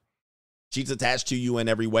you. She's attached to you in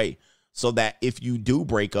every way. So that if you do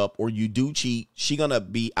break up or you do cheat, she's going to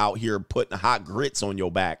be out here putting hot grits on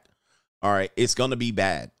your back. All right, it's going to be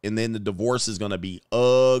bad. And then the divorce is going to be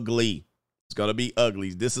ugly. It's going to be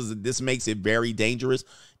ugly. This makes it very dangerous.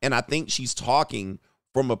 And I think she's talking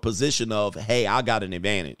from a position of, hey, I got an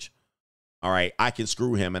advantage. All right, I can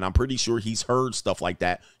screw him. And I'm pretty sure he's heard stuff like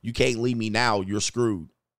that. You can't leave me now. You're screwed.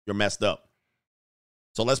 You're messed up.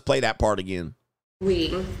 So let's play that part again.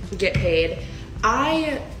 We get paid.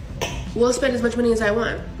 I will spend as much money as I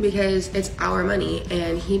want because it's our money,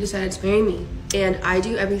 and he decided to marry me. And I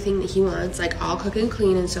do everything that he wants, like I'll cook and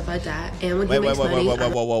clean and stuff like that. And when he makes money,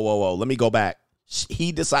 whoa. Let me go back.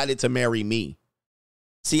 He decided to marry me.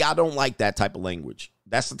 See, I don't like that type of language.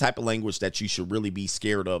 That's the type of language that you should really be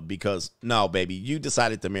scared of because, no, baby, you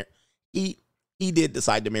decided to marry. He did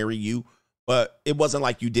decide to marry you, but it wasn't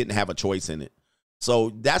like you didn't have a choice in it.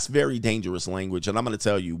 So that's very dangerous language. And I'm going to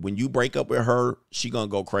tell you, when you break up with her, she going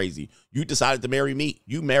to go crazy. You decided to marry me.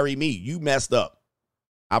 You marry me. You messed up.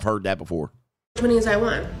 I've heard that before. As much money as I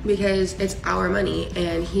want because it's our money,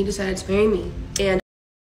 and he decided to marry me. And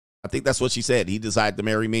I think that's what she said. He decided to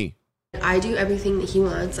marry me. I do everything that he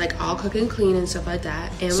wants, like I'll cook and clean and stuff like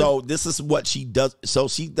that. And so this is what she does. So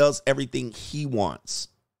she does everything he wants,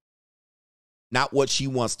 not what she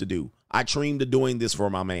wants to do. I dreamed of doing this for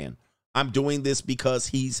my man. I'm doing this because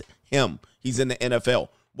he's him. He's in the NFL.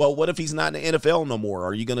 Well, what if he's not in the NFL no more?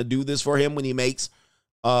 Are you going to do this for him when he makes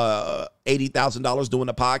 $80,000 doing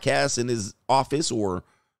a podcast in his office, or,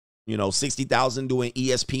 you know, $60,000 doing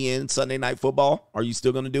ESPN Sunday Night Football? Are you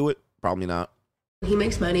still going to do it? Probably not. When he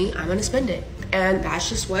makes money, I'm going to spend it. And that's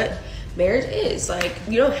just what marriage is. Like,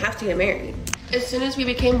 you don't have to get married. As soon as we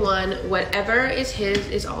became one, whatever is his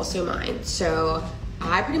is also mine. So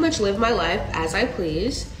I pretty much live my life as I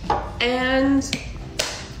please. And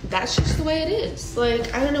that's just the way it is.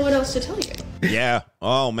 Like, I don't know what else to tell you. Yeah.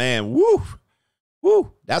 Oh, man. Woo.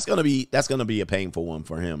 Woo. That's going to be a painful one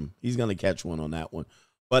for him. He's going to catch one on that one.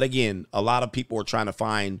 But again, a lot of people are trying to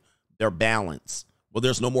find their balance. Well,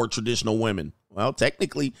 there's no more traditional women. Well,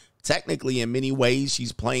 technically, in many ways,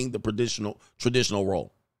 she's playing the traditional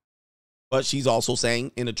role. But she's also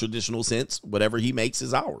saying, in a traditional sense, whatever he makes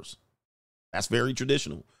is ours. That's very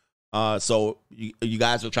traditional. So you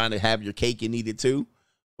guys are trying to have your cake and eat it too.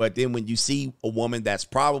 But then when you see a woman that's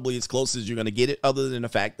probably as close as you're going to get it, other than the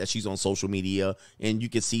fact that she's on social media and you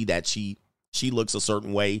can see that she looks a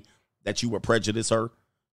certain way, that you would prejudice her.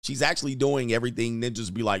 She's actually doing everything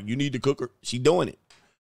ninjas be like, you need to cook her. She's doing it.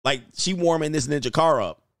 Like, she warming this ninja car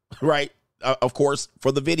up, right? Of course,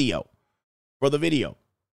 for the video.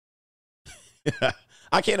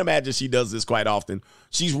 I can't imagine she does this quite often.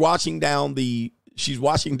 She's washing down the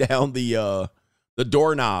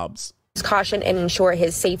doorknobs. Caution and ensure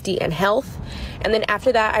his safety and health. And then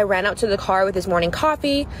after that, I ran out to the car with his morning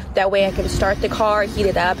coffee. That way I can start the car, heat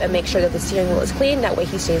it up, and make sure that the steering wheel is clean. That way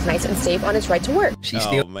he stays nice and safe on his ride to work.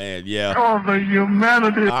 Oh, man, yeah. Oh, the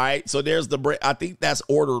humanity. All right, so there's I think that's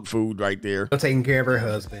ordered food right there. Taking care of her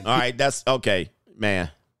husband. All right, that's okay,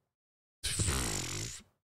 man.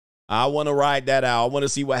 I want to ride that out. I want to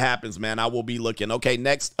see what happens, man. I will be looking. Okay,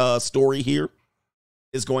 next story here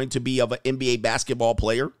is going to be of an NBA basketball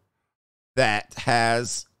player that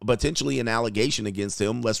has potentially an allegation against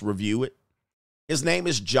him. Let's review it. His name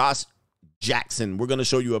is Josh Jackson. We're going to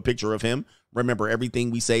show you a picture of him. Remember, everything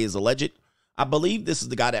we say is alleged. I believe this is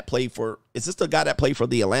the guy that played for, is this the guy that played for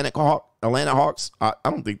the Atlanta Hawks? I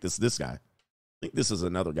don't think this guy. I think this is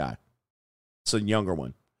another guy. It's a younger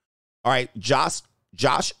one. All right, Josh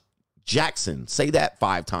Jackson. Say that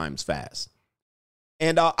 5 times fast.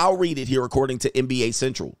 And I'll read it here according to NBA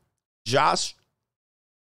Central. Josh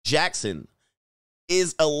Jackson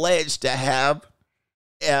is alleged to have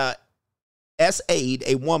SA'd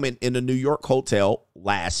a woman in a New York hotel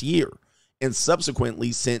last year and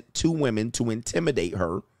subsequently sent 2 women to intimidate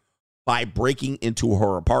her by breaking into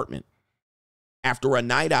her apartment. After a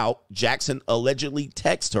night out, Jackson allegedly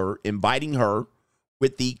texted her, inviting her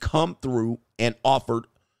with the come through and offered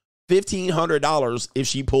 $1,500 if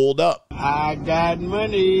she pulled up. I got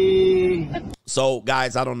money. So,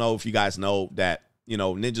 guys, I don't know if you guys know that, you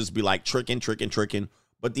know, ninjas be like tricking,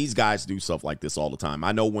 but these guys do stuff like this all the time.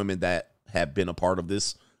 I know women that have been a part of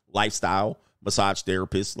this lifestyle, massage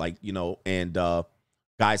therapists, like, you know, and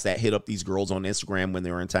guys that hit up these girls on Instagram when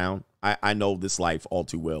they're in town. I know this life all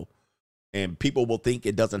too well. And people will think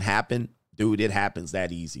it doesn't happen. Dude, it happens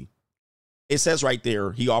that easy. It says right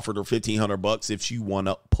there, he offered her $1,500 if she want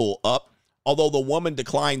to pull up. Although the woman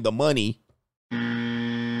declined the money,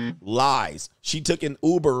 lies. She took an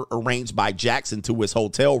Uber arranged by Jackson to his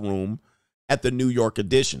hotel room at the New York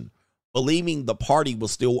Edition, believing the party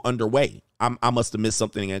was still underway. I must have missed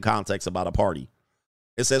something in context about a party.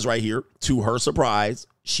 It says right here, to her surprise,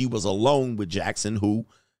 she was alone with Jackson, who,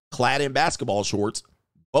 clad in basketball shorts,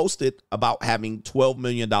 boasted about having $12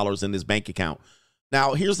 million in his bank account.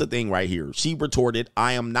 Now, here's the thing right here. She retorted,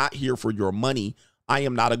 I am not here for your money. I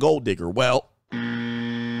am not a gold digger. Well,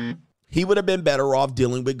 he would have been better off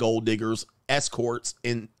dealing with gold diggers, escorts,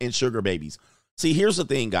 and sugar babies. See, here's the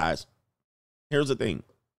thing, guys. Here's the thing.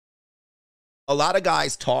 A lot of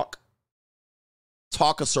guys talk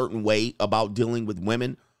a certain way about dealing with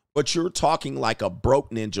women, but you're talking like a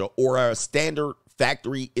broke ninja or a standard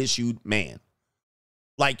factory-issued man.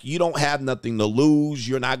 Like, you don't have nothing to lose.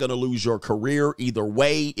 You're not going to lose your career either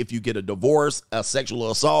way. If you get a divorce, a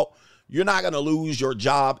sexual assault, you're not going to lose your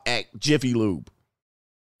job at Jiffy Lube.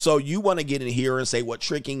 So you want to get in here and say what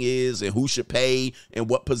tricking is and who should pay and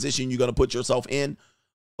what position you're going to put yourself in.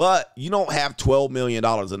 But you don't have $12 million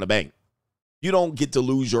in the bank. You don't get to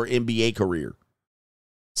lose your NBA career.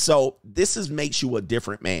 So this makes you a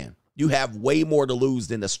different man. You have way more to lose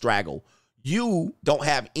than the straggle. You don't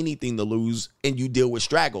have anything to lose and you deal with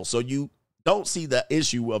straggle. So you don't see the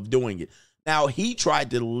issue of doing it. Now, he tried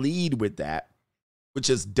to lead with that, which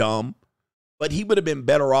is dumb, but he would have been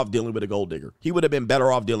better off dealing with a gold digger. He would have been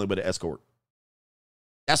better off dealing with an escort.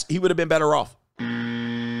 He would have been better off.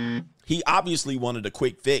 He obviously wanted a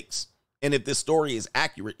quick fix. And if this story is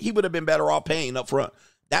accurate, he would have been better off paying up front.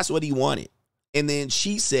 That's what he wanted. And then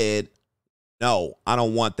she said, no, I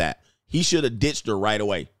don't want that. He should have ditched her right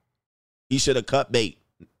away. He should have cut bait.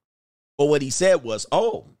 But what he said was,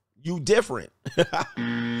 oh, you different.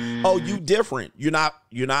 Oh, you different. You're not,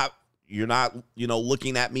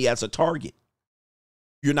 looking at me as a target.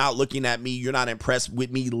 You're not looking at me. You're not impressed with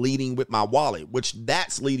me leading with my wallet, which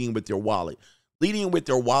that's leading with your wallet. Leading with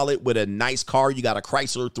your wallet with a nice car, you got a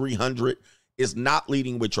Chrysler 300, is not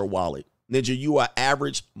leading with your wallet. Ninja, you are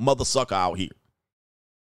average mother sucker out here.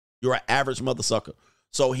 You're an average mother sucker.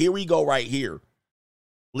 So here we go right here.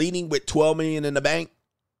 Leading with $12 million in the bank,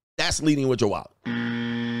 that's leading with your wallet.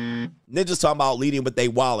 Ninjas talking about leading with their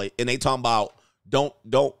wallet, and they talking about don't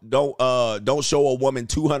show a woman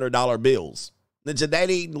 $200 bills. Ninja, that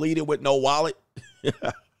ain't leading with no wallet.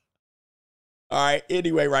 All right,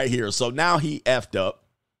 anyway, right here. So now he effed up.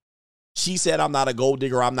 She said, I'm not a gold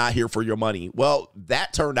digger. I'm not here for your money. Well,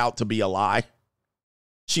 that turned out to be a lie.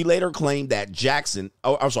 She later claimed that Jackson,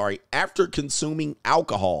 after consuming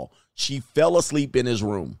alcohol, she fell asleep in his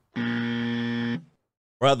room.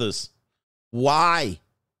 Brothers, why?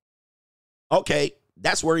 Okay,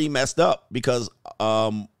 that's where he messed up because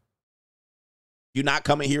you're not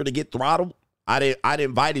coming here to get throttled. I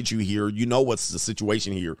invited you here. You know what's the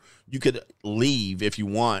situation here. You could leave if you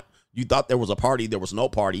want. You thought there was a party. There was no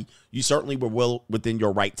party. You certainly were well within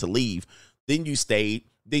your right to leave. Then you stayed.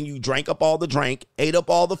 Then you drank up all the drink, ate up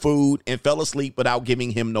all the food, and fell asleep without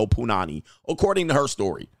giving him no punani, according to her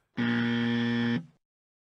story.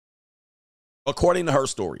 According to her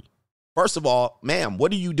story. First of all, ma'am,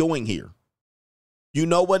 what are you doing here? You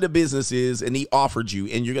know what the business is, and he offered you,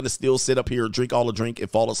 and you're going to still sit up here, drink all the drink, and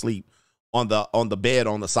fall asleep on the bed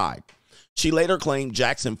on the side. She later claimed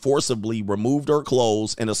Jackson forcibly removed her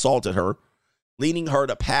clothes and assaulted her, leading her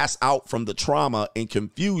to pass out from the trauma and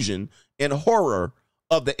confusion and horror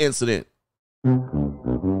of the incident. Man,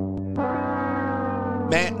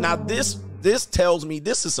 now this tells me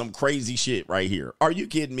this is some crazy shit right here. Are you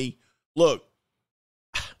kidding me? Look,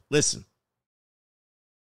 listen,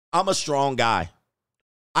 I'm a strong guy.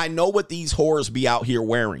 I know what these whores be out here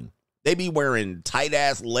wearing. They be wearing tight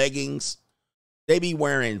ass leggings. They be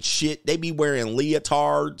wearing shit. They be wearing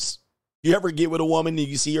leotards. You ever get with a woman and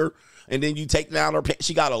you see her and then you take down her pants?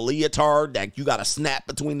 She got a leotard that you got to snap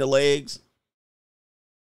between the legs.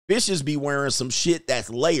 Bitches be wearing some shit that's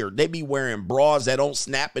layered. They be wearing bras that don't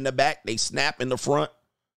snap in the back. They snap in the front.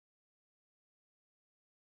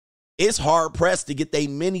 It's hard pressed to get they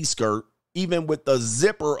mini skirt, even with the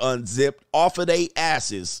zipper unzipped, off of they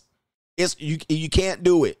asses. You can't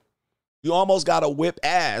do it. You almost got to whip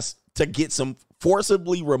ass to get some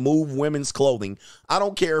forcibly remove women's clothing. I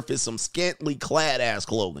don't care if it's some scantily clad ass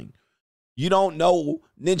clothing. You don't know,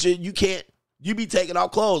 Ninja, you can't. You be taking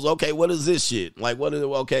off clothes. Okay, what is this shit? Like, what that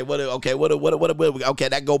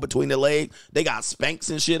go between the legs? They got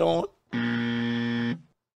Spanx and shit on.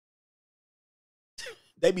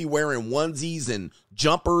 They be wearing onesies and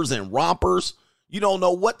jumpers and rompers. You don't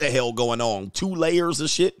know what the hell going on. 2 layers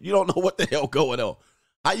of shit. You don't know what the hell going on.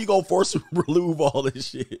 How you gonna force to remove all this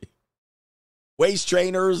shit? Waist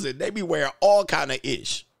trainers, and they be wearing all kind of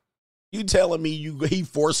ish. You telling me he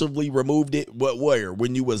forcibly removed it? What, where?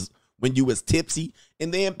 When you was tipsy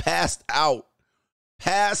and then passed out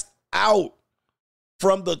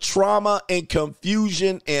from the trauma and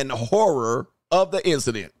confusion and horror of the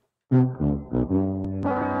incident.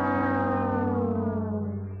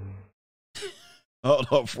 Hold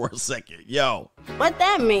on for a second. Yo. What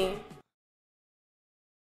that mean?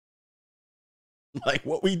 Like,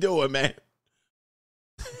 what we doing, man?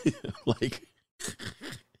 Like,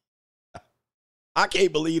 I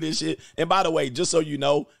can't believe this shit. And by the way, just so you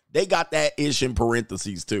know, they got that ish in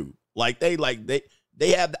parentheses too. They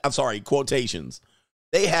have, I'm sorry, quotations.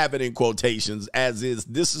 They have it in quotations as is,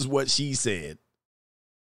 this is what she said.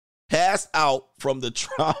 Passed out from the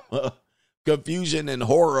trauma, confusion, and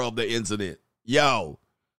horror of the incident. Yo,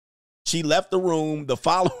 she left the room the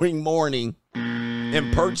following morning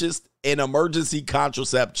and purchased an emergency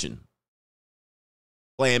contraception.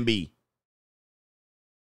 Plan B.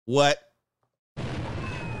 What?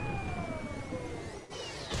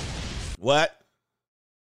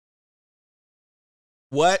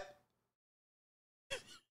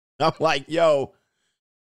 I'm like, yo.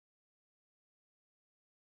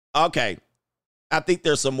 Okay. I think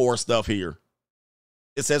there's some more stuff here.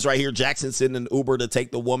 It says right here, Jackson sent an Uber to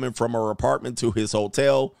take the woman from her apartment to his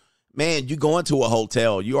hotel. Man, you going to a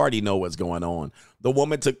hotel, you already know what's going on. The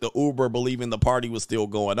woman took the Uber believing the party was still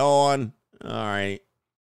going on. All right.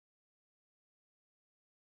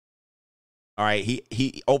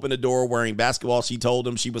 He opened the door wearing basketball. She told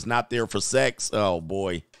him she was not there for sex. Oh,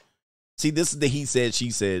 boy. See, this is the he said,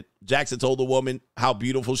 she said. Jackson told the woman how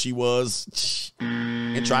beautiful she was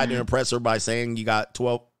and tried to impress her by saying you got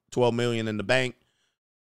 $12 million in the bank.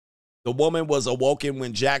 The woman was awoken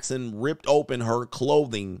when Jackson ripped open her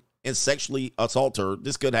clothing and sexually assaulted her.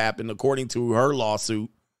 This could happen, according to her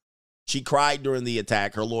lawsuit. She cried during the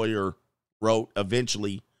attack, her lawyer wrote,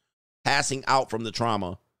 eventually passing out from the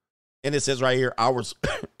trauma. And it says right here, hours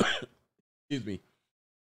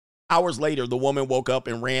later, the woman woke up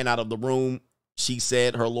and ran out of the room. She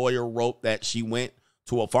said her lawyer wrote that she went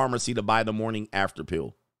to a pharmacy to buy the morning after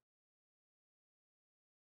pill.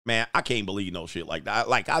 Man, I can't believe no shit like that.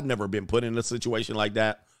 Like, I've never been put in a situation like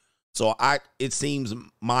that. So it seems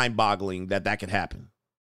mind-boggling that could happen.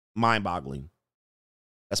 Mind-boggling.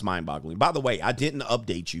 That's mind-boggling. By the way, I didn't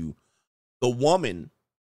update you. The woman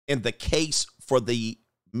in the case for the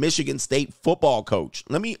Michigan State football coach.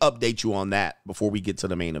 Let me update you on that before we get to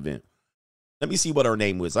the main event. Let me see what her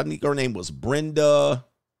name was. I think her name was Brenda.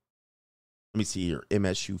 Let me see here.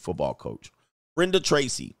 MSU football coach. Brenda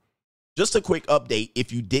Tracy. Just a quick update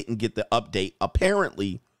if you didn't get the update.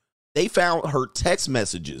 Apparently, they found her text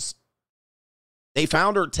messages.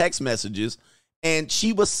 And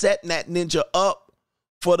she was setting that ninja up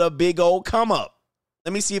for the big old come up.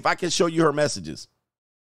 Let me see if I can show you her messages.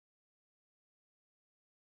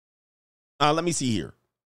 Let me see here.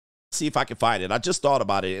 See if I can find it. I just thought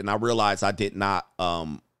about it and I realized I did not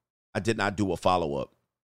do a follow-up.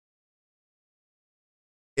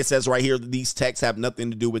 It says right here that these texts have nothing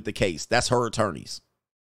to do with the case. That's her attorneys.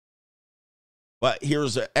 But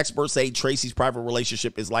here's experts say Tracy's private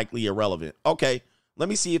relationship is likely irrelevant. Okay, let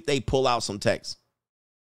me see if they pull out some text.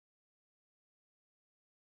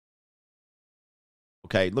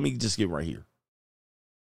 Okay, let me just get right here.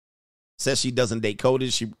 Says she doesn't date Cody.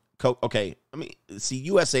 Okay, I mean, see,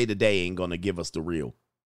 USA Today ain't going to give us the real.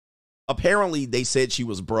 Apparently, they said she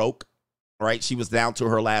was broke, right? She was down to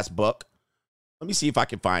her last buck. Let me see if I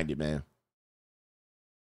can find it, man.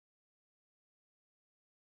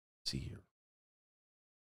 Let's see here.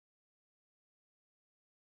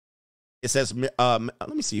 It says, let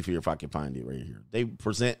me see if I can find it right here. They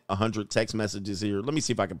present 100 text messages here. Let me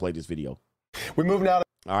see if I can play this video. We move now.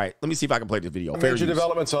 All right, let me see if I can play this video. Major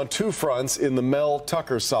developments on two fronts in the Mel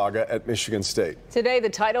Tucker saga at Michigan State. Today,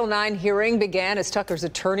 the Title IX hearing began as Tucker's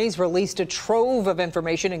attorneys released a trove of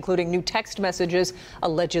information, including new text messages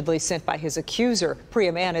allegedly sent by his accuser.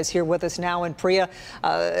 Priya Mann is here with us now. And Priya,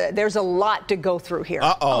 there's a lot to go through here.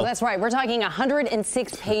 Oh, that's right. We're talking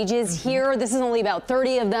 106 pages here. This is only about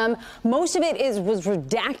 30 of them. Most of it was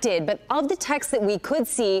redacted, but of the text that we could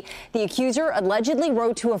see, the accuser allegedly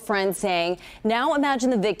wrote to a friend saying, "Now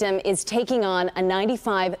imagine the victim is taking on a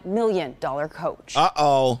 $95 million coach."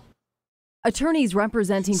 Attorneys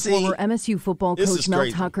representing former MSU football coach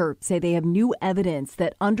Mel Tucker say they have new evidence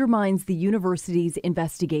that undermines the university's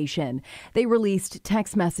investigation. They released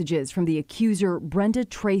text messages from the accuser, Brenda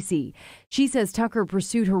Tracy. She says Tucker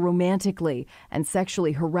pursued her romantically and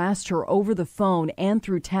sexually harassed her over the phone and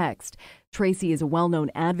through text. Tracy is a well-known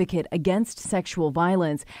advocate against sexual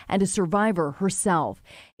violence and a survivor herself.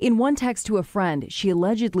 In one text to a friend, she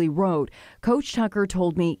allegedly wrote, "Coach Tucker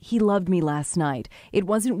told me he loved me last night. It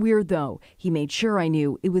wasn't weird, though. He made sure I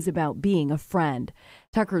knew it was about being a friend."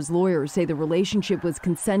 Tucker's lawyers say the relationship was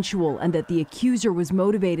consensual and that the accuser was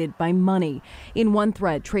motivated by money. In one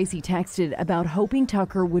thread, Tracy texted about hoping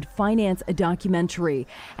Tucker would finance a documentary.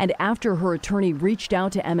 And after her attorney reached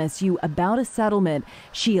out to MSU about a settlement,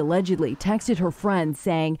 she allegedly texted her friend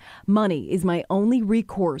saying, "Money is my only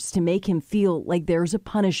recourse to make him feel like there's a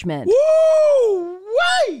punishment." Woo!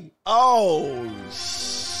 Wait! Oh,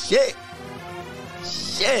 shit.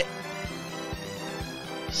 Shit.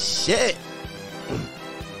 Shit.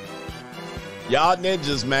 Y'all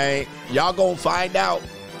ninjas, man. Y'all gonna find out.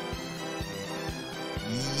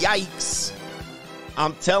 Yikes.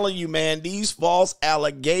 I'm telling you, man, these false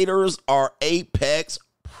alligators are apex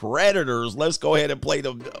predators. Let's go ahead and play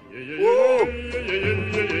them.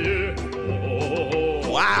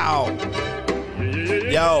 Wow.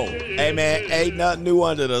 Yo, hey, man, ain't nothing new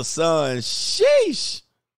under the sun. Sheesh.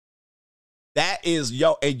 That is,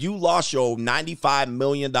 yo, and you lost your $95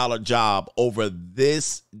 million job over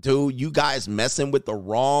this, dude. You guys messing with the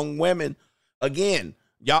wrong women. Again,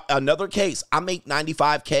 y'all, another case. I make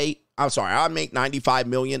 $95K. I'm sorry, I make $95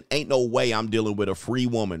 million. Ain't no way I'm dealing with a free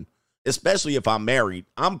woman, especially if I'm married.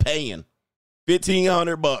 I'm paying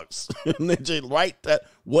 $1,500. Right?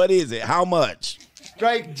 What is it? How much?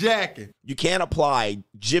 Straight jacket. You can't apply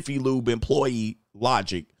Jiffy Lube employee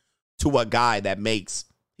logic to a guy that makes.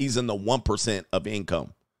 He's in the 1% of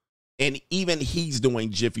income. And even he's doing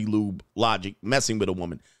Jiffy Lube logic, messing with a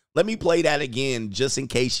woman. Let me play that again just in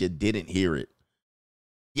case you didn't hear it.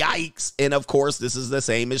 Yikes. And of course, this is the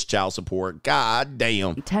same as child support. God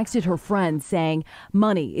damn. He texted her friend saying,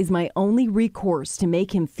 "Money is my only recourse to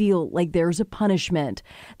make him feel like there's a punishment."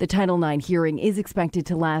 The Title IX hearing is expected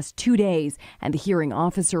to last 2 days, and the hearing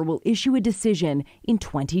officer will issue a decision in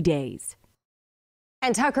 20 days.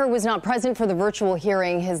 And Tucker was not present for the virtual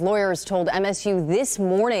hearing. His lawyers told MSU this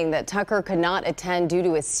morning that Tucker could not attend due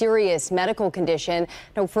to a serious medical condition.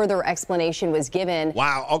 No further explanation was given.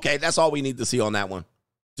 Wow. Okay, that's all we need to see on that one.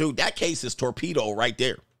 Dude, that case is torpedo right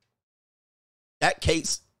there. That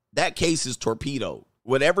case is torpedo.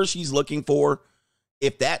 Whatever she's looking for,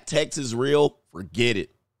 if that text is real, forget it.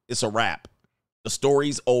 It's a wrap. The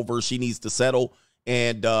story's over. She needs to settle,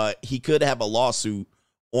 and he could have a lawsuit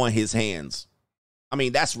on his hands. I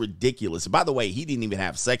mean, that's ridiculous. By the way, he didn't even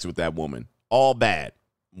have sex with that woman. All bad.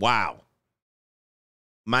 Wow.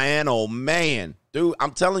 Man, oh, man. Dude,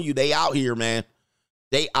 I'm telling you, they out here, man.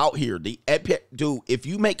 They out here. Dude, if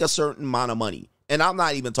you make a certain amount of money, and I'm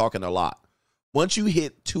not even talking a lot, once you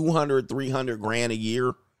hit 200, 300 grand a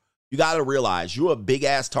year, you got to realize you're a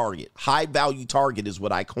big-ass target. High-value target is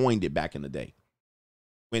what I coined it back in the day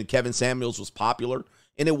when Kevin Samuels was popular,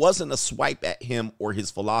 and it wasn't a swipe at him or his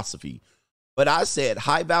philosophy. But I said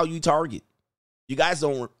high-value target. You guys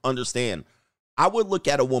don't understand. I would look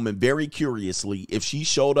at a woman very curiously if she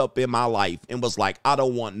showed up in my life and was like, "I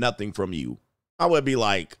don't want nothing from you." I would be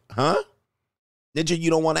like, huh? Ninja, you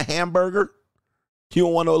don't want a hamburger? You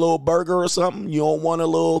don't want a little burger or something? You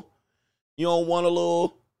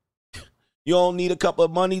don't need a couple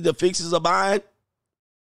of money to fix his bind?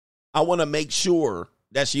 I want to make sure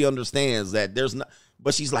that she understands that there's not,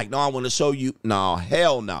 but she's like, "No, I want to show you." No,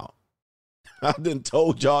 hell no. I done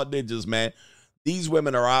told y'all ninjas, man. These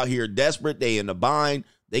women are out here desperate. They in the bind.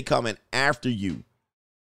 They coming after you.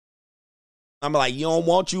 I'm like, you don't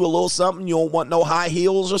want you a little something? You don't want no high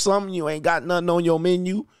heels or something? You ain't got nothing on your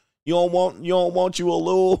menu? You don't want you a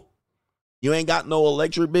little, you ain't got no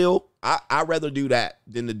electric bill? I'd rather do that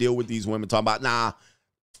than to deal with these women talking about, nah,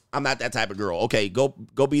 I'm not that type of girl. Okay, go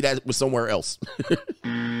be that with somewhere else.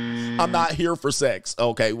 I'm not here for sex.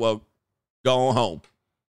 Okay, well, go on home.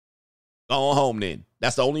 Go on home then.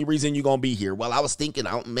 That's the only reason you're going to be here. Well, I was thinking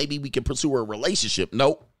maybe we can pursue a relationship.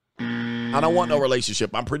 Nope. I don't want no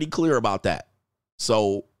relationship. I'm pretty clear about that.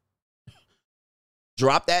 So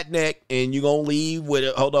drop that neck and you're going to leave with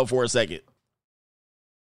it. Hold on for a second.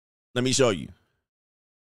 Let me show you.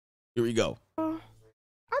 Here we go. I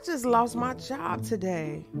just lost my job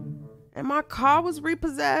today. And my car was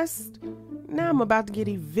repossessed. Now I'm about to get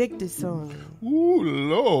evicted soon. Ooh,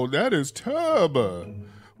 Lord, that is terrible.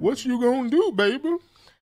 What you gonna do, baby?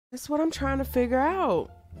 That's what I'm trying to figure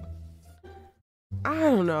out. I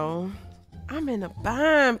don't know. I'm in a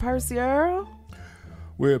bind, Percy Earl.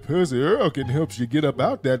 Well, Percy Earl can help you get up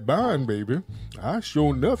out that bind, baby. I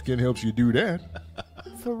sure enough can help you do that.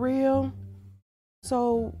 For real?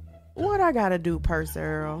 So, what I gotta do, Percy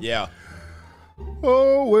Earl? Yeah.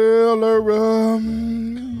 Oh, well,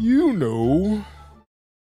 you know.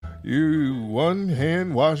 One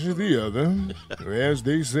hand washes the other. As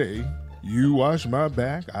they say, you wash my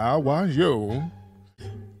back, I'll wash yours.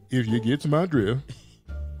 If you get my drift.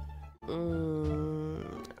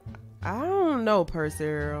 I don't know, Percy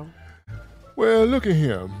Earl. Well, look at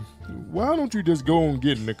him. Why don't you just go and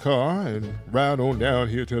get in the car and ride on down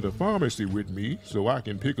here to the pharmacy with me so I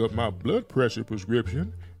can pick up my blood pressure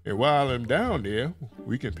prescription? And while I'm down there,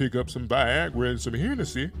 we can pick up some Viagra and some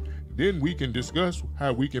Hennessy. Then we can discuss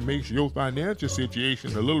how we can make your financial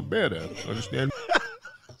situation a little better. Understand?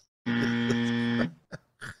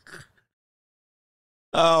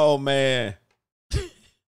 Oh, man.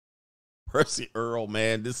 Percy Earl,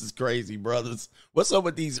 man. This is crazy, brothers. What's up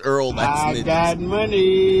with these Earl ass ninjas? I got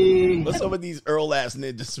money. What's up with these Earl ass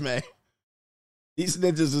ninjas, man? These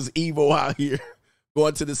ninjas is evil out here.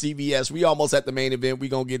 Going to the CVS. We almost at the main event. We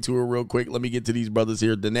going to get to it real quick. Let me get to these brothers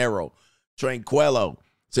here. Dinero Tranquillo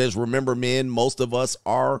says, remember, men, most of us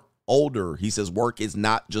are older. He says work is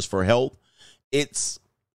not just for health. It's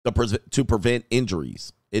to prevent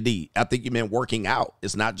injuries. Indeed. I think you meant working out.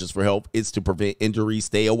 It's not just for health. It's to prevent injuries.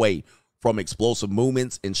 Stay away from explosive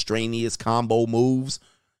movements and strenuous combo moves.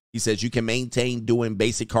 He says you can maintain doing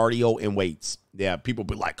basic cardio and weights. Yeah, people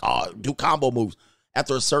be like, oh, do combo moves.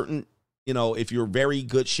 After a certain, if you're very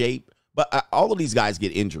good shape, but all of these guys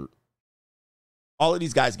get injured. All of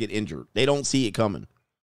these guys get injured. They don't see it coming.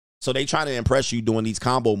 So they try to impress you doing these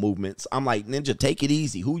combo movements. I'm like, Ninja, take it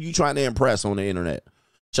easy. Who you trying to impress on the internet?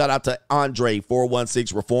 Shout out to Andre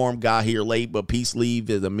 416 Reform. Got here late, but peace leave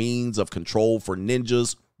is a means of control for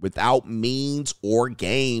ninjas without means or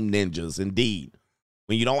game ninjas. Indeed.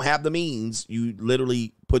 When you don't have the means, you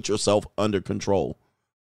literally put yourself under control.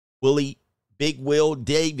 Big Will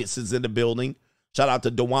Davis is in the building. Shout out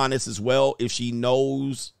to Dewanis as well. If she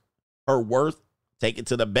knows her worth, take it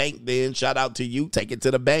to the bank then. Shout out to you. Take it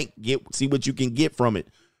to the bank. See what you can get from it.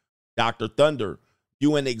 Dr. Thunder,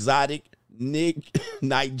 you an exotic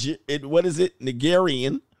what is it?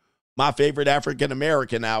 Nigerian. My favorite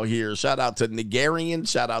African-American out here. Shout out to Nigerian.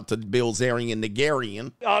 Shout out to Bill Zarian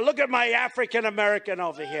Nigerian. Look at my African-American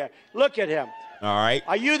over here. Look at him. All right.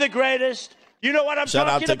 Are you the greatest? You know what I'm talking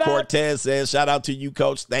about? Shout out to Cortez says, shout out to you,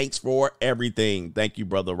 Coach. Thanks for everything. Thank you,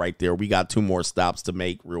 brother, right there. We got 2 more stops to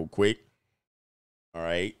make real quick. All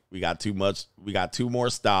right. We got 2 more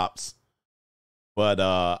stops. But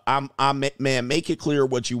man, make it clear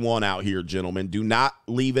what you want out here, gentlemen. Do not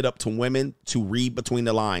leave it up to women to read between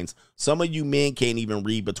the lines. Some of you men can't even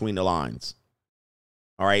read between the lines.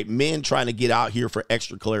 All right. Men trying to get out here for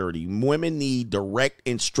extra clarity. Women need direct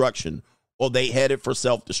instruction or they headed for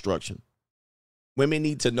self-destruction. Women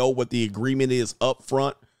need to know what the agreement is up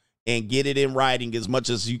front and get it in writing as much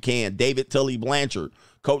as you can. David Tully Blanchard,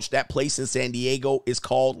 coach, that place in San Diego is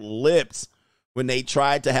called Lips. When they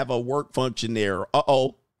tried to have a work function there,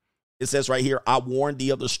 it says right here, I warned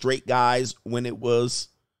the other straight guys when it was,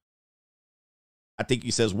 I think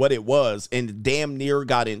he says what it was, and damn near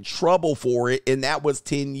got in trouble for it, and that was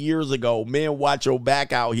 10 years ago. Man, watch your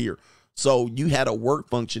back out here. So you had a work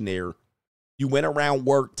function there. You went around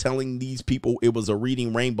work telling these people it was a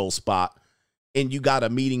Reading Rainbow spot, and you got a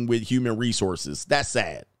meeting with Human Resources. That's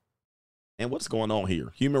sad. And what's going on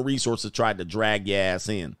here? Human Resources tried to drag your ass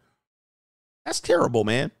in. That's terrible,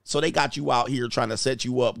 man. So they got you out here trying to set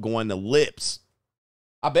you up going to Lips.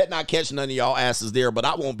 I bet not catch none of y'all asses there, but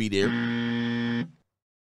I won't be there. Let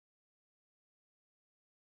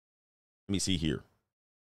me see here.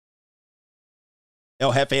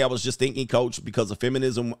 El Jefe, I was just thinking, coach, because of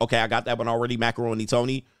feminism. Okay, I got that one already. Macaroni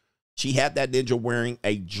Tony. She had that ninja wearing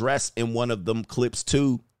a dress in one of them clips,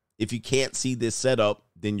 too. If you can't see this setup,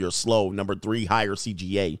 then you're slow. Number 3, higher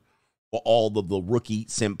CGA. For all of the rookie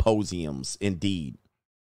symposiums, indeed.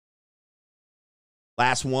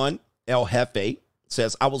 Last one, El Jefe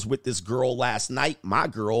says, I was with this girl last night, my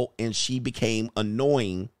girl, and she became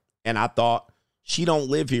annoying. And I thought, she don't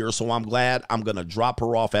live here, so I'm glad I'm going to drop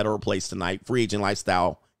her off at her place tonight. Free Agent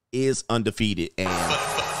Lifestyle is undefeated. And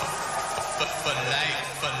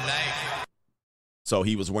so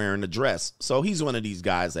he was wearing a dress. So he's one of these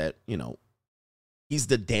guys that, you know, he's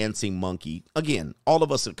the dancing monkey. Again, all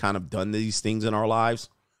of us have kind of done these things in our lives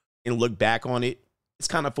and look back on it. It's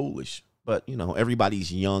kind of foolish. But, you know,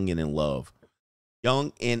 everybody's young and in love.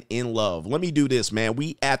 Young and in love. Let me do this, man.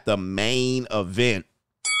 We at the main event.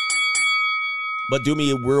 But do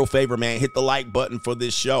me a real favor, man. Hit the like button for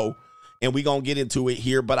this show. And we going to get into it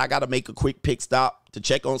here. But I got to make a quick pick stop to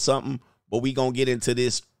check on something. But we going to get into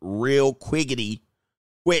this real quickity.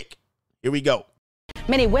 Quick. Here we go.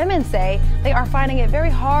 Many women say they are finding it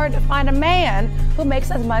very hard to find a man who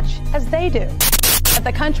makes as much as they do. That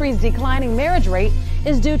the country's declining marriage rate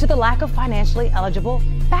is due to the lack of financially eligible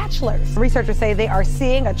bachelors. Researchers say they are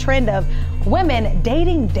seeing a trend of women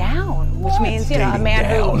dating down, which means, you know, a man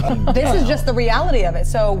who, this is just the reality of it.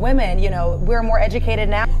 So women, you know, we're more educated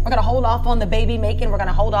now. We're going to hold off on the baby making. We're going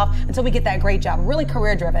to hold off until we get that great job, really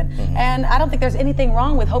career driven. And I don't think there's anything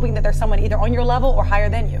wrong with hoping that there's someone either on your level or higher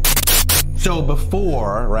than you. So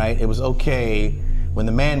before, right, it was okay when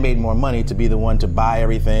the man made more money to be the one to buy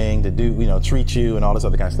everything, to do, you know, treat you and all this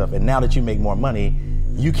other kind of stuff. And now that you make more money,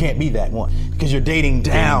 you can't be that one because you're dating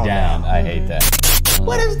down. I hate that.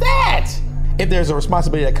 What is that? If there's a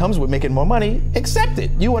responsibility that comes with making more money, accept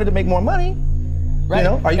it. You wanted to make more money. Right. You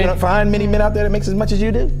know, are you going to find many men out there that makes as much as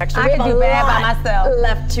you do? I could do bad by myself.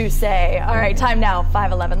 Left to say. All right, time now.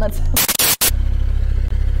 5:11. Let's.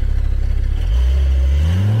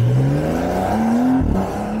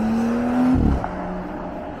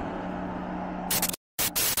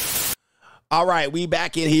 All right, we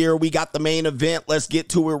back in here. We got the main event. Let's get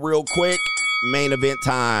to it real quick. Main event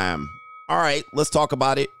time. All right, let's talk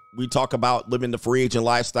about it. We talk about living the free agent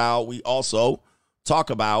lifestyle. We also talk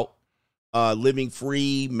about living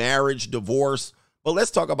free, marriage, divorce. But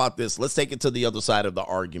let's talk about this. Let's take it to the other side of the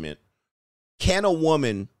argument. Can a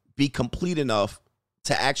woman be complete enough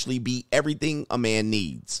to actually be everything a man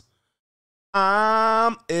needs?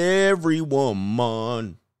 I'm every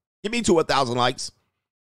woman. Give me to 1,000 likes.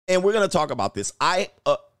 And we're going to talk about this. I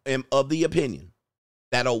am of the opinion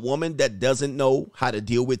that a woman that doesn't know how to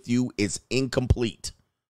deal with you is incomplete.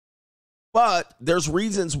 But there's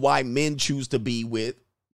reasons why men choose to be with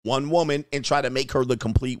one woman and try to make her the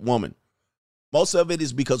complete woman. Most of it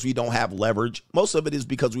is because we don't have leverage. Most of it is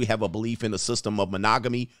because we have a belief in a system of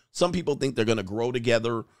monogamy. Some people think they're going to grow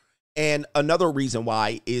together. And another reason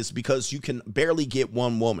why is because you can barely get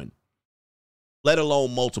one woman, let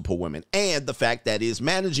alone multiple women. And the fact that is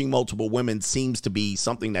managing multiple women seems to be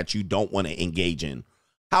something that you don't want to engage in.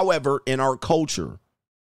 However, in our culture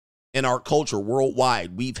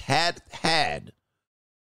worldwide, we've had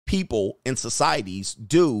people in societies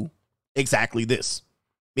do exactly this,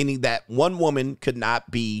 meaning that one woman could not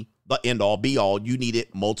be the end all be all. You needed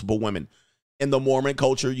multiple women. In the Mormon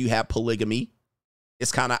culture, you have polygamy.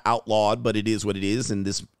 It's kind of outlawed, but it is what it is. And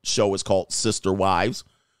this show is called Sister Wives.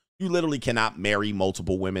 You literally cannot marry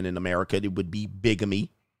multiple women in America. It would be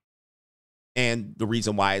bigamy. And the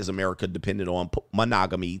reason why is America depended on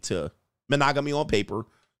monogamy on paper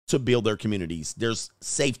to build their communities. There's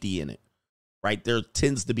safety in it, right? There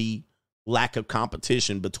tends to be lack of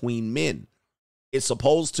competition between men. It's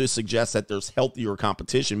supposed to suggest that there's healthier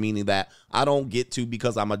competition, meaning that I don't get to,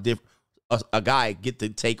 because I'm a guy, get to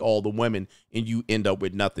take all the women and you end up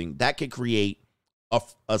with nothing. That could create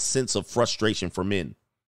a sense of frustration for men.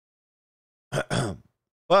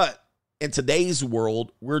 But in today's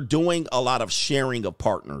world, we're doing a lot of sharing of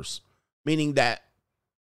partners, meaning that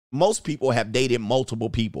most people have dated multiple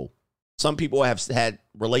people. Some people have had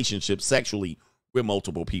relationships sexually with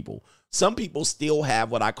multiple people. Some people still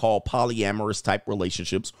have what I call polyamorous type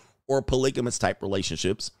relationships or polygamous type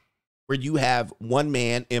relationships, where you have one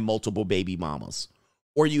man and multiple baby mamas,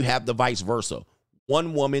 or you have the vice versa,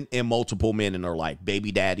 one woman and multiple men in her life,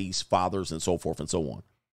 baby daddies, fathers, and so forth and so on.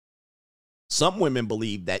 Some women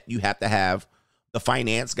believe that you have to have the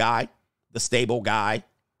finance guy, the stable guy,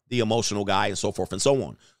 the emotional guy, and so forth and so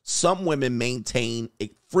on. Some women maintain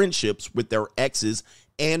friendships with their exes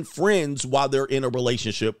and friends while they're in a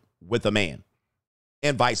relationship with a man,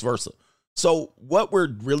 and vice versa. So what we're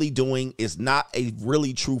really doing is not a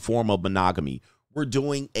really true form of monogamy. We're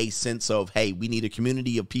doing a sense of, hey, we need a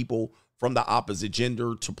community of people from the opposite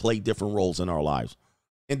gender to play different roles in our lives.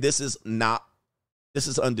 And this is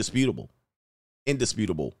indisputable.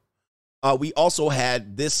 We also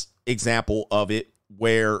had this example of it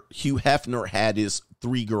where Hugh Hefner had his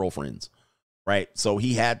 3 girlfriends. right? So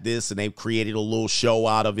he had this, and they created a little show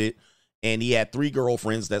out of it. And he had 3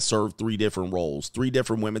 girlfriends that served 3 different roles, 3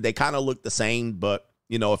 different women. They kind of look the same, but,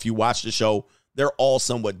 you know, if you watch the show, they're all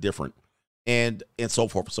somewhat different, and so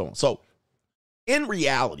forth and so on. So in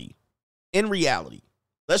reality,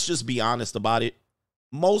 let's just be honest about it.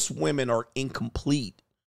 Most women are incomplete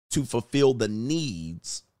to fulfill the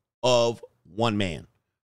needs of one man.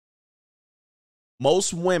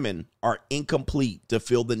 Most women are incomplete to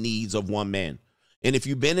fill the needs of one man. And if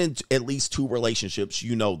you've been in at least 2 relationships,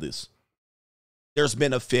 you know this. There's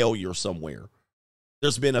been a failure somewhere.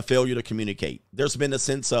 There's been a failure to communicate. There's been a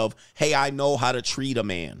sense of, hey, I know how to treat a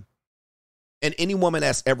man. And any woman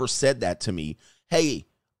that's ever said that to me, hey,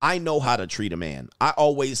 I know how to treat a man, I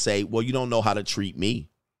always say, well, you don't know how to treat me.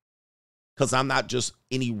 Because I'm not just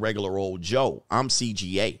any regular old Joe. I'm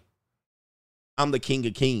CGA. I'm the king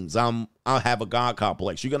of kings. I have a God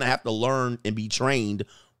complex. You're going to have to learn and be trained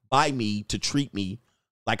by me to treat me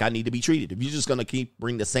like I need to be treated. If you're just going to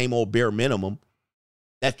bring the same old bare minimum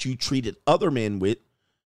that you treated other men with,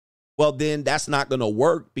 well, then that's not going to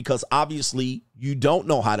work, because obviously you don't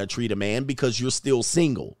know how to treat a man because you're still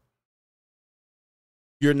single.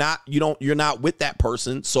 You're not with that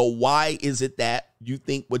person. So why is it that you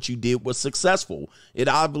think what you did was successful? It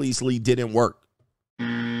obviously didn't work.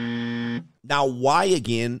 Now, why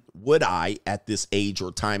again would I, at this age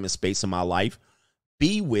or time and space in my life,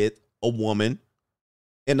 be with a woman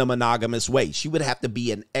in a monogamous way? She would have to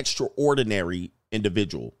be an extraordinary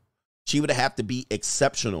individual. She would have to be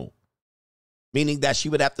exceptional, meaning that she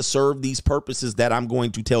would have to serve these purposes that I'm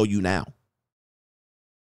going to tell you now.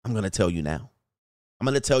 I'm going to tell you now. I'm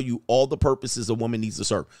going to tell you all the purposes a woman needs to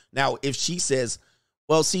serve. Now, if she says,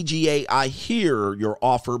 well, CGA, I hear your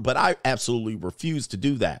offer, but I absolutely refuse to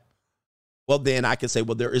do that. Well, then I can say,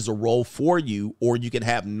 well, there is a role for you, or you can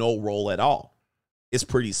have no role at all. It's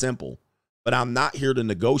pretty simple. But I'm not here to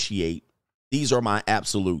negotiate. These are my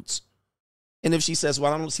absolutes. And if she says,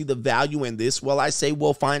 well, I don't see the value in this, well, I say,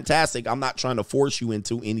 well, fantastic. I'm not trying to force you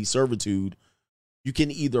into any servitude. You can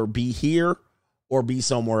either be here or be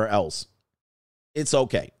somewhere else. It's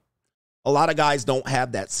okay. A lot of guys don't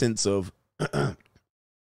have that sense of what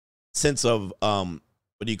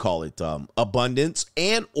do you call it? Abundance,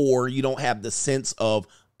 and or you don't have the sense of,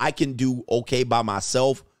 I can do okay by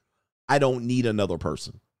myself. I don't need another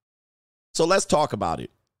person. So let's talk about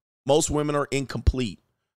it. Most women are incomplete.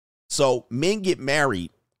 So men get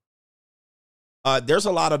married. There's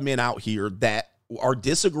a lot of men out here that are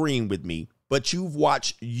disagreeing with me, but you've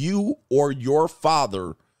watched you or your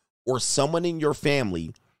father or someone in your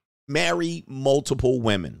family marry multiple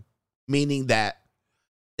women, meaning that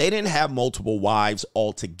they didn't have multiple wives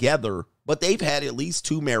altogether, but they've had at least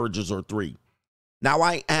 2 marriages or 3. Now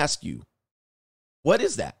I ask you, what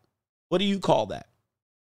is that? What do you call that?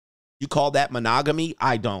 You call that monogamy?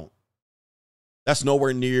 I don't. That's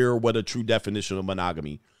nowhere near what a true definition of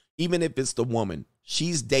monogamy. Even if it's the woman,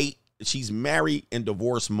 she's married and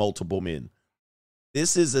divorced multiple men.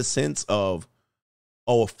 This is a sense of,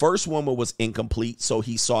 a first woman was incomplete, so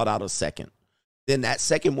he sought out a second. Then that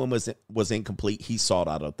second one was incomplete, he sought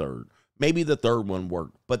out a third. Maybe the third one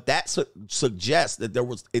worked, but that suggests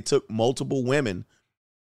that it took multiple women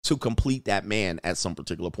to complete that man at some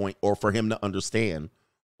particular point, or for him to understand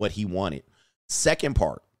what he wanted. Second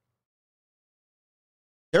part,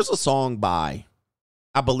 there's a song by,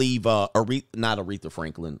 I believe, not Aretha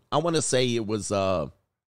Franklin. I want to say it was,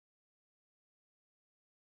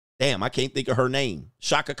 damn, I can't think of her name.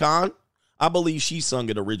 Chaka Khan. I believe she sung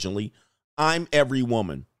it originally. I'm every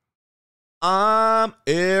woman. I'm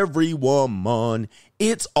every woman.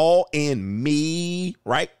 It's all in me,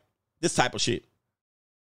 right? This type of shit.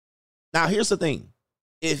 Now, here's the thing.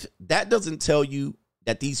 If that doesn't tell you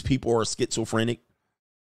that these people are schizophrenic,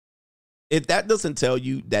 if that doesn't tell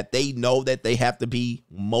you that they know that they have to be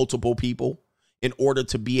multiple people in order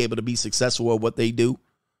to be able to be successful at what they do,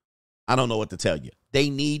 I don't know what to tell you. They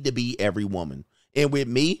need to be every woman. And with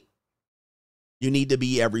me, you need to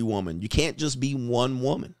be every woman. You can't just be one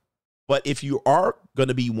woman. But if you are going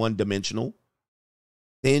to be one-dimensional,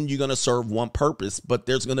 then you're going to serve one purpose, but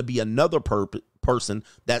there's going to be another person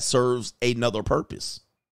that serves another purpose.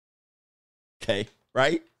 Okay,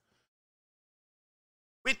 right?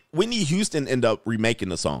 Whitney Houston ended up remaking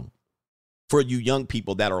the song. For you young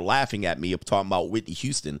people that are laughing at me talking about Whitney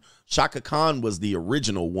Houston, Chaka Khan was the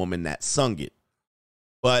original woman that sung it.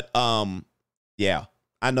 But, yeah,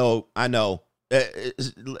 I know.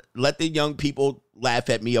 Let the young people laugh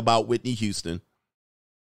at me about Whitney Houston.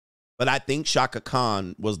 But I think Chaka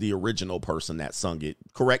Khan was the original person that sung it.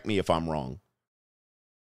 Correct me if I'm wrong.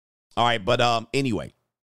 All right, but anyway,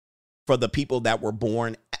 for the people that were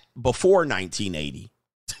born before 1980.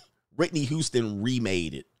 Whitney Houston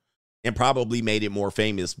remade it and probably made it more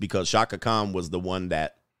famous because Chaka Khan was the one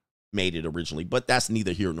that made it originally. But that's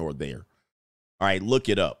neither here nor there. All right, look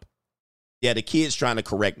it up. Yeah, the kid's trying to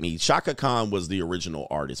correct me. Chaka Khan was the original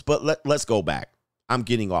artist. But let's go back. I'm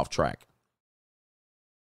getting off track.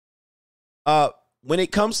 When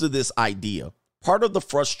it comes to this idea, part of the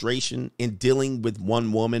frustration in dealing with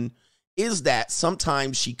one woman is that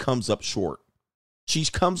sometimes she comes up short. She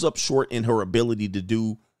comes up short in her ability to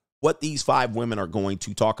do what these 5 women are going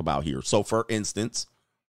to talk about here. So for instance,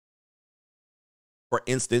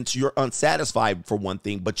 you're unsatisfied for one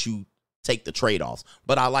thing, but you take the trade-offs.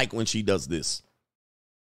 But I like when she does this.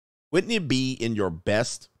 Wouldn't it be in your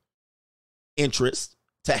best interest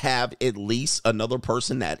to have at least another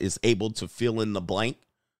person that is able to fill in the blank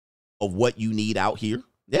of what you need out here?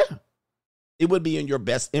 Yeah. It would be in your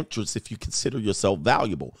best interest if you consider yourself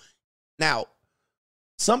valuable. Now,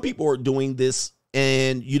 some people are doing this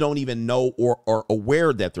and you don't even know or are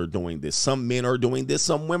aware that they're doing this. Some men are doing this.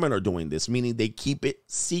 Some women are doing this, meaning they keep it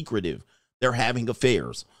secretive. They're having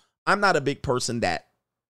affairs. I'm not a big person that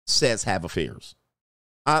says have affairs.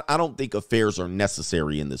 I don't think affairs are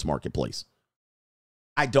necessary in this marketplace.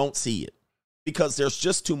 I don't see it because there's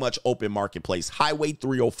just too much open marketplace. Highway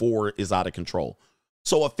 304 is out of control.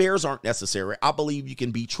 So affairs aren't necessary. I believe you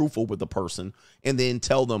can be truthful with a person and then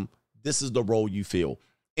tell them this is the role you feel.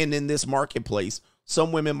 And in this marketplace,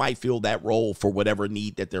 some women might feel that role for whatever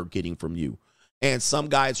need that they're getting from you. And some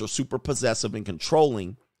guys are super possessive and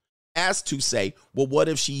controlling as to say, well, what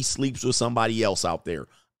if she sleeps with somebody else out there?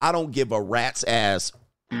 I don't give a rat's ass.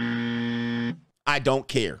 I don't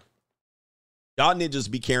care. Y'all ninjas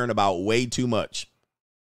be caring about way too much.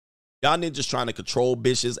 Y'all ninjas trying to control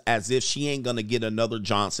bitches as if she ain't going to get another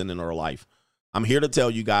Johnson in her life. I'm here to tell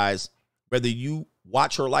you guys, whether you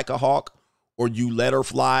watch her like a hawk or you let her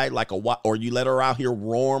fly like or you let her out here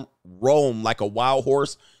roam like a wild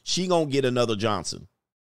horse, she going to get another Johnson.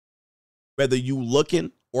 Whether you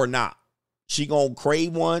looking or not, she going to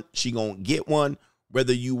crave one. She going to get one,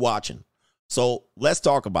 whether you watching. So let's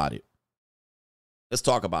talk about it. Let's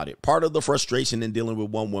talk about it. Part of the frustration in dealing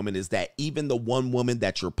with one woman is that even the one woman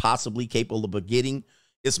that you're possibly capable of getting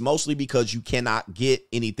is mostly because you cannot get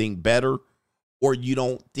anything better or you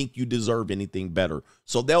don't think you deserve anything better.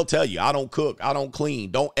 So they'll tell you, I don't cook, I don't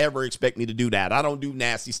clean. Don't ever expect me to do that. I don't do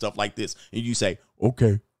nasty stuff like this. And you say,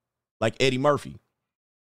 okay, like Eddie Murphy.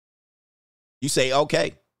 You say,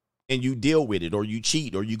 okay, and you deal with it, or you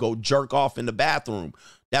cheat, or you go jerk off in the bathroom.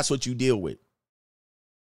 That's what you deal with.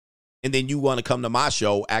 And then you want to come to my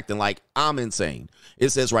show acting like I'm insane. It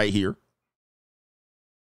says right here,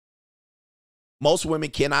 most women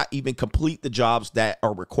cannot even complete the jobs that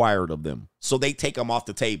are required of them. So they take them off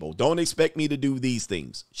the table. Don't expect me to do these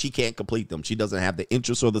things. She can't complete them. She doesn't have the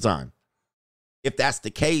interest or the time. If that's the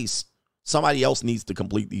case, somebody else needs to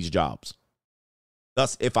complete these jobs.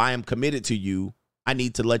 Thus, if I am committed to you, I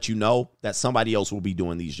need to let you know that somebody else will be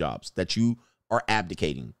doing these jobs, that you are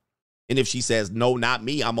abdicating. And if she says, no, not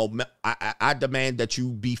me, I demand that you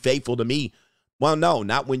be faithful to me. Well, no,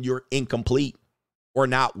 not when you're incomplete or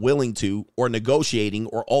not willing to or negotiating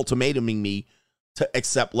or ultimatuming me to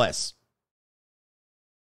accept less.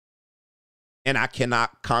 And I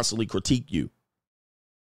cannot constantly critique you.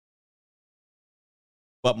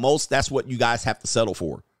 But that's what you guys have to settle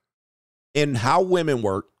for. And how women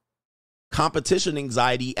work, competition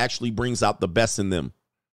anxiety actually brings out the best in them.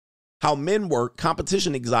 How men work,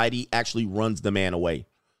 competition anxiety actually runs the man away.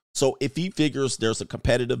 So if he figures there's a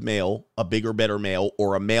competitive male, a bigger, better male,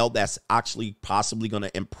 or a male that's actually possibly going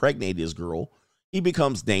to impregnate his girl, he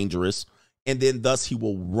becomes dangerous, and then thus he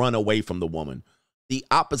will run away from the woman. The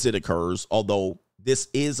opposite occurs, although this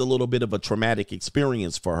is a little bit of a traumatic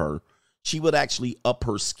experience for her. She would actually up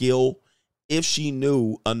her skill if she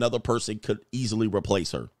knew another person could easily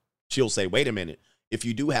replace her. She'll say, wait a minute. If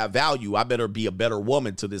you do have value, I better be a better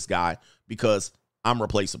woman to this guy because I'm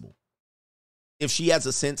replaceable. If she has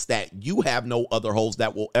a sense that you have no other hoes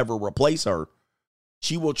that will ever replace her,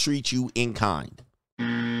 she will treat you in kind.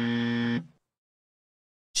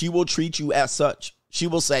 She will treat you as such. She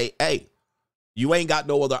will say, hey, you ain't got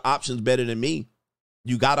no other options better than me.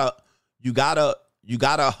 You gotta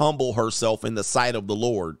humble herself in the sight of the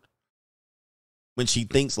Lord when she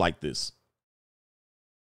thinks like this.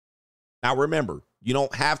 Now, remember, you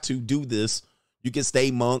don't have to do this. You can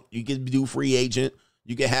stay monk. You can do free agent.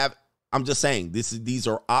 You can have, I'm just saying, these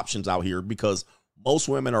are options out here because most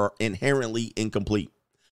women are inherently incomplete.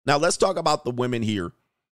 Now, let's talk about the women here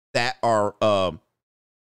that are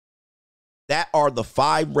the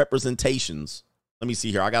 5 representations. Let me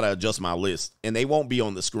see here. I got to adjust my list, and they won't be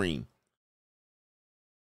on the screen.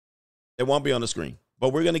 They won't be on the screen.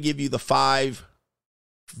 But we're going to give you the 5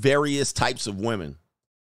 various types of women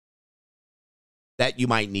that you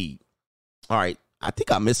might need. All right. I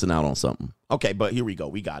think I'm missing out on something. Okay, but here we go.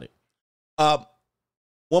 We got it.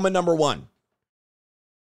 Woman number 1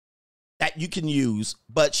 that you can use,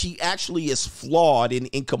 but she actually is flawed and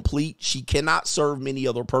incomplete. She cannot serve many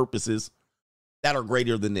other purposes that are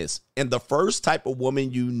greater than this. And the first type of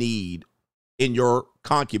woman you need in your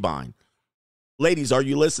concubine, ladies, are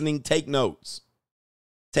you listening? Take notes.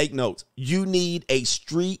 Take notes. You need a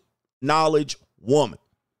street knowledge woman.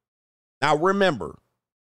 Now, remember,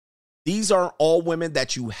 these aren't all women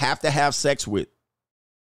that you have to have sex with.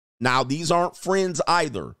 Now, these aren't friends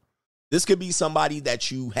either. This could be somebody that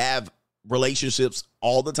you have relationships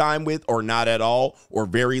all the time with, or not at all, or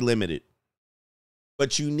very limited.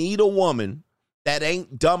 But you need a woman that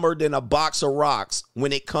ain't dumber than a box of rocks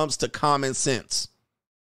when it comes to common sense.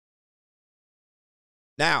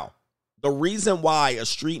 Now, the reason why a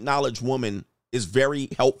street knowledge woman is very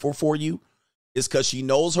helpful for you is because she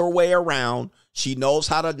knows her way around. She knows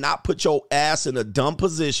how to not put your ass in a dumb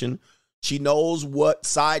position. She knows what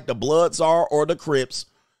side the Bloods are or the Crips.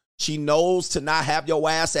 She knows to not have your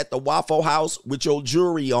ass at the Waffle House with your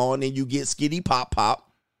jewelry on and you get skitty pop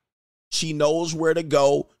pop. She knows where to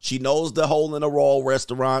go. She knows the hole in the wall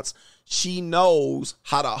restaurants. She knows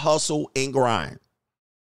how to hustle and grind.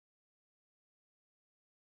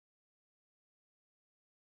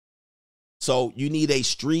 So you need a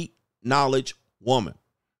street knowledge woman.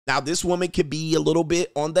 Now, this woman could be a little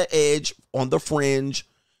bit on the edge, on the fringe.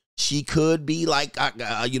 She could be like,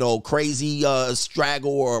 crazy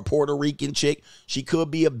straggle or a Puerto Rican chick. She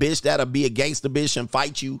could be a bitch that'll be a gangster bitch and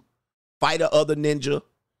fight you, fight a other ninja,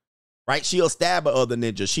 right? She'll stab a other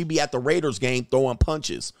ninja. She be at the Raiders game throwing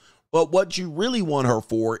punches. But what you really want her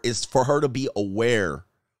for is for her to be aware.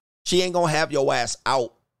 She ain't gonna have your ass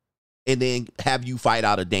out and then have you fight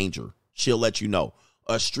out of danger. She'll let you know.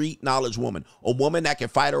 A street knowledge woman, a woman that can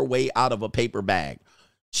fight her way out of a paper bag.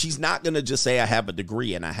 She's not going to just say, I have a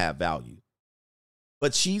degree and I have value.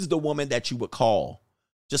 But she's the woman that you would call.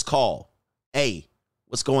 Just call. Hey,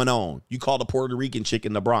 what's going on? You call the Puerto Rican chick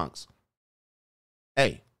in the Bronx.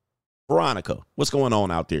 Hey, Veronica, what's going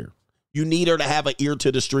on out there? You need her to have an ear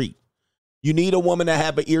to the street. You need a woman to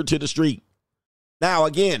have an ear to the street. Now,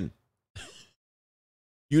 again,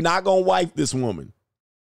 you're not going to wife this woman.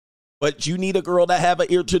 But you need a girl that have an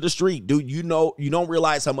ear to the street. Dude, you don't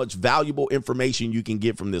realize how much valuable information you can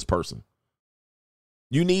get from this person.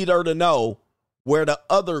 You need her to know where the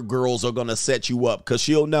other girls are going to set you up, because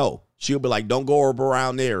she'll know. She'll be like, don't go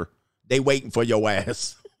around there. They waiting for your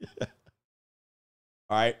ass. All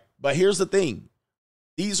right. But here's the thing.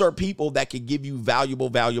 These are people that can give you valuable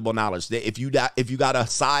knowledge. That if you got a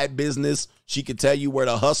side business, she can tell you where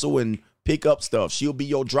to hustle and pick up stuff. She'll be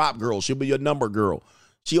your drop girl. She'll be your number girl.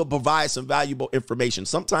 She'll provide some valuable information.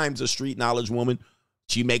 Sometimes a street knowledge woman,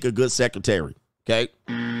 she make a good secretary, okay?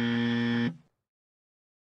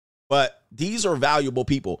 But these are valuable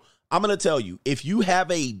people. I'm going to tell you, if you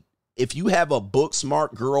have a book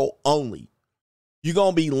smart girl only, you're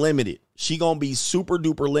going to be limited. She going to be super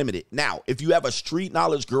duper limited. Now, if you have a street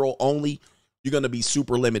knowledge girl only, you're going to be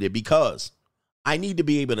super limited, because I need to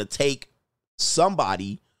be able to take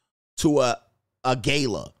somebody to a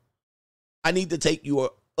gala. I need to take you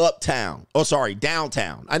downtown.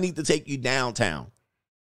 I need to take you downtown.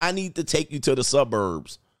 I need to take you to the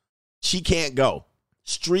suburbs. She can't go.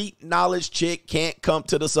 Street knowledge chick can't come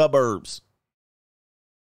to the suburbs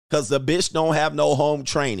because the bitch don't have no home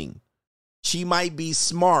training. She might be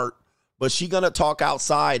smart, but she gonna talk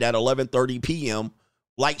outside at 11:30 p.m.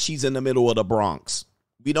 like she's in the middle of the Bronx.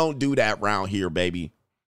 We don't do that around here, baby.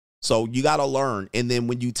 So you got to learn. And then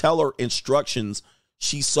when you tell her instructions,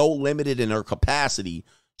 she's so limited in her capacity,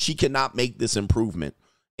 she cannot make this improvement.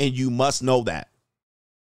 And you must know that.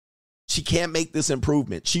 She can't make this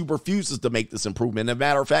improvement. She refuses to make this improvement. As a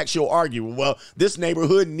matter of fact, she'll argue, well, this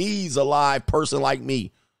neighborhood needs a live person like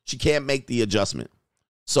me. She can't make the adjustment.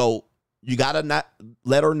 So you got to not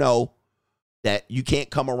let her know that you can't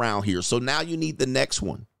come around here. So now you need the next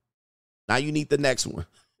one. Now you need the next one.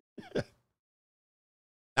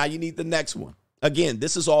 Now you need the next one. Again,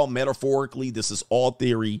 this is all metaphorically. This is all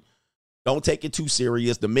theory. Don't take it too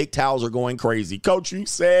serious. The MGTOWs are going crazy. Coach, you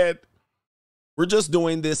said we're just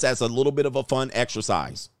doing this as a little bit of a fun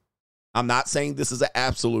exercise. I'm not saying this is an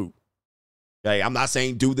absolute. Okay, I'm not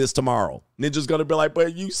saying do this tomorrow. Ninja's going to be like,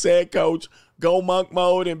 but you said, coach, go monk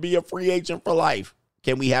mode and be a free agent for life.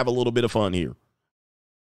 Can we have a little bit of fun here?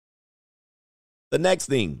 The next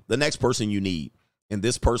thing, the next person you need, and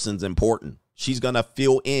this person's important. She's going to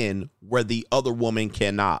fill in where the other woman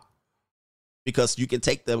cannot. because you can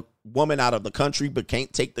take the woman out of the country, but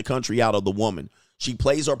can't take the country out of the woman. She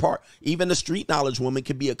plays her part. Even the street knowledge woman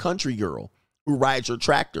could be a country girl who rides your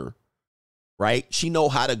tractor, right? She know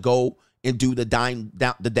how to go and do the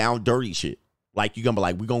down dirty shit. Like, you're going to be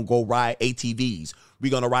like, we're going to go ride ATVs.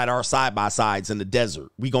 We're going to ride our side-by-sides in the desert.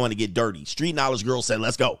 We're going to get dirty. Street knowledge girl said,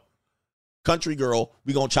 let's go. Country girl,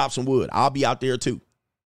 we're going to chop some wood. I'll be out there too.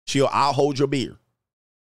 I'll hold your beer.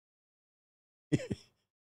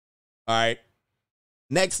 All right.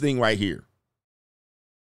 Next thing right here.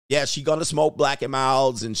 Yeah, she going to smoke Black and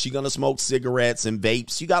Milds, and she going to smoke cigarettes and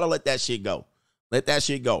vapes. You got to let that shit go. Let that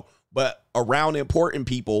shit go. But around important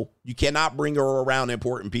people, you cannot bring her around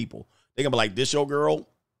important people. They're going to be like, this your girl?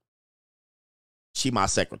 She my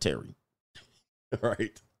secretary. All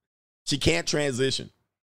right. She can't transition.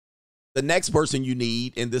 The next person you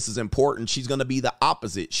need, and this is important, she's going to be the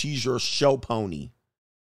opposite. She's your show pony.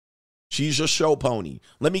 She's your show pony.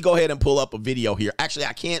 Let me go ahead and pull up a video here. Actually,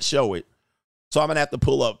 I can't show it, so I'm going to have to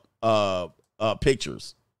pull up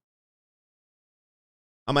pictures.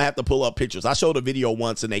 I'm going to have to pull up pictures. I showed a video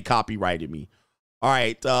once, and they copyrighted me. All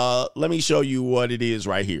right, let me show you what it is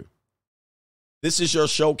right here. This is your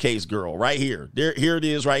showcase girl right here. Here it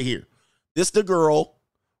is right here. This the girl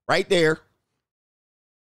right there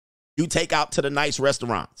you take out to the nice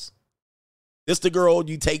restaurants. This the girl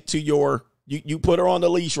you take to your, you put her on the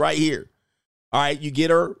leash right here. All right, you get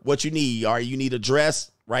her what you need. All right, you need a dress,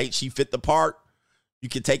 right? She fit the part. You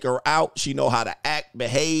can take her out. She know how to act,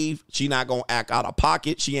 behave. She not going to act out of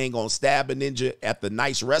pocket. She ain't going to stab a ninja at the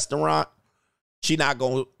nice restaurant. She not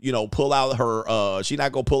going to, pull out her, she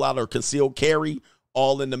not going to pull out her concealed carry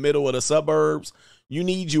all in the middle of the suburbs. You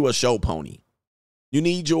need you a show pony. You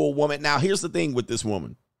need you a woman. Now, here's the thing with this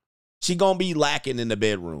woman. She going to be lacking in the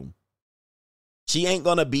bedroom. She ain't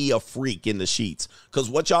going to be a freak in the sheets. Because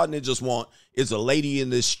what y'all ninjas want is a lady in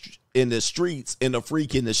the streets and a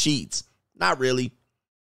freak in the sheets. Not really.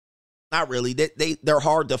 Not really. They're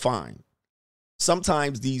hard to find.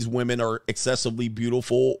 Sometimes these women are excessively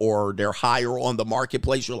beautiful or they're higher on the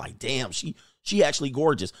marketplace. You're like, damn, she actually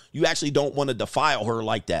gorgeous. You actually don't want to defile her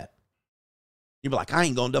like that. You be like, I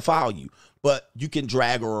ain't going to defile you. But you can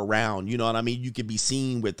drag her around. You know what I mean? You can be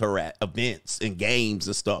seen with her at events and games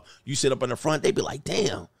and stuff. You sit up in the front, they be like,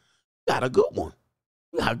 damn, you got a good one.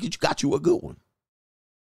 You got you a good one.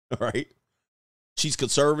 All right. She's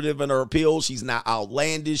conservative in her appeal. She's not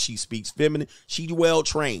outlandish. She speaks feminine. She's well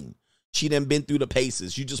trained. She done been through the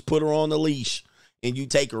paces. You just put her on the leash and you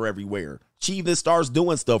take her everywhere. She even starts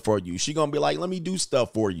doing stuff for you. She gonna be like, let me do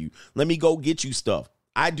stuff for you. Let me go get you stuff.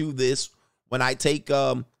 I do this when I take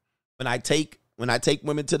women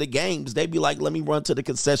to the games. They be like, let me run to the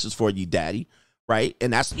concessions for you, daddy. Right?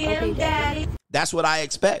 And that's what I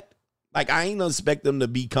expect. Like, I ain't gonna expect them to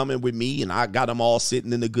be coming with me and I got them all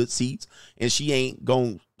sitting in the good seats and she ain't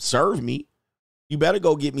gonna serve me. You better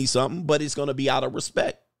go get me something, but it's gonna be out of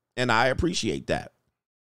respect. And I appreciate that.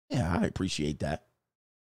 Yeah, I appreciate that.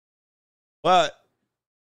 But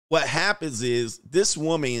what happens is this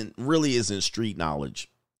woman really isn't street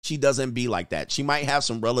knowledge. She doesn't be like that. She might have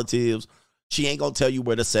some relatives. She ain't going to tell you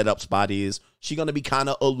where the setup spot is. She's going to be kind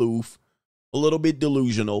of aloof, a little bit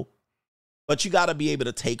delusional. But you got to be able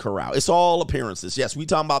to take her out. It's all appearances. Yes, we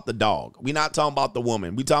talking about the dog. We not talking about the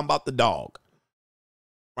woman. We talking about the dog.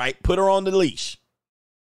 Right? Put her on the leash.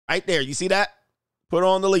 Right there. You see that? Put her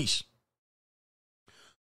on the leash.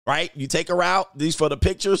 Right? You take her out. These for the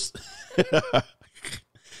pictures.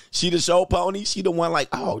 She the show pony. She the one like,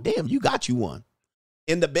 oh, damn, you got you one.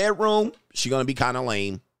 In the bedroom, she going to be kind of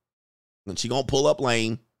lame. And she going to pull up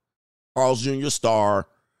lame. Carl's Jr. star.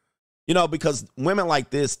 Because women like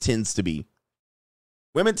this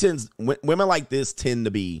women like this tend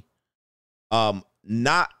to be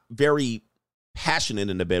not very passionate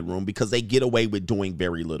in the bedroom because they get away with doing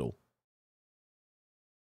very little.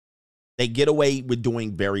 They get away with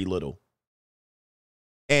doing very little.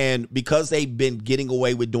 And because they've been getting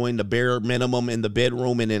away with doing the bare minimum in the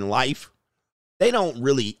bedroom and in life, they don't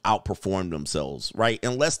really outperform themselves, right?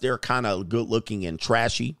 Unless they're kind of good looking and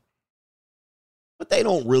trashy. But they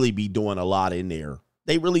don't really be doing a lot in there.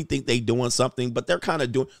 They really think they doing something, but they're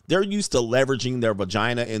used to leveraging their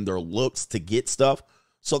vagina and their looks to get stuff.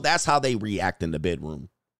 So that's how they react in the bedroom.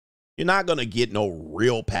 You're not going to get no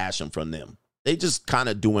real passion from them. They just kind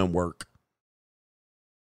of doing work.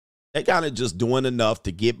 They kind of just doing enough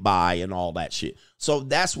to get by and all that shit. So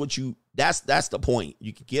that's the point.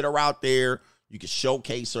 You can get her out there. You can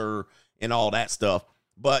showcase her and all that stuff.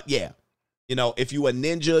 But yeah, if you a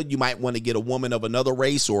ninja, you might want to get a woman of another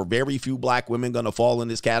race, or very few black women going to fall in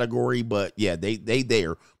this category. But yeah, they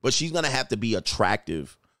there. But she's going to have to be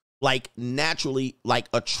attractive like naturally, like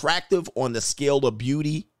attractive on the scale of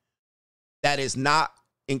beauty that is not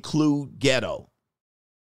include ghetto.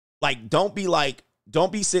 Like, don't be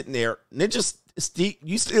sitting there and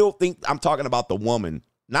you still think I'm talking about the woman,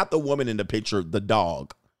 not the woman in the picture, the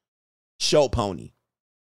dog, show pony.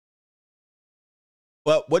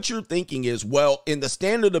 But what you're thinking is, well, in the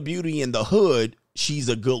standard of beauty in the hood, she's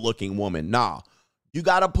a good looking woman. Nah, you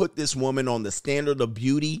got to put this woman on the standard of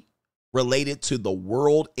beauty related to the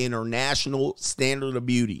world international standard of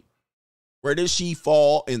beauty. Where does she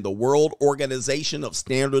fall in the World Organization of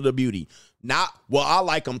Standard of Beauty? Not, well, I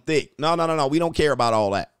like them thick. No. We don't care about all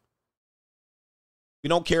that. We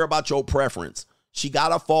don't care about your preference. She got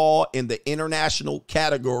to fall in the international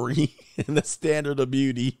category in the standard of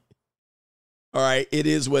beauty. All right. It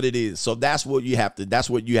is what it is. So that's what you have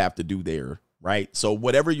to do there. Right. So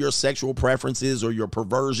whatever your sexual preferences or your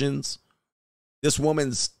perversions, this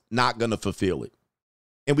woman's not going to fulfill it.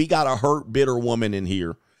 And we got a hurt, bitter woman in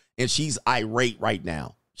here. And she's irate right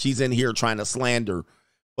now. She's in here trying to slander,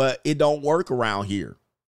 but it don't work around here.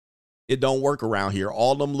 It don't work around here.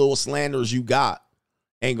 All them little slanders you got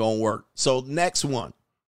ain't gonna work. So next one.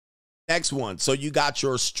 So you got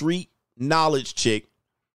your street knowledge chick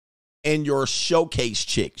and your showcase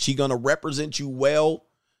chick. She gonna represent you well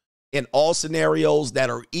in all scenarios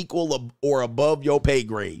that are equal or above your pay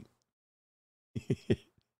grade.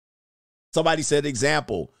 Somebody said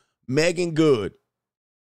example, Megan Good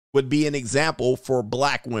would be an example for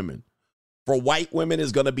black women. For white women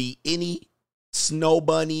is going to be any snow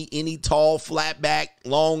bunny, any tall, flat back,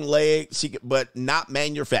 long leg, but not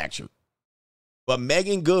manufactured. But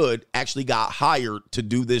Megan Good actually got hired to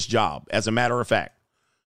do this job, as a matter of fact.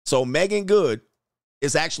 So Megan Good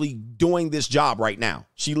is actually doing this job right now.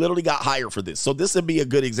 She literally got hired for this. So this would be a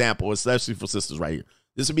good example, especially for sisters right here.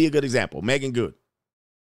 This would be a good example. Megan Good.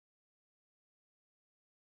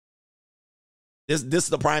 This is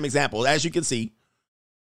the prime example. As you can see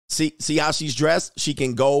how she's dressed. She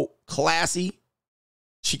can go classy.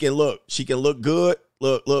 She can look good.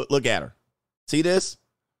 Look at her. See this?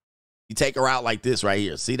 You take her out like this right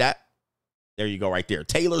here. See that? There you go right there.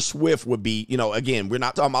 Taylor Swift would be, again, we're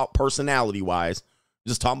not talking about personality wise. We're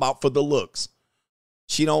just talking about for the looks.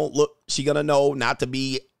 She gonna know not to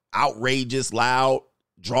be outrageous, loud,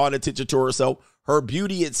 drawing attention to herself. Her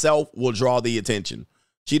beauty itself will draw the attention.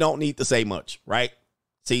 She don't need to say much, right?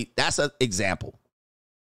 See, that's an example.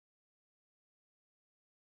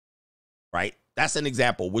 Right? That's an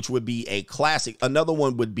example, which would be a classic. Another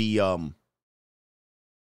one would be a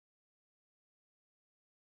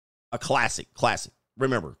classic.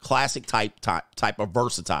 Remember, classic type of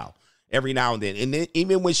versatile every now and then. And then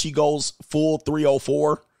even when she goes full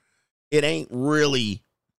 304, it ain't really,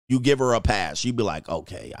 you give her a pass. You'd be like,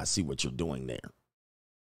 okay, I see what you're doing there.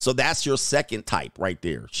 So that's your second type right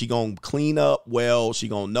there. She gonna clean up well. She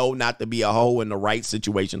gonna know not to be a hoe in the right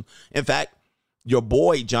situation. In fact, your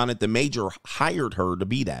boy, Jonathan Major, hired her to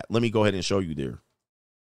be that. Let me go ahead and show you there.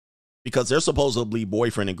 Because they're supposedly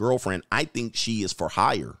boyfriend and girlfriend. I think she is for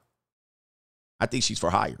hire. I think she's for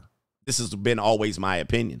hire. This has been always my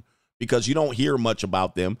opinion. Because you don't hear much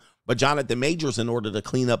about them. But Jonathan Majors, in order to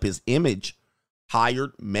clean up his image,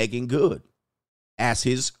 hired Megan Good as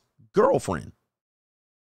his girlfriend.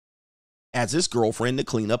 As his girlfriend to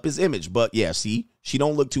clean up his image. But yeah, see, she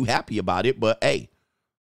don't look too happy about it. But hey,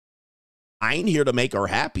 I ain't here to make her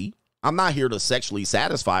happy. I'm not here to sexually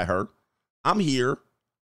satisfy her.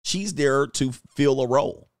 She's there to fill a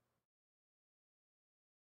role.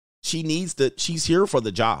 She's here for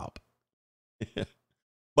the job.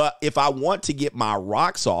 But if I want to get my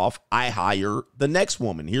rocks off, I hire the next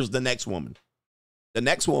woman. Here's the next woman. The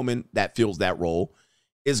next woman that fills that role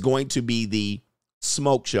is going to be the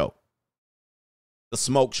smoke show. The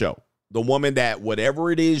smoke show. The woman that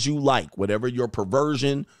whatever it is you like, whatever your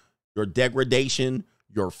perversion, your degradation,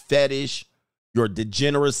 your fetish, your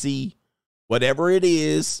degeneracy, whatever it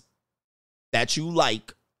is that you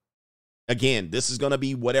like. Again, this is going to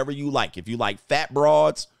be whatever you like. If you like fat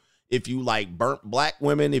broads, if you like burnt black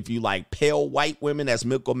women, if you like pale white women, that's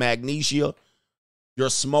milk of magnesia, your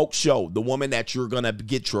smoke show, the woman that you're going to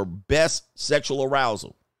get your best sexual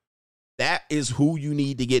arousal. That is who you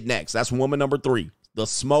need to get next. That's woman number 3, the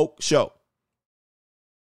smoke show.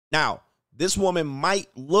 Now, this woman might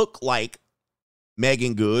look like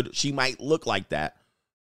Megan Good. She might look like that.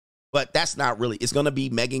 But that's not really. It's going to be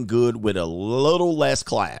Megan Good with a little less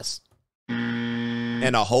class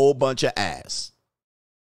and a whole bunch of ass.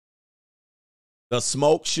 The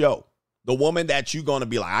smoke show. The woman that you're going to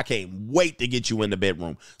be like, I can't wait to get you in the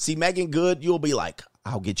bedroom. See, Megan Good, you'll be like,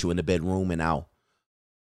 I'll get you in the bedroom and I'll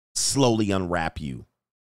slowly unwrap you.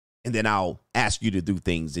 And then I'll ask you to do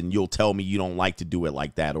things and you'll tell me you don't like to do it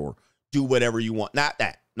like that or do whatever you want. Not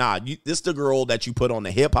that. Nah, this is the girl that you put on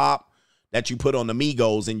the hip hop, that you put on the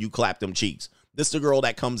Migos and you clap them cheeks. This is the girl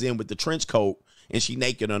that comes in with the trench coat and she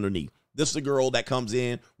naked underneath. This is the girl that comes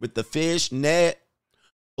in with the fishnet,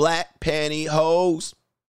 black pantyhose.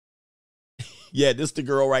 Yeah, this is the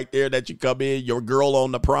girl right there that you come in, your girl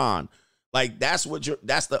on the prawn. Like, that's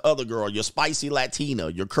the other girl, your spicy Latina,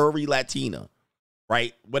 your curvy Latina.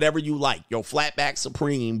 Right? Whatever you like. Your flatback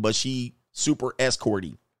Supreme, but she super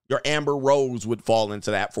escorty. Your Amber Rose would fall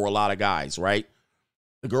into that for a lot of guys, right?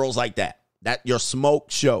 The girls like that. That your smoke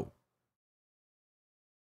show.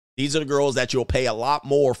 These are the girls that you'll pay a lot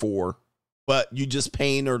more for, but you just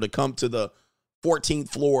paying her to come to the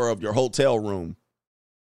 14th floor of your hotel room.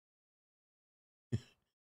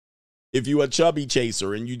 If you a chubby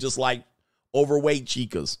chaser and you just like overweight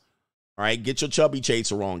chicas, all right, get your chubby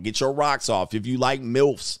chaser on. Get your rocks off. If you like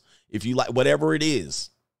MILFs, if you like whatever it is.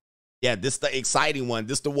 Yeah, this is the exciting one.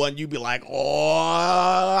 This is the one you be like,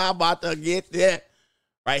 oh, I'm about to get that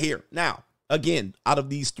right here. Now, again, out of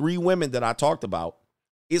these 3 women that I talked about,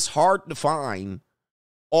 it's hard to find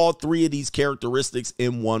all 3 of these characteristics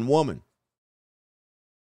in one woman.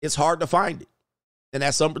 It's hard to find it. And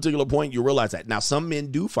at some particular point, you realize that. Now, some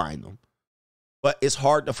men do find them, but it's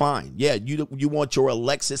hard to find. Yeah, you want your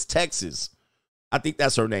Alexis Texas. I think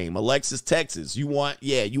that's her name, Alexis Texas. You want,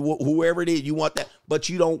 whoever it is, you want that, but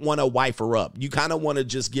you don't want to wife her up. You kind of want to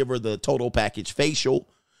just give her the total package facial,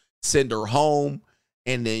 send her home,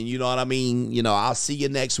 and then, you know what I mean? You know, I'll see you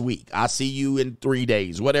next week. I'll see you in 3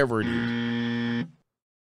 days, whatever it is.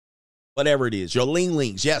 Whatever it is. Your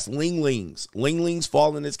ling-lings. Yes, ling-lings. Ling-lings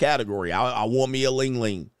fall in this category. I want me a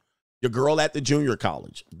ling-ling. Your girl at the junior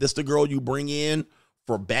college. This the girl you bring in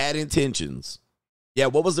for bad intentions. Yeah,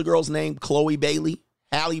 what was the girl's name? Chloe Bailey?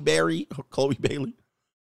 Halle Berry? Chloe Bailey?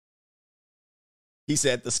 He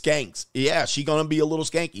said the skanks. Yeah, she gonna be a little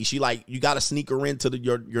skanky. She like, you got to sneak her into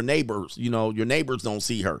your neighbors. You know, your neighbors don't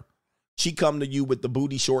see her. She come to you with the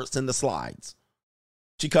booty shorts and the slides.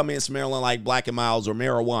 She come in smelling like Black and Miles or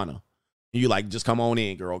marijuana. And you like, just come on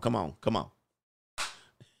in, girl. Come on, come on.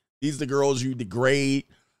 These are the girls you degrade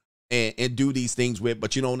and do these things with,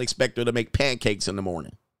 but you don't expect her to make pancakes in the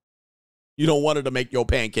morning. You don't want her to make your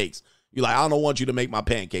pancakes. You're like, I don't want you to make my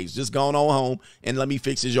pancakes. Just go on home and let me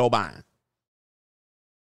fix your buying.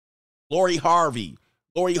 Lori Harvey.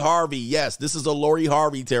 Lori Harvey. Yes, this is a Lori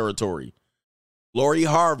Harvey territory. Lori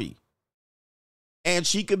Harvey. And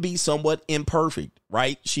she could be somewhat imperfect,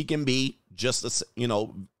 right? She can be just,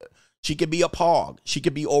 she could be a pog. She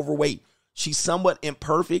could be overweight. She's somewhat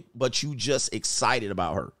imperfect, but you just excited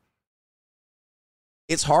about her.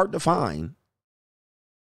 It's hard to find.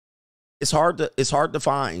 It's hard to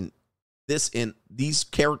find this in these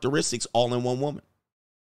characteristics all in one woman.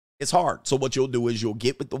 It's hard. So what you'll do is you'll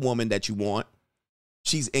get with the woman that you want.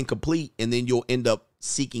 She's incomplete, and then you'll end up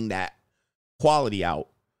seeking that quality out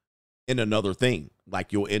in another thing.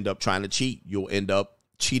 Like you'll end up trying to cheat. You'll end up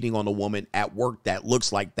cheating on a woman at work that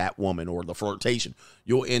looks like that woman, or the flirtation.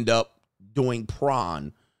 You'll end up doing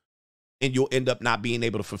prawn, and you'll end up not being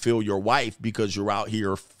able to fulfill your wife because you're out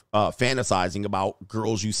here fantasizing about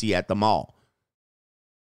girls you see at the mall.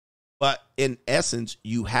 But in essence,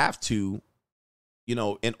 you have to,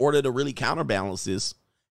 in order to really counterbalance this,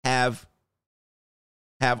 have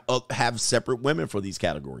separate women for these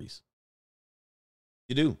categories.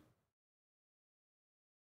 You do.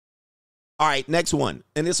 All right, next one.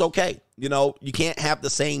 And it's okay. You can't have the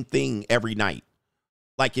same thing every night.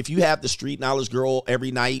 Like if you have the street knowledge girl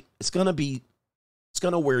every night, it's going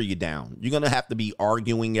to wear you down. You're going to have to be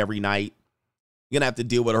arguing every night. You're going to have to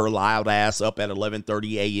deal with her loud ass up at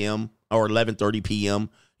 11:30 a.m. or 11:30 p.m.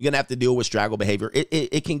 You're going to have to deal with straggle behavior.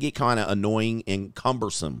 It can get kind of annoying and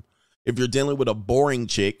cumbersome. If you're dealing with a boring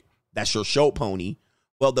chick, that's your show pony,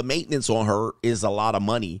 well, the maintenance on her is a lot of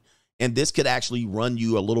money. And this could actually run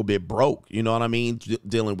you a little bit broke. You know what I mean?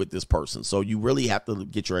 Dealing with this person. So you really have to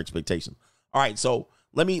get your expectations. All right. So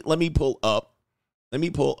let me pull up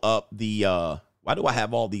the, why do I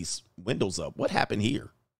have all these windows up? What happened here?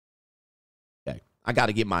 Okay. I got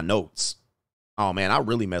to get my notes. Oh man, I'm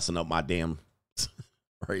really messing up my damn,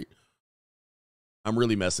 right? I'm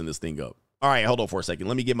really messing this thing up. All right. Hold on for a second.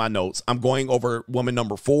 Let me get my notes. I'm going over woman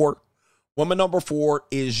number 4. Woman number 4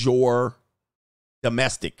 is your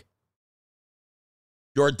domestic.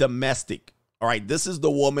 Your domestic. All right. This is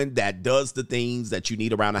the woman that does the things that you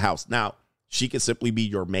need around the house. Now, she could simply be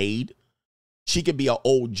your maid. She could be an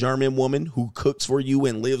old German woman who cooks for you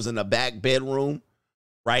and lives in the back bedroom,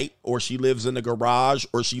 right? Or she lives in the garage,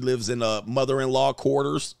 or she lives in a mother-in-law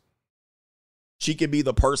quarters. She could be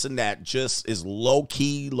the person that just is low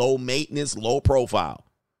key, low maintenance, low profile.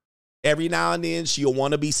 Every now and then she'll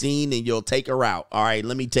want to be seen and you'll take her out. All right,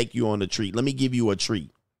 let me take you on a treat. Let me give you a treat.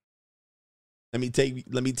 Let me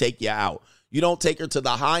take you out. You don't take her to the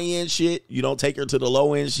high end shit. You don't take her to the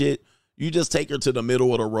low end shit. You just take her to the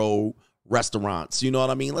middle of the road restaurants. You know what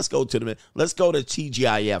I mean? Let's go to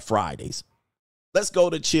TGIF Fridays. Let's go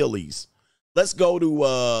to Chili's. Let's go to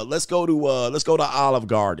Olive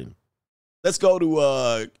Garden. Let's go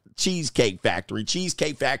to Cheesecake Factory.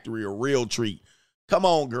 Cheesecake Factory, a real treat. Come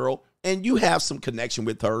on, girl. And you have some connection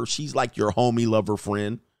with her. She's like your homie, lover,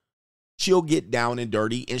 friend. She'll get down and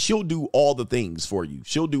dirty and she'll do all the things for you.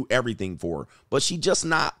 She'll do everything for her. But she's just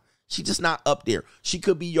not up there. She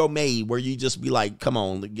could be your maid where you just be like, come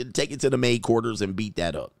on, take it to the maid quarters and beat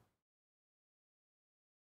that up.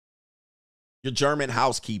 Your German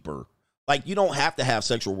housekeeper. Like, you don't have to have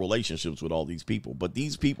sexual relationships with all these people. But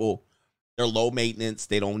these people, they're low maintenance.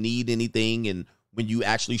 They don't need anything. And when you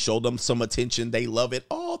actually show them some attention, they love it.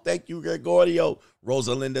 Oh, thank you, Gregorio.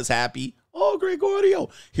 Rosalinda's happy. Oh, Gregorio.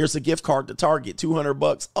 Here's a gift card to Target,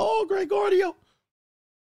 $200. Oh, Gregorio.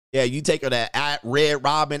 Yeah, you take her to Red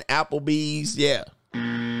Robin, Applebee's. Yeah.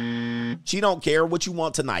 She don't care what you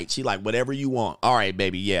want tonight. She like, whatever you want. All right,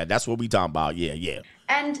 baby. Yeah, that's what we talking about. Yeah.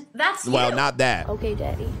 And that's well, not that. Okay,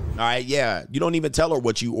 Daddy. All right, yeah. You don't even tell her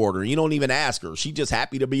what you order. You don't even ask her. She just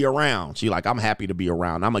happy to be around. She like, I'm happy to be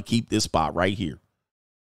around. I'm going to keep this spot right here.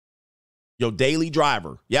 Your daily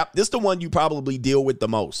driver. Yep, this is the one you probably deal with the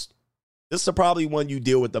most. This is probably one you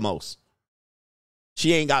deal with the most.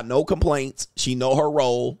 She ain't got no complaints. She know her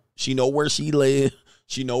role. She know where she live.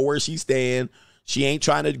 She know where she stand. She ain't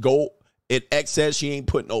trying to go in excess. She ain't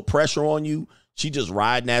putting no pressure on you. She just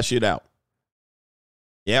riding that shit out.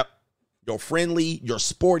 Yep. Your friendly, your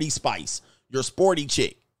sporty spice, your sporty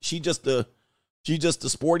chick. She just a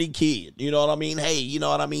sporty kid. You know what I mean? Hey, you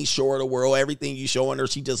know what I mean? Show her the world. Everything you showing her,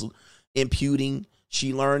 she just imputing.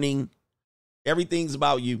 She learning. Everything's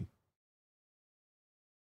about you.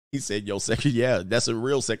 He said, yo, secretary. Yeah, that's a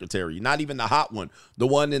real secretary. Not even the hot one. The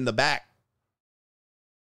one in the back.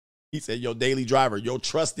 He said, your daily driver, your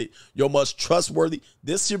trusted, your most trustworthy.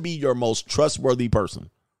 This should be your most trustworthy person.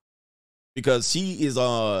 Because she is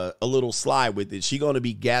a little sly with it. She going to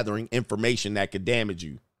be gathering information that could damage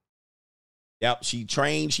you. Yep, she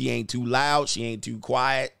trained. She ain't too loud. She ain't too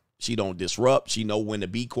quiet. She don't disrupt. She know when to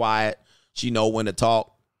be quiet. She know when to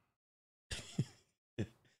talk.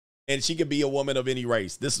 And she could be a woman of any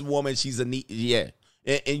race. This is a woman, she's a neat, yeah.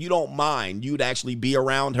 And you don't mind. You'd actually be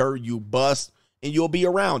around her. You bust, and you'll be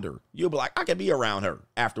around her. You'll be like, I can be around her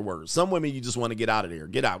afterwards. Some women, you just want to get out of there.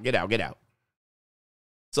 Get out.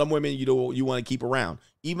 Some women you want to keep around.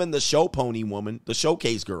 Even the show pony woman, the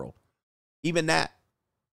showcase girl, even that,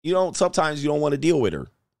 sometimes you don't want to deal with her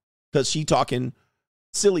because she talking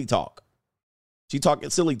silly talk. She talking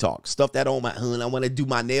silly talk, stuff that on my, I want to do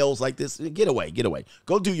my nails like this. Get away.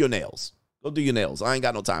 Go do your nails. I ain't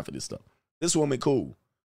got no time for this stuff. This woman cool.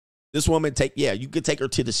 This woman you could take her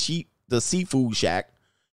to the seafood shack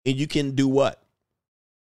and you can do what?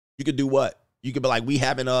 You could be like, we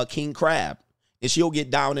having a king crab. And she'll get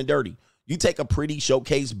down and dirty. You take a pretty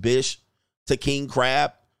showcase bitch to king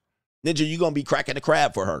crab, Ninja, you're going to be cracking the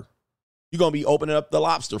crab for her. You're going to be opening up the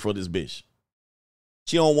lobster for this bitch.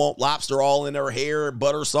 She don't want lobster all in her hair,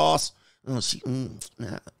 butter sauce.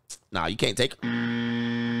 Nah, you can't take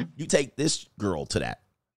her. You take this girl to that.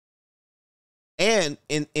 And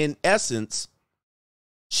in essence,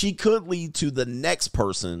 she could lead to the next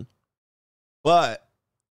person, but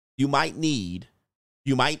you might need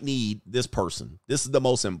this person. This is the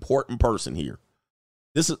most important person here.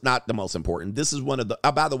 This is not the most important. This is one of the,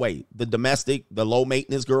 by the way, the domestic, the low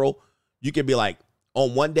maintenance girl, you could be like,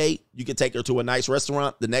 on one day, you could take her to a nice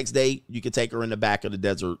restaurant. The next day, you could take her in the back of the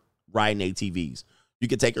desert riding ATVs. You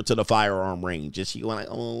could take her to the firearm range. And she like,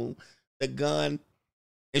 oh, the gun.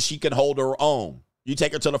 And she could hold her own. You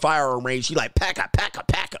take her to the firearm range. She like, pack up.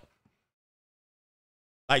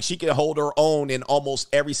 Like, she can hold her own in almost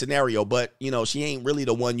every scenario. But, she ain't really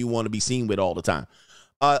the one you want to be seen with all the time.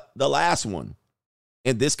 The last one,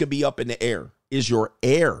 and this could be up in the air, is your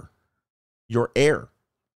heir. Your heir.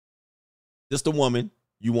 This is the woman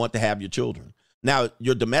you want to have your children. Now,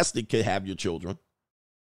 your domestic could have your children.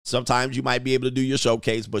 Sometimes you might be able to do your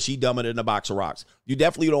showcase, but she dumber than a box of rocks. You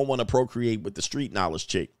definitely don't want to procreate with the street knowledge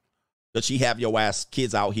chick, because she have your ass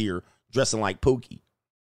kids out here dressing like Pookie.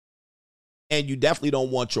 And you definitely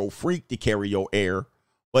don't want your freak to carry your heir.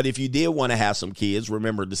 But if you did want to have some kids,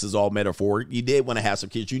 remember, this is all metaphoric. You did want to have some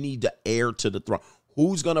kids. You need the heir to the throne.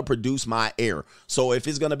 Who's going to produce my heir? So if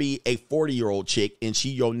it's going to be a 40-year-old chick and she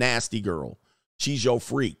your nasty girl, she's your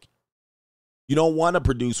freak, You don't want to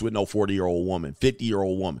produce with no 40-year-old woman,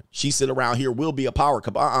 50-year-old woman. She sit around here, we'll be a power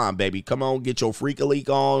couple. Baby, come on, get your freak-a-leak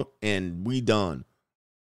on, and we done.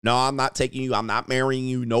 No, I'm not taking you. I'm not marrying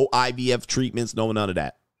you. No IVF treatments, no none of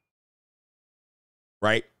that.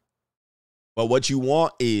 Right? But what you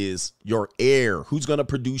want is your heir. Who's going to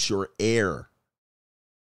produce your heir?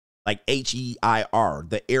 Like H-E-I-R,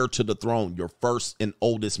 the heir to the throne, your first and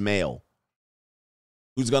oldest male.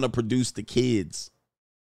 Who's going to produce the kids?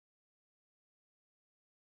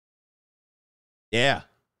 Yeah.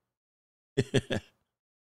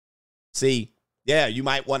 See, yeah, you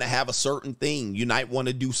might want to have a certain thing. You might want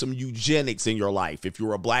to do some eugenics in your life. If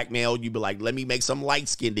you're a black male, you'd be like, let me make some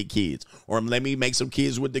light-skinned kids. Or let me make some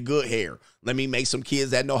kids with the good hair. Let me make some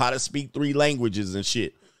kids that know how to speak 3 languages and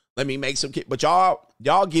shit. Let me make some kids. But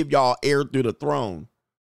y'all give y'all heir through the throne.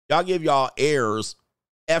 Y'all give y'all heirs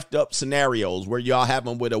effed up scenarios where y'all have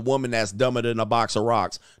them with a woman that's dumber than a box of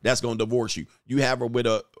rocks that's going to divorce you. You have her with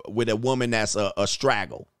a woman that's a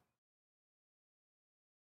straggle.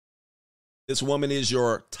 This woman is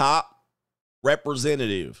your top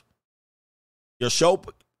representative. Your show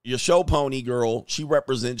pony girl, she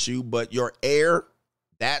represents you, but your heir,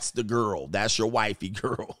 that's the girl. That's your wifey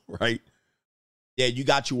girl, right? Yeah, you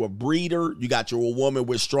got you a breeder. You got you a woman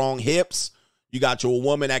with strong hips. You got you a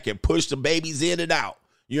woman that can push the babies in and out.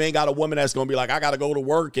 You ain't got a woman that's going to be like, I got to go to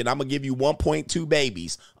work and I'm going to give you 1.2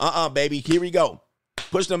 babies. Baby, here we go.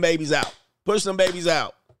 Push them babies out. Push them babies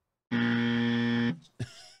out.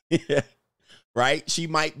 Yeah. Right? She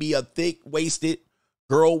might be a thick-waisted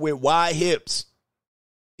girl with wide hips.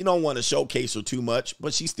 You don't want to showcase her too much,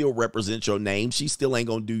 but she still represents your name. She still ain't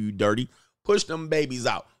going to do you dirty. Push them babies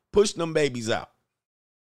out. Push them babies out.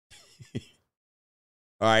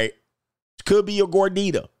 All right? Could be a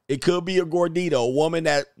gordita. It could be a gordita, a woman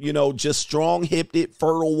that, just strong-hipped,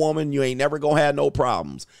 fertile woman. You ain't never going to have no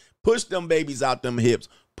problems. Push them babies out them hips.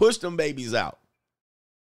 Push them babies out.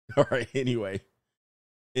 All right, anyway.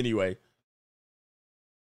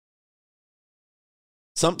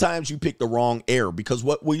 Sometimes you pick the wrong heir because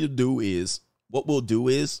what we'll do is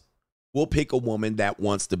we'll pick a woman that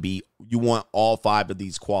wants to be, you want all 5 of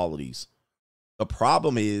these qualities. The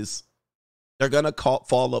problem is they're going to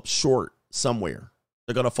fall up short somewhere.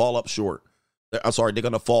 They're going to fall up short. They're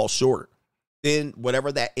going to fall short. Then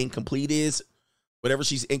whatever that incomplete is, whatever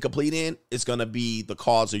she's incomplete in, it's going to be the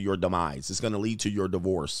cause of your demise. It's going to lead to your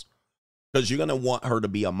divorce because you're going to want her to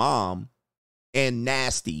be a mom and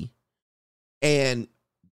nasty and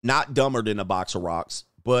not dumber than a box of rocks,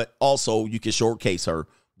 but also you can showcase her.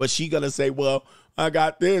 But she going to say, well, I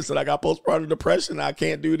got this and I got postpartum depression. And I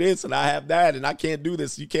can't do this and I have that and I can't do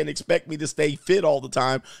this. You can't expect me to stay fit all the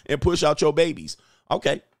time and push out your babies.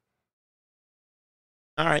 Okay.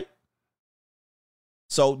 All right.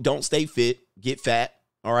 So don't stay fit, get fat.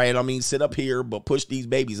 All right. I mean, sit up here, but push these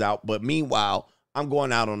babies out. But meanwhile, I'm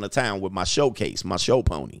going out on the town with my showcase, my show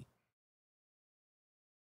pony.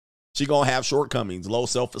 She going to have shortcomings, low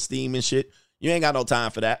self-esteem and shit. You ain't got no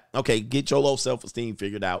time for that. Okay, get your low self-esteem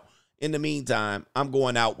figured out. In the meantime, I'm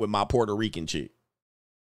going out with my Puerto Rican chick.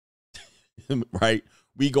 Right?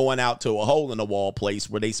 We going out to a hole-in-the-wall place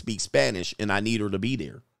where they speak Spanish, and I need her to be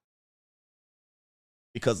there.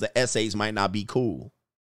 Because the essays might not be cool.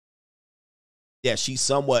 Yeah, she's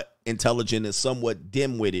somewhat intelligent and somewhat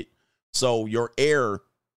dim-witted. So your heir,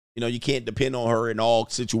 you can't depend on her in all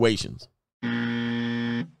situations.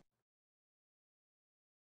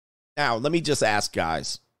 Now, let me just ask you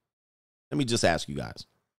guys.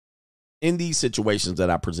 In these situations that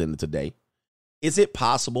I presented today, is it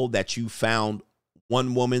possible that you found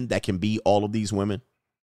one woman that can be all of these women?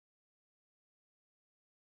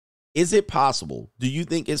 Is it possible? Do you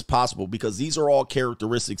think it's possible? Because these are all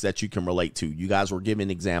characteristics that you can relate to. You guys were giving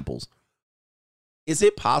examples. Is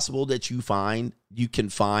it possible that you can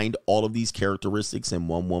find all of these characteristics in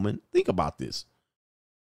one woman? Think about this.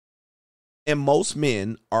 And most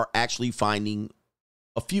men are actually finding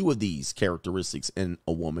a few of these characteristics in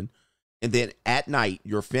a woman. And then at night,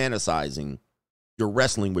 you're fantasizing, you're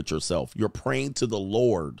wrestling with yourself. You're praying to the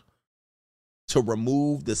Lord to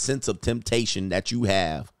remove the sense of temptation that you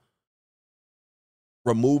have.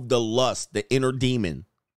 Remove the lust, the inner demon.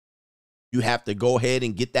 You have to go ahead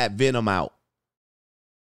and get that venom out.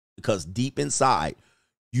 Because deep inside,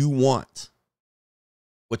 you want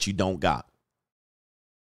what you don't got.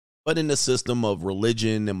 But in the system of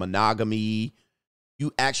religion and monogamy,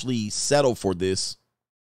 you actually settle for this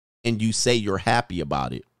and you say you're happy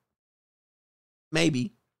about it.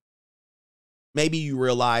 Maybe. Maybe you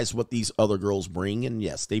realize what these other girls bring. And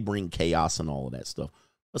yes, they bring chaos and all of that stuff.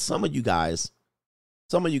 But some of you guys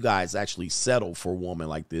actually settle for a woman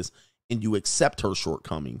like this and you accept her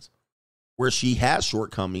shortcomings. where she has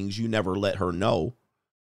shortcomings, you never let her know.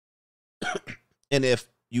 And if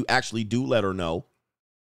you actually do let her know,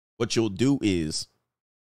 what you'll do is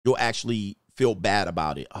you'll actually feel bad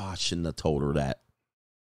about it. Oh, I shouldn't have told her that.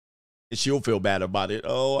 And she'll feel bad about it.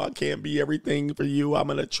 Oh, I can't be everything for you. I'm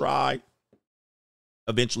going to try.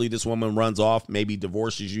 Eventually, this woman runs off, maybe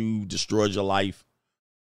divorces you, destroys your life,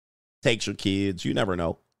 takes your kids. You never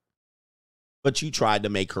know. But you tried to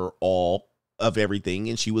make her all of everything,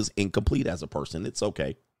 and she was incomplete as a person. It's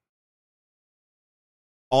okay.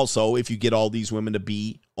 Also, if you get all these women to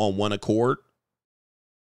be on one accord,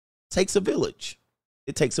 it takes a village.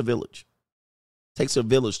 It takes a village. It takes a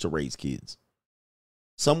village to raise kids.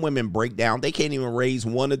 Some women break down. They can't even raise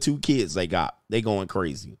 1 or 2 kids they got. They going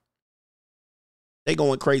crazy. They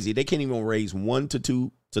going crazy. They can't even raise 1 to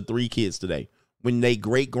 2 to 3 kids today. When they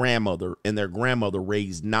great-grandmother and their grandmother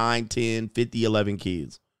raised 9, 10, 50, 11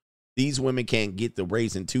 kids. These women can't get to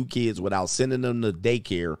raising 2 kids without sending them to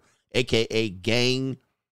daycare, a.k.a.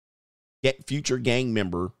 future gang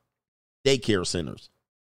member daycare centers.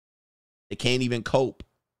 They can't even cope.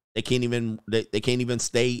 They can't even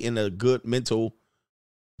stay in a good mental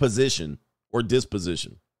position or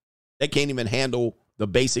disposition. They can't even handle the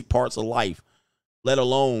basic parts of life, let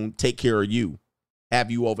alone take care of you. Have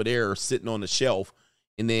you over there sitting on the shelf,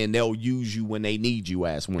 and then they'll use you when they need you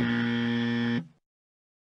as women.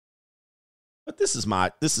 But this is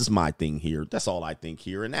my thing here. That's all I think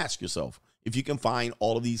here. And ask yourself, if you can find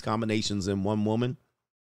all of these combinations in one woman,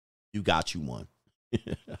 you got you one.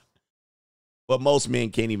 But most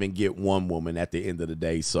men can't even get one woman at the end of the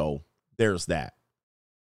day. So there's that.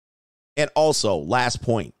 And also, last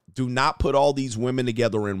point, do not put all these women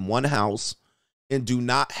together in one house and do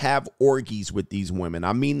not have orgies with these women.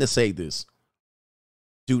 I mean to say this.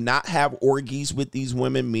 Do not have orgies with these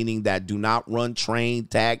women, meaning that do not run, train,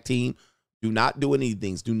 tag team. Do not do any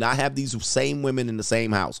things. Do not have these same women in the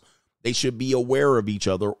same house. They should be aware of each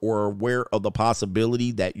other or aware of the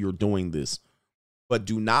possibility that you're doing this. But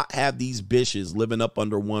do not have these bitches living up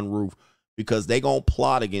under one roof, because they gonna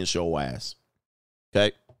plot against your ass.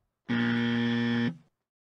 Okay?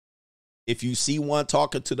 If you see one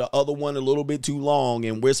talking to the other one a little bit too long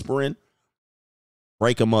and whispering,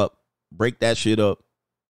 break them up. Break that shit up.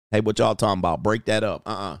 Hey, what y'all talking about? Break that up.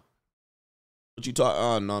 What you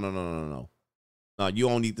talking? No. No, you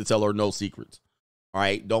don't need to tell her no secrets. All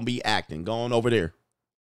right? Don't be acting. Go on over there.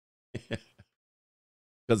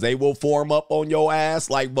 Because they will form up on your ass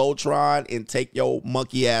like Voltron and take your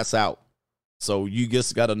monkey ass out. So you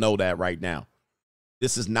just got to know that right now.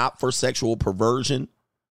 This is not for sexual perversion.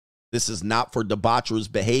 This is not for debaucherous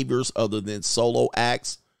behaviors other than solo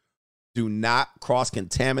acts. Do not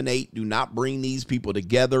cross-contaminate. Do not bring these people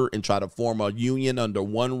together and try to form a union under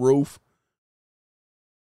one roof.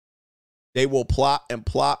 They will plot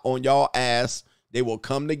on y'all ass. They will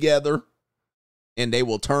come together and they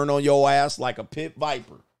will turn on your ass like a pit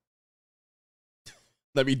viper.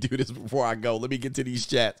 Let me do this before I go. Let me get to these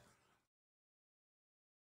chats.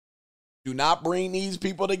 Do not bring these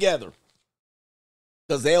people together,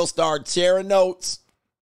 because they'll start sharing notes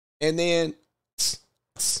and then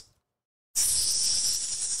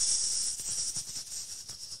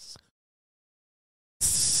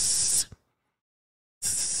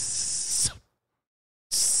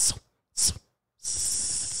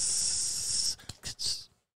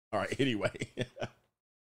all right, anyway.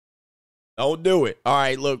 Don't do it. All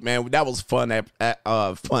right, look, man, that was fun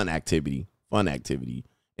activity.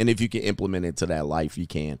 And if you can implement it to that life, you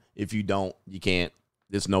can. If you don't, you can't.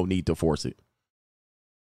 There's no need to force it.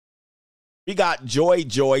 We got Joy.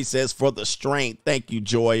 Joy says, for the strength. Thank you,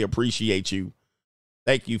 Joy. Appreciate you.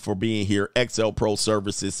 Thank you for being here. XL Pro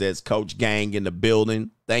Services says, Coach Gang in the building.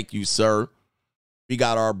 Thank you, sir. We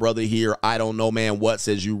got our brother here, I don't know, man, what,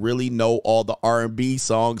 says, you really know all the R&B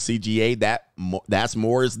songs, CGA. That's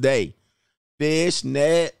Morris Day.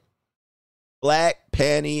 Fishnet, Black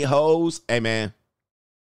Pantyhose. Hey, man,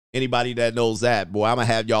 anybody that knows that, boy, I'm going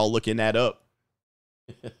to have y'all looking that up.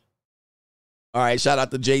 All right, shout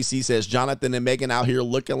out to JC, says, Jonathan and Megan out here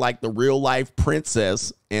looking like the real-life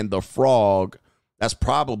princess and the frog. That's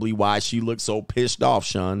probably why she looks so pissed off,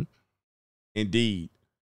 Sean. Indeed.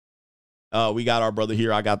 We got our brother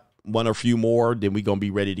here. I got one or few more. Then we're going to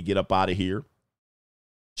be ready to get up out of here.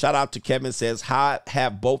 Shout out to Kevin, says,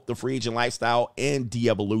 have both the Free Agent Lifestyle and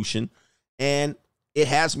De-Evolution. And it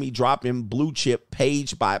has me dropping blue chip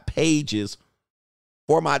page by pages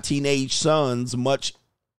for my teenage sons. Much,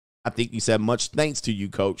 I think you said, much thanks to you,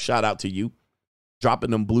 Coach. Shout out to you.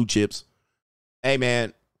 Dropping them blue chips. Hey,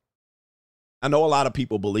 man, I know a lot of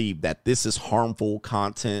people believe that this is harmful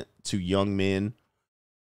content to young men.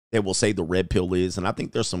 they will say the red pill is. And I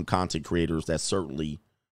think there's some content creators that certainly,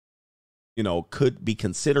 could be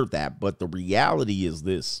considered that. But the reality is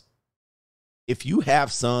this. If you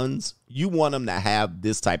have sons, you want them to have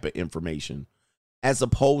this type of information as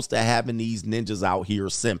opposed to having these ninjas out here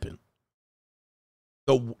simping.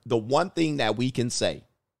 The one thing that we can say,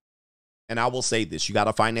 and I will say this, you got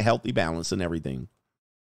to find a healthy balance in everything.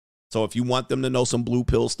 So if you want them to know some blue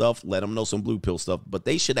pill stuff, let them know some blue pill stuff. But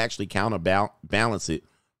they should actually balance it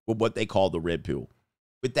with what they call the red pill.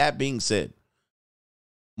 With that being said,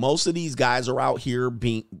 most of these guys are out here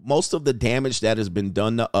most of the damage that has been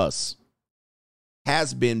done to us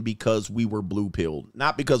has been because we were blue pilled,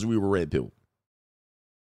 not because we were red pilled.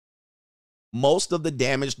 Most of the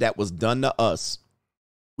damage that was done to us,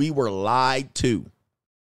 we were lied to.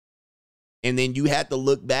 And then you had to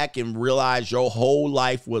look back and realize your whole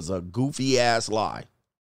life was a goofy ass lie.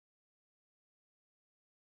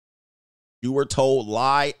 You were told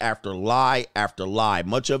lie after lie after lie,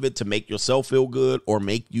 much of it to make yourself feel good or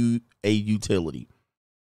make you a utility.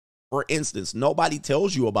 For instance, nobody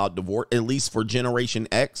tells you about divorce, at least for Generation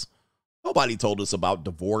X. Nobody told us about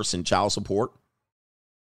divorce and child support.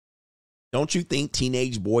 Don't you think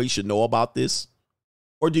teenage boys should know about this?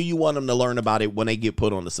 Or do you want them to learn about it when they get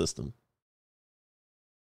put on the system?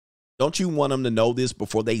 Don't you want them to know this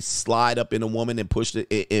before they slide up in a woman and push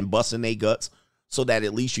it and bust in their guts so that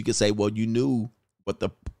at least you can say, well, you knew what the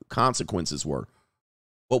consequences were.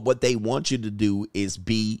 But what they want you to do is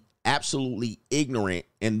be absolutely ignorant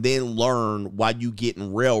and then learn while you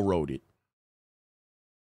getting railroaded.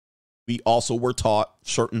 We also were taught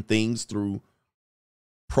certain things through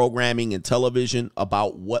programming and television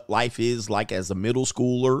about what life is like as a middle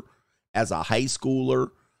schooler, as a high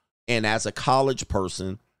schooler, and as a college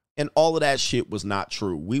person. And all of that shit was not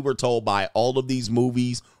true. We were told by all of these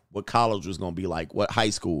movies what college was going to be like, what high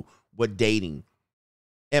school, what dating.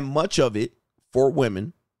 And much of it, for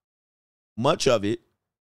women, much of it,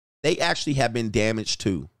 they actually have been damaged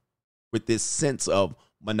too with this sense of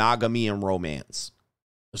monogamy and romance.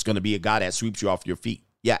 There's going to be a guy that sweeps you off your feet.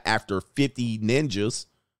 Yeah, after 50 ninjas,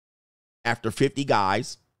 after 50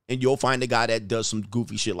 guys, and you'll find a guy that does some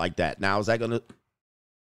goofy shit like that. Now, is that going to...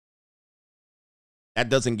 That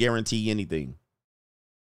doesn't guarantee anything.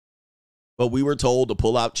 But we were told to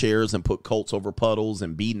pull out chairs and put coats over puddles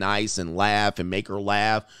and be nice and laugh and make her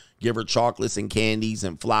laugh. Give her chocolates and candies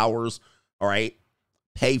and flowers. All right.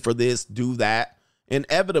 Pay for this, do that.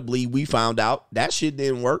 Inevitably, we found out that shit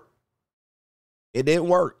didn't work. It didn't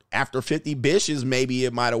work. After 50 bishes, maybe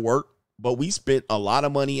it might have worked. But we spent a lot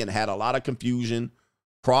of money and had a lot of confusion,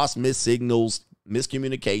 cross-miss signals,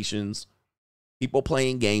 miscommunications, people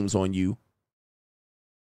playing games on you.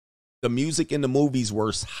 The music in the movies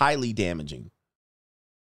were highly damaging.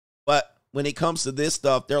 But when it comes to this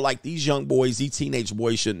stuff, they're like, these young boys, these teenage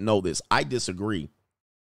boys shouldn't know this. I disagree.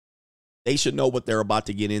 They should know what they're about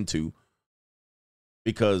to get into.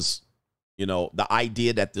 Because, the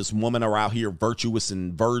idea that this woman are out here virtuous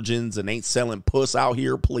and virgins and ain't selling puss out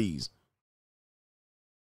here, please.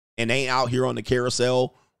 And ain't out here on the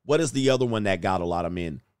carousel. What is the other one that got a lot of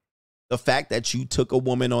men? The fact that you took a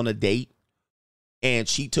woman on a date and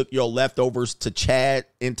she took your leftovers to Chad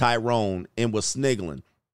and Tyrone and was sniggling.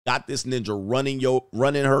 Got this ninja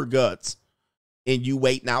running her guts, and you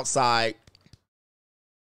waiting outside.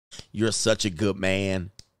 You're such a good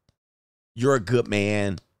man. You're a good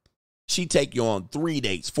man. She take you on 3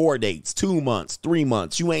 dates, 4 dates, 2 months, 3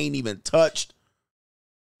 months. You ain't even touched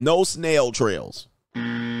no snail trails.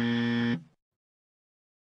 You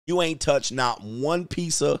ain't touched not one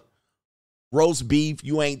piece of roast beef.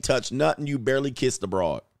 You ain't touched nothing. You barely kissed the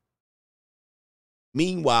broad.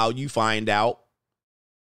 Meanwhile, you find out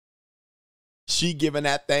she giving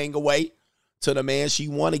that thing away to the man she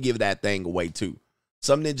want to give that thing away to.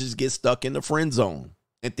 Some ninjas get stuck in the friend zone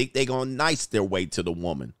and think they gonna nice their way to the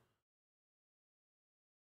woman.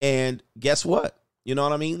 And guess what? You know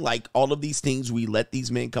what I mean? Like all of these things, we let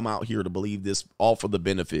these men come out here to believe this all for the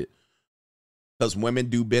benefit. Because women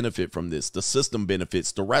do benefit from this. The system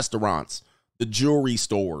benefits, the restaurants, the jewelry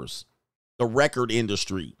stores, the record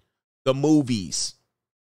industry, the movies.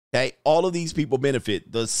 Okay, all of these people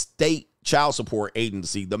benefit. The state child support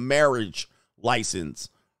agency, the marriage license,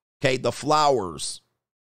 okay, the flowers,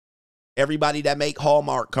 everybody that make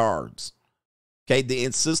Hallmark cards, okay, the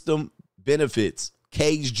in-system benefits,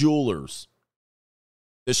 Kay's Jewelers,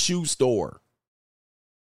 the shoe store,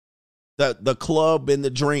 the club and the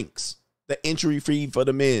drinks, the entry fee for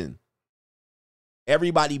the men.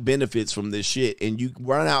 Everybody benefits from this shit, and you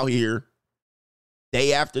run out here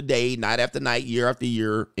day after day, night after night, year after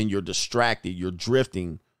year, and you're distracted. You're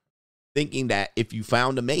drifting thinking that if you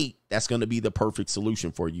found a mate, that's going to be the perfect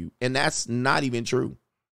solution for you. And that's not even true.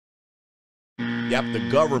 Yep, the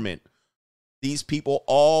government, these people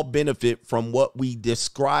all benefit from what we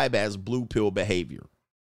describe as blue pill behavior.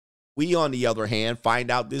 We, on the other hand,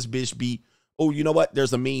 find out this bitch be, oh, you know what?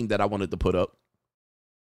 There's a meme that I wanted to put up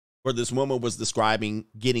where this woman was describing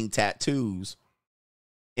getting tattoos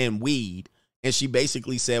and weed. And she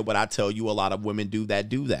basically said what I tell you a lot of women do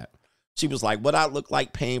that. She was like, what I look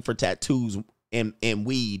like paying for tattoos and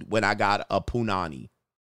weed when I got a punani.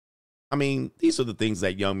 I mean, these are the things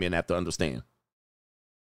that young men have to understand.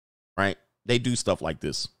 Right? They do stuff like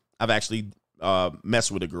this. I've actually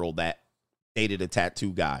messed with a girl that dated a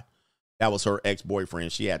tattoo guy. That was her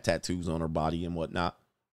ex-boyfriend. She had tattoos on her body and whatnot.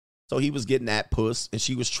 So he was getting that puss, and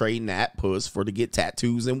she was trading that puss for to get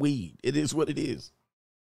tattoos and weed. It is what it is.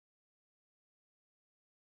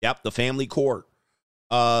 Yep, the family court.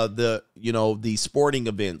 The sporting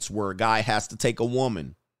events where a guy has to take a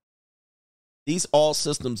woman. These all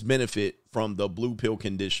systems benefit from the blue pill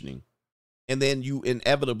conditioning. And then you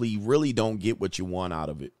inevitably really don't get what you want out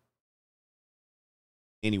of it.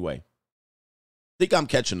 Anyway, I think I'm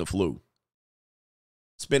catching the flu.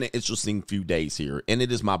 It's been an interesting few days here, and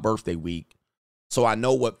it is my birthday week. So I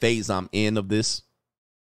know what phase I'm in of this.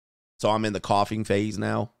 So I'm in the coughing phase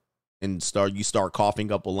now. And you start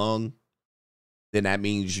coughing up a lung, then that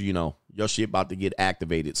means, your shit about to get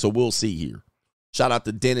activated. So we'll see here. Shout out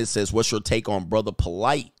to Dennis, says, what's your take on Brother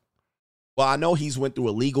Polite? Well, I know he's went through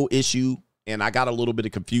a legal issue, and I got a little bit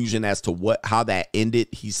of confusion as to how that ended.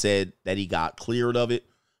 He said that he got cleared of it,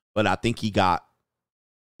 but I think he got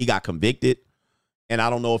convicted, and I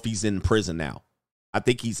don't know if he's in prison now. I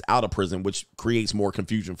think he's out of prison, which creates more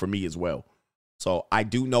confusion for me as well. So I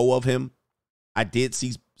do know of him. I did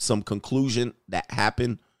see some conclusion that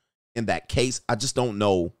happened in that case. I just don't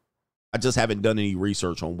know. I just haven't done any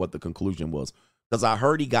research on what the conclusion was, because I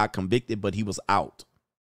heard he got convicted, but he was out.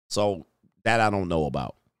 So that I don't know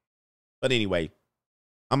about. But anyway,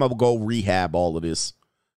 I'm going to go rehab all of this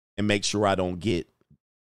and make sure I don't get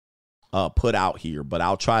put out here. But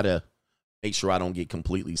I'll try to make sure I don't get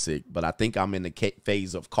completely sick. But I think I'm in the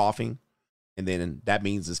phase of coughing, and then that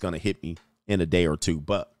means it's going to hit me in a day or two.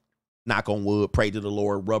 But knock on wood, pray to the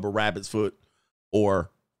Lord, rub a rabbit's foot,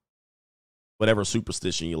 or whatever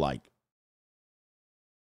superstition you like.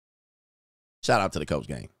 Shout out to the Coach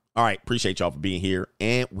Gang. All right, appreciate y'all for being here,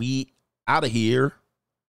 and we out of here.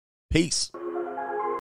 Peace.